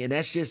 I mean, and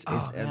that's just... I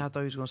thought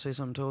he was going to say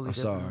something totally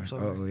different. I'm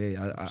sorry. Oh,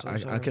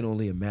 yeah. I can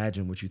only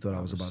imagine what you thought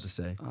I was about to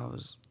say.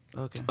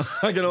 Okay.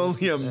 I can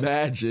only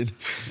imagine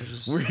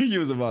where you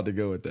was about to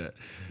go with that.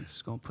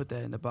 Just going to put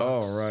that in the box.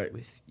 All right.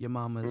 With your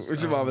mama's...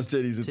 With your mama's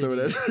titties and throw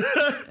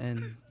that...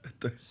 and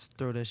just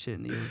throw that shit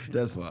in the ocean.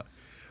 That's fine.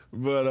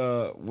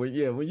 But when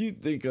you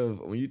think of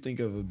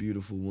a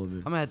beautiful woman,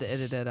 I'm gonna have to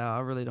edit that out.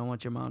 I really don't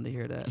want your mom to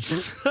hear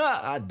that.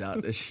 I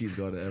doubt that she's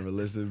gonna ever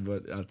listen,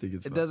 but I think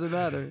it's fine. It doesn't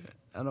matter.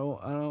 I don't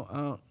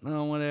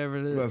want to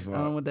ever. That's fine.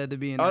 I don't want that to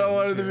be in there. I don't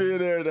want it to be in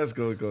there. That's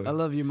cool. I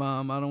love you,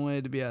 Mom. I don't want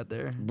it to be out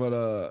there.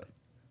 But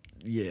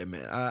yeah,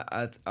 man.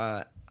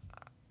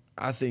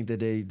 I think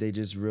that they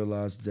just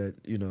realized that,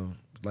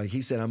 like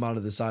he said, I'm out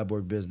of the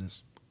Cyborg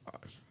business.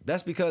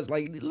 That's because,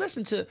 like,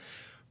 listen to.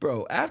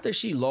 Bro, after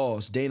she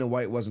lost, Dana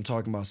White wasn't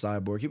talking about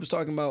Cyborg. He was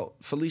talking about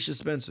Felicia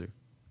Spencer.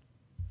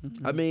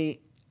 Mm-hmm. I mean,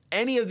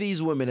 any of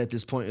these women at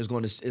this point is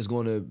going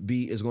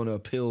to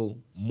appeal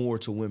more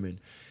to women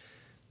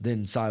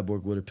than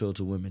Cyborg would appeal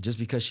to women, just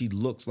because she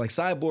looks like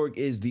Cyborg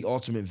is the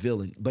ultimate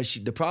villain. But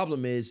the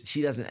problem is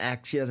she doesn't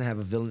have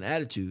a villain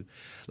attitude.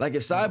 Like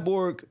if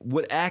Cyborg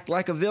would act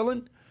like a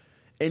villain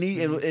and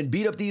and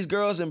beat up these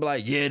girls and be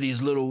like, yeah,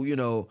 these little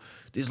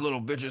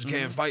bitches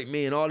can't fight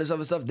me and all this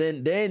other stuff,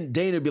 then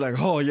Dana would be like,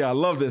 oh yeah, I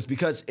love this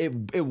because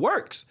it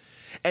works.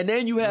 And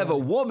then you have a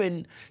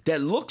woman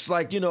that looks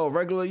like, a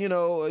regular,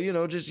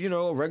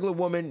 a regular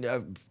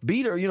woman,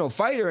 beat her,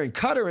 fight her and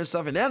cut her and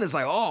stuff. And then it's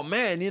like, oh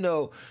man,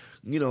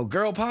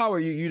 girl power,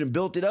 you done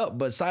built it up.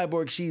 But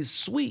Cyborg, she's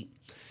sweet.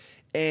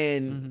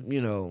 And,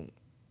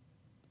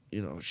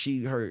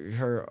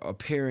 her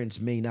appearance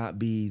may not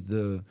be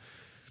the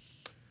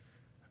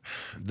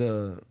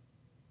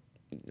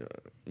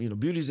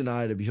beauty's an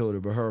eye of the beholder,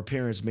 but her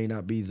appearance may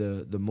not be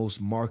the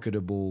most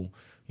marketable,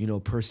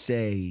 per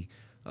se,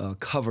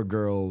 cover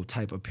girl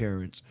type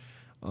appearance.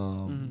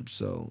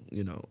 So,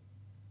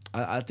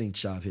 I think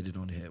Shav hit it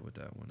on the head with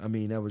that one. I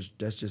mean,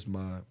 that's just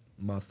my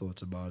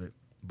thoughts about it.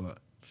 But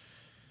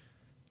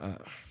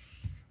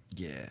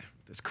yeah,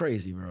 it's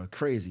crazy, bro.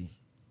 Crazy.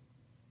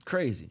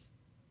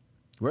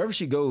 Wherever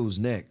she goes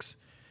next,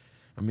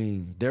 I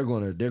mean,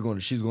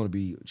 she's gonna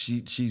be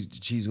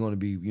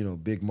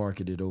big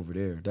marketed over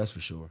there. That's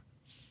for sure.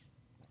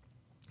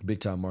 Big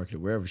time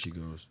marketed wherever she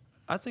goes.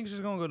 I think she's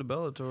gonna go to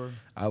Bellator.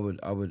 I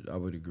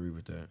would agree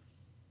with that.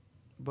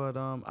 But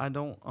I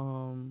don't.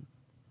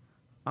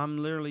 I'm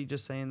literally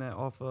just saying that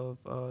off of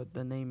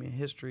the name and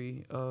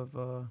history of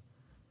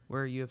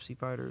where UFC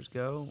fighters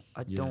go.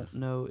 I don't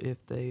know if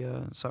they.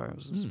 Sorry, I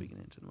was speaking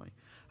into the mic.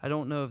 I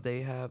don't know if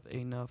they have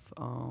enough.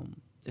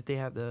 If they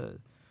have the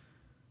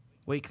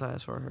weight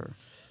class for her,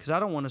 because I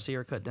don't want to see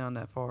her cut down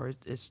that far.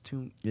 It's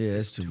too. Yeah,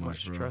 it's too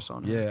much stress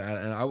on her.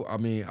 Yeah, and I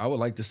mean, I would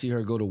like to see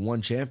her go to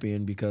one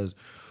champion because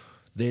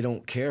they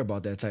don't care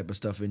about that type of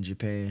stuff in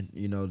Japan.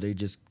 They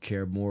just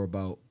care more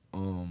about.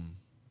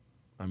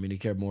 They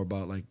care more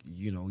about like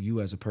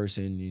you as a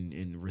person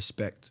and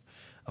respect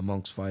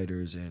amongst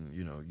fighters and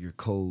your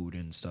code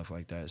and stuff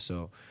like that.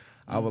 So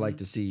I would like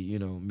to see I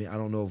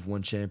don't know if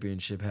one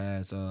championship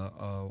has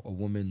a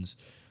woman's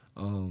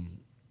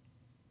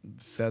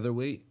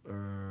featherweight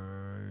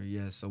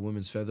a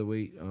women's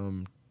featherweight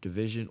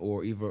division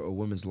or even a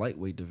women's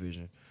lightweight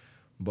division.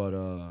 But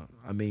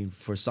I mean,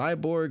 for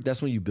Cyborg,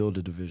 that's when you build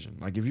a division.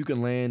 Like if you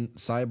can land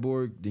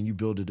Cyborg, then you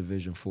build a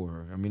division for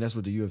her. I mean, that's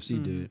what the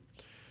UFC did.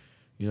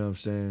 You know what I'm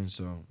saying?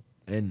 So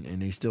and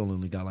they still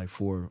only got like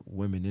 4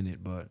 women in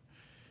it, but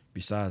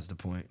besides the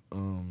point.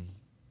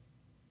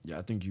 Yeah,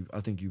 I think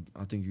you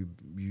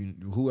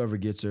whoever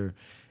gets her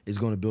is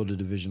going to build a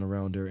division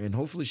around her, and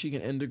hopefully she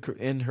can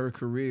end her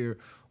career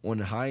on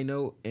a high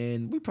note,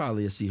 and we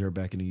probably see her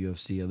back in the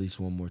UFC at least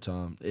one more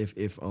time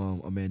if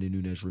Amanda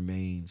Nunes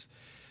remains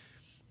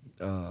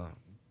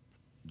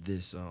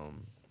this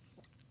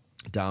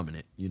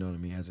dominant, you know what I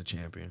mean, as a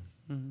champion.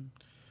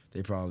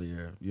 They probably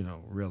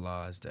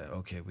realize that,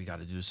 okay, we got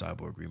to do the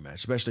Cyborg rematch,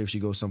 especially if she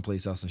goes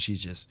someplace else and she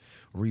just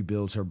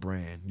rebuilds her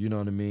brand, you know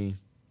what I mean?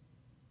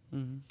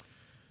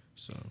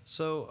 So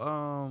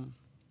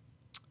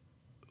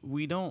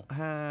we don't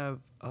have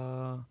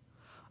I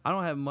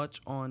don't have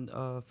much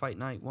on Fight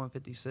Night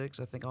 156.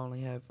 I think I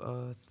only have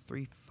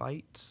 3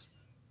 fights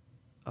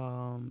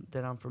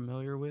that I'm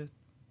familiar with.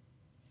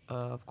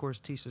 Of course,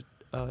 Tisha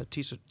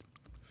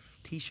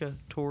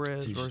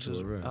Torres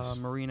versus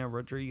Marina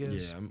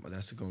Rodriguez. Yeah,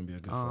 that's going to be a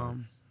good fight.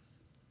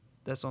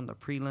 That's on the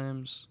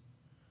prelims.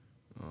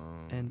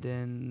 And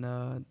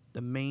then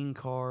the main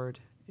card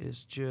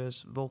is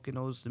just Volkan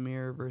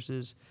Ozdemir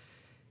versus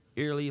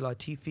Ilir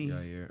Latifi.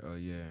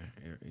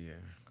 Yeah.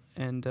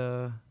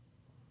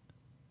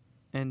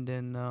 And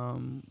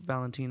then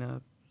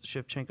Valentina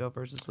Shevchenko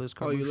versus Liz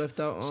Carmouche. Oh, you left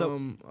out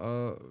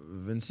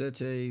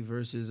Vincente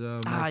versus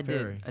Mike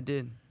Perry. I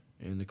did.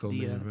 In the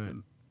co-main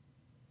event.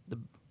 The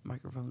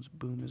microphone's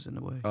boom is in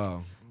the way.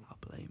 Oh. I'll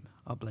blame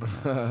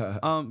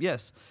that.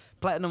 Yes.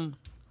 Platinum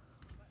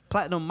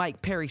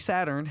Mike Perry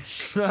Saturn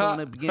going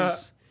up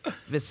against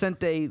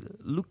Vicente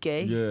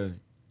Luque. Yeah.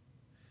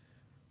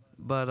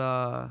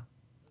 But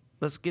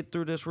let's get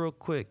through this real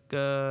quick. You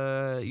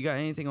got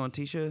anything on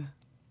Tisha?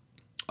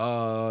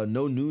 No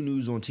new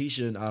news on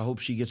Tisha, and I hope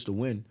she gets the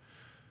win.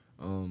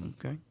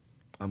 Okay.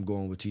 I'm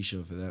going with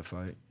Tisha for that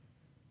fight.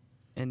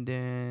 And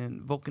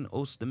then Volkan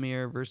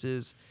Ozdemir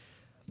versus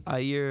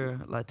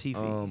Ilir Latifi.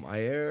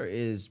 Ilir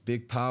is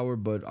big power,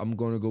 but I'm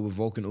going to go with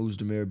Volkan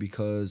Ozdemir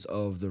because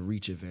of the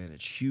reach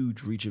advantage.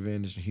 Huge reach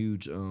advantage and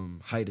huge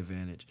height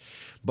advantage.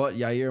 But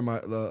Yair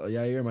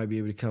might be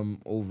able to come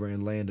over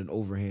and land an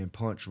overhand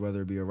punch,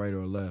 whether it be a right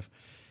or a left,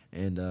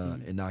 and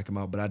knock him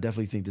out. But I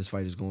definitely think this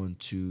fight is going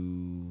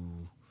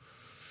to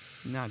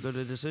not go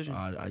to decision.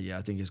 Yeah,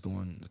 I think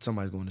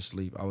somebody's going to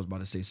sleep. I was about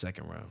to say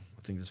second round.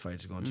 I think this fight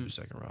is going to the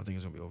second round. I think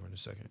it's going to be over in the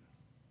second.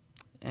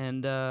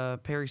 And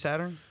Perry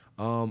Saturn?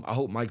 I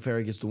hope Mike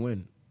Perry gets the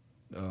win.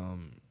 I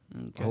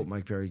hope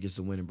Mike Perry gets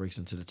the win and breaks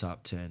into the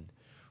top 10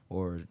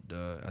 or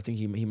I think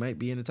he might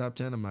be in the top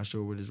 10. I'm not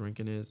sure what his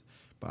ranking is,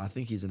 but I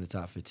think he's in the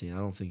top 15. I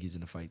don't think he's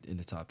in the fight in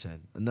the top 10.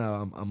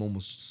 No, I'm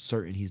almost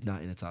certain he's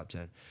not in the top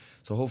 10.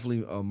 So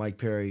hopefully Mike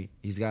Perry,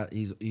 he's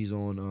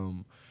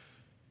on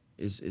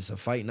it's a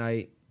fight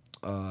night,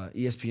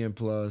 ESPN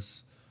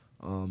Plus.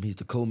 He's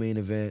the co-main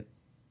event.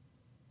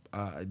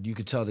 You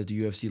could tell that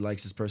the UFC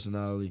likes his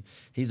personality.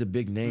 He's a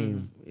big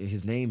name.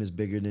 His name is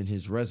bigger than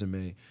his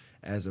resume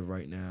as of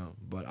right now.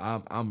 But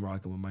I'm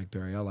rocking with Mike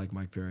Perry. I like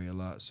Mike Perry a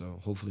lot. So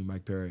hopefully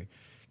Mike Perry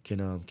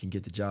can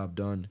get the job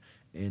done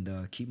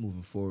and keep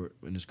moving forward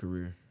in his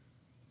career.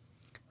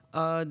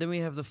 Then we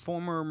have the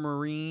former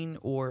Marine,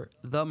 or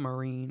the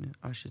Marine,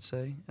 I should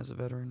say, as a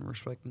veteran,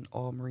 respecting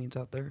all Marines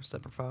out there,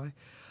 Semper Fi.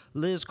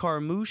 Liz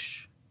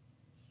Carmouche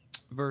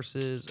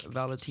versus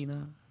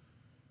Valentina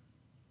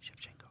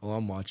Shevchenko. Oh,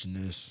 I'm watching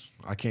this.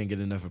 I can't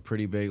get enough of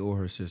Pretty Bae or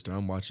her sister.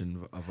 I'm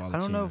watching Valentina. I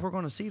don't know if we're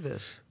going to see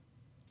this.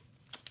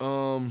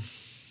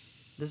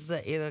 This is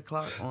at 8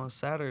 o'clock on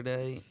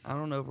Saturday. I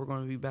don't know if we're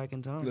going to be back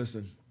in time.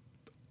 Listen,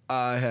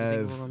 I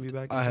have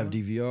time?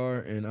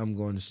 DVR, and I'm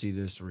going to see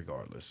this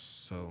regardless.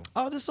 So.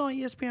 Oh, this is on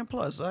ESPN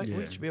Plus. Yeah.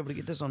 We should be able to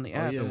get this on the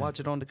app and watch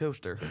it on the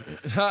coaster.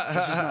 Let's just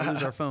not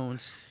lose our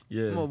phones.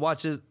 Yeah.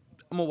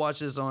 I'm gonna watch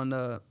this on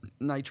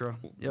Nitro.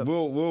 Yep.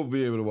 We'll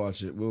be able to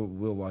watch it. We'll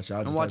watch it.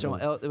 I'm watching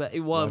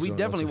on we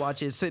definitely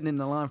watch it sitting in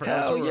the line for El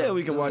Hell Toro. yeah,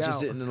 we can watch it doubt.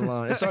 sitting in the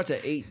line. It starts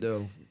at 8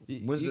 though.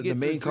 When's the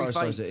main through card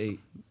starts at fights. 8.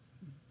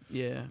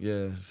 Yeah.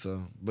 Yeah.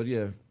 So, but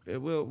yeah,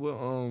 it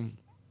will.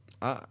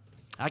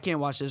 I can't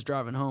watch this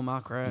driving home.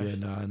 I'll crash. Yeah,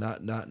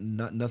 not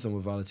nothing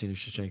with Valentina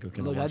Shevchenko.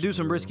 Look, I do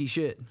some risky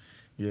shit,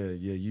 Yeah,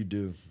 you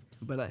do.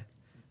 but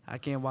I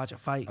can't watch a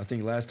fight. I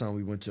think last time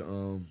we went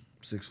to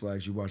Six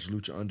Flags, you watched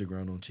Lucha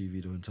Underground on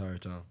TV the entire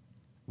time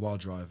while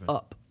driving.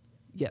 Up.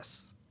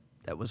 Yes.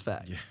 That was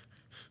fact. Yeah.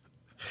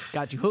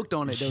 Got you hooked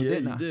on it, though, Yeah,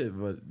 didn't you I? did,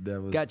 but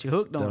that was Got you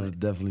hooked on that was it.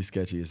 definitely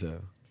sketchy as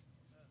hell.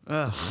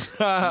 Ugh,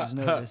 I was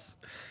nervous.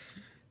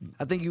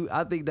 I think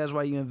that's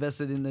why you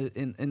invested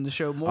in the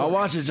show more. I'll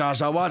watch it,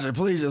 Josh. I'll watch it.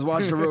 Please just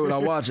watch the road.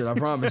 I'll watch it. I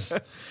promise.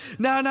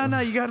 No.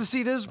 You got to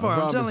see this part. I'm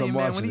promise telling I'm you,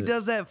 man. When watching he it.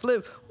 does that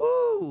flip,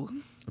 woo.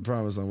 I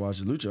promise I'm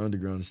watching. Lucha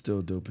Underground is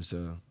still dope as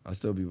hell. I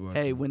still be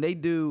watching. Hey, when they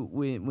do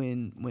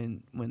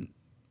when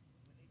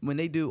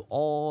they do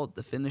all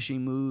the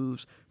finishing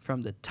moves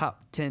from the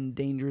top 10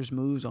 dangerous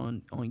moves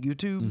on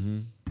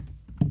YouTube,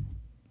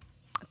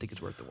 I think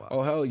it's worth the while.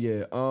 Oh hell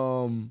yeah.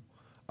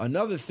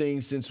 Another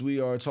thing, since we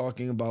are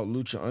talking about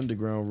Lucha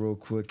Underground real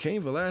quick,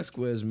 Cain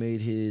Velasquez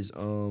made his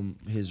wrestling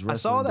I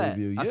saw that.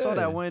 debut. I Yeah. saw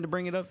that. I wanted to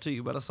bring it up to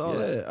you, but I saw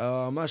that.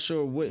 Yeah, I'm not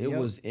sure what it Yep.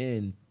 was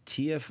in.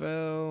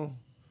 TFL.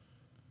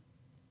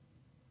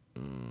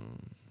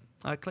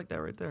 I clicked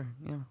that right there.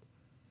 Yeah.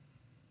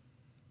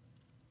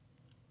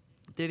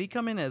 Did he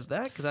come in as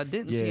that? Because I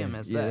didn't see him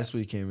as that. Yeah, that's what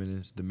he came in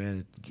as. The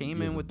man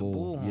Came in with the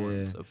bull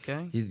horns. Yeah.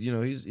 Okay. He's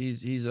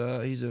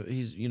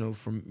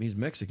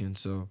Mexican,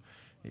 so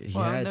he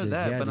Well, I had know to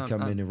that, but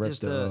come in and rep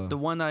just the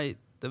one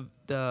the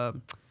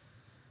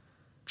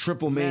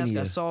Triple mask I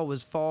Mania. saw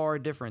was far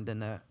different than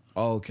that.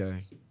 Oh,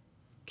 okay.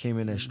 Came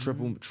in as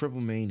Mm-hmm.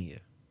 Triple Mania.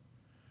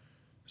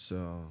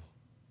 So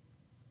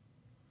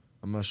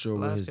I'm not sure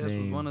what his Velasquez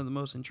was name. one of the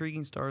most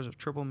intriguing stars of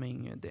Triple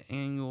Mania, the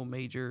annual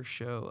major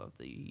show of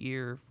the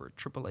year for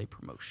AAA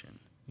promotion.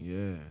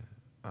 Yeah.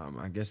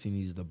 I guess he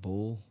needs the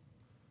bull.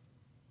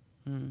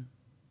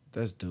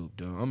 That's dope,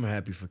 though. I'm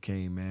happy for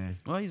Cain, man.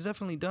 Well, he's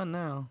definitely done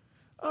now.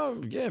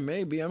 Yeah,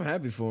 maybe. I'm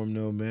happy for him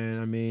though, man.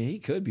 I mean, he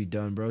could be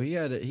done, bro. He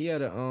had a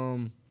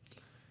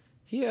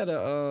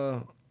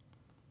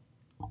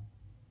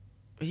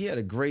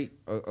great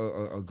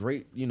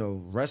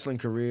wrestling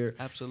career.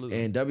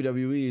 Absolutely. And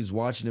WWE is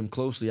watching him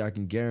closely. I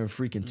can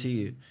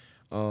guarantee it.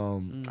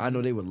 I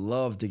know they would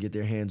love to get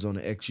their hands on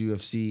an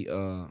ex-UFC,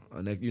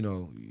 an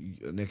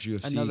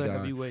ex-UFC Another guy.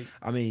 heavyweight.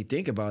 I mean,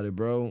 think about it,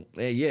 bro.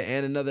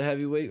 And another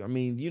heavyweight. I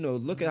mean,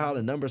 look at how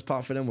the numbers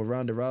pop for them with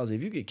Ronda Rousey.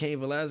 If you get Cain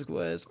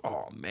Velasquez,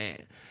 oh man,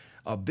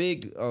 a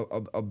big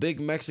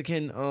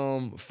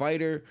Mexican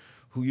fighter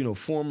who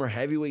former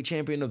heavyweight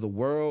champion of the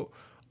world.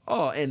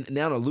 Oh, and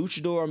now the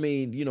luchador. I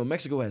mean,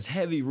 Mexico has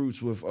heavy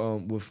roots with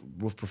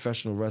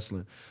professional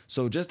wrestling.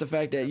 So just the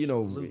fact that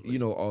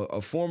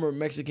a former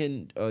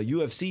Mexican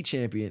UFC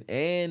champion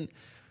and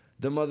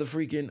the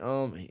motherfucking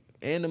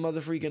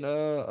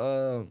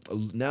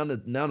now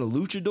the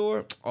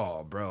luchador.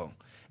 Oh, bro.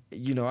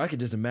 I could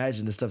just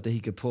imagine the stuff that he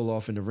could pull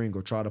off in the ring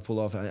or try to pull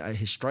off.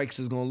 His strikes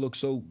is gonna look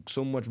so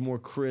much more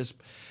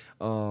crisp.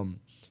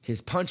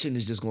 His punching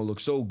is just gonna look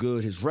so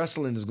good. His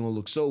wrestling is gonna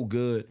look so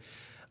good.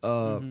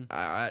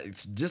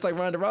 It's just like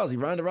Ronda Rousey.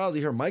 Ronda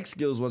Rousey, her mic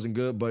skills wasn't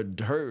good, but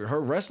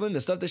her wrestling,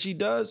 the stuff that she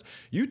does,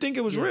 you think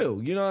it was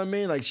real. You know what I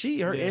mean? Like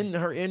her in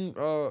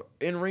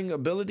ring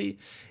ability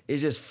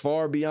is just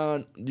far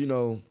beyond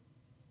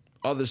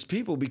other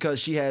people because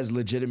she has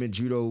legitimate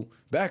judo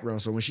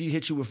background. So when she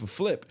hits you with a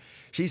flip,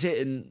 she's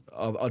hitting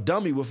a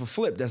dummy with a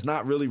flip that's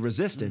not really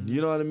resisting.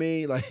 You know what I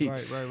mean? Like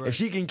Right. if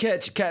she can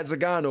catch Kat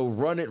Zagano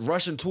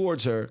rushing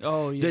towards her,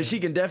 then she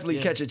can definitely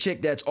catch a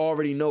chick that's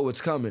already know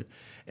it's coming.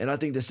 And I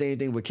think the same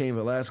thing with Cain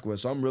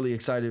Velasquez. So I'm really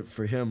excited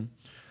for him.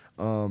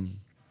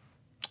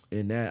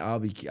 In that,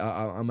 I'm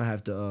gonna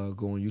have to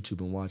go on YouTube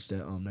and watch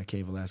that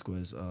Cain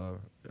Velasquez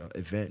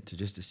event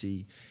to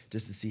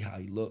see how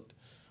he looked.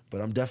 But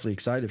I'm definitely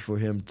excited for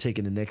him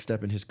taking the next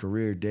step in his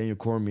career. Daniel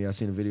Cormier, I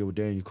seen a video where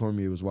Daniel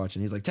Cormier was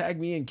watching. He's like, tag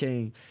me in,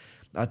 Cain.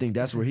 I think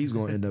that's where he's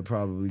going to end up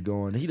probably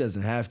going. He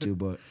doesn't have to,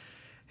 but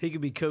he could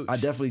be coach. I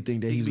definitely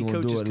think that he's going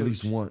to do it at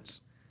least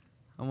once.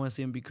 I want to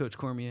see him be Coach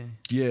Cormier.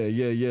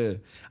 Yeah.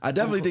 I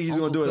definitely think he's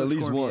going to do it at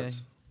least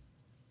once.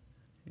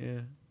 Yeah.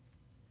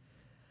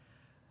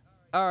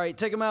 All right,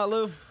 take him out,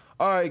 Lou.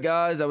 All right,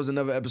 guys, that was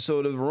another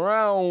episode of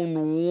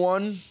Round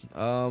 1.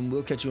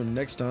 We'll catch you on the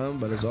next time,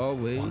 but as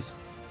always,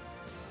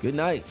 good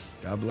night.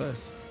 God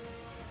bless.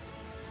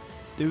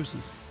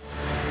 Deuces.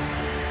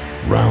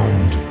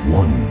 Round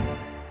 1.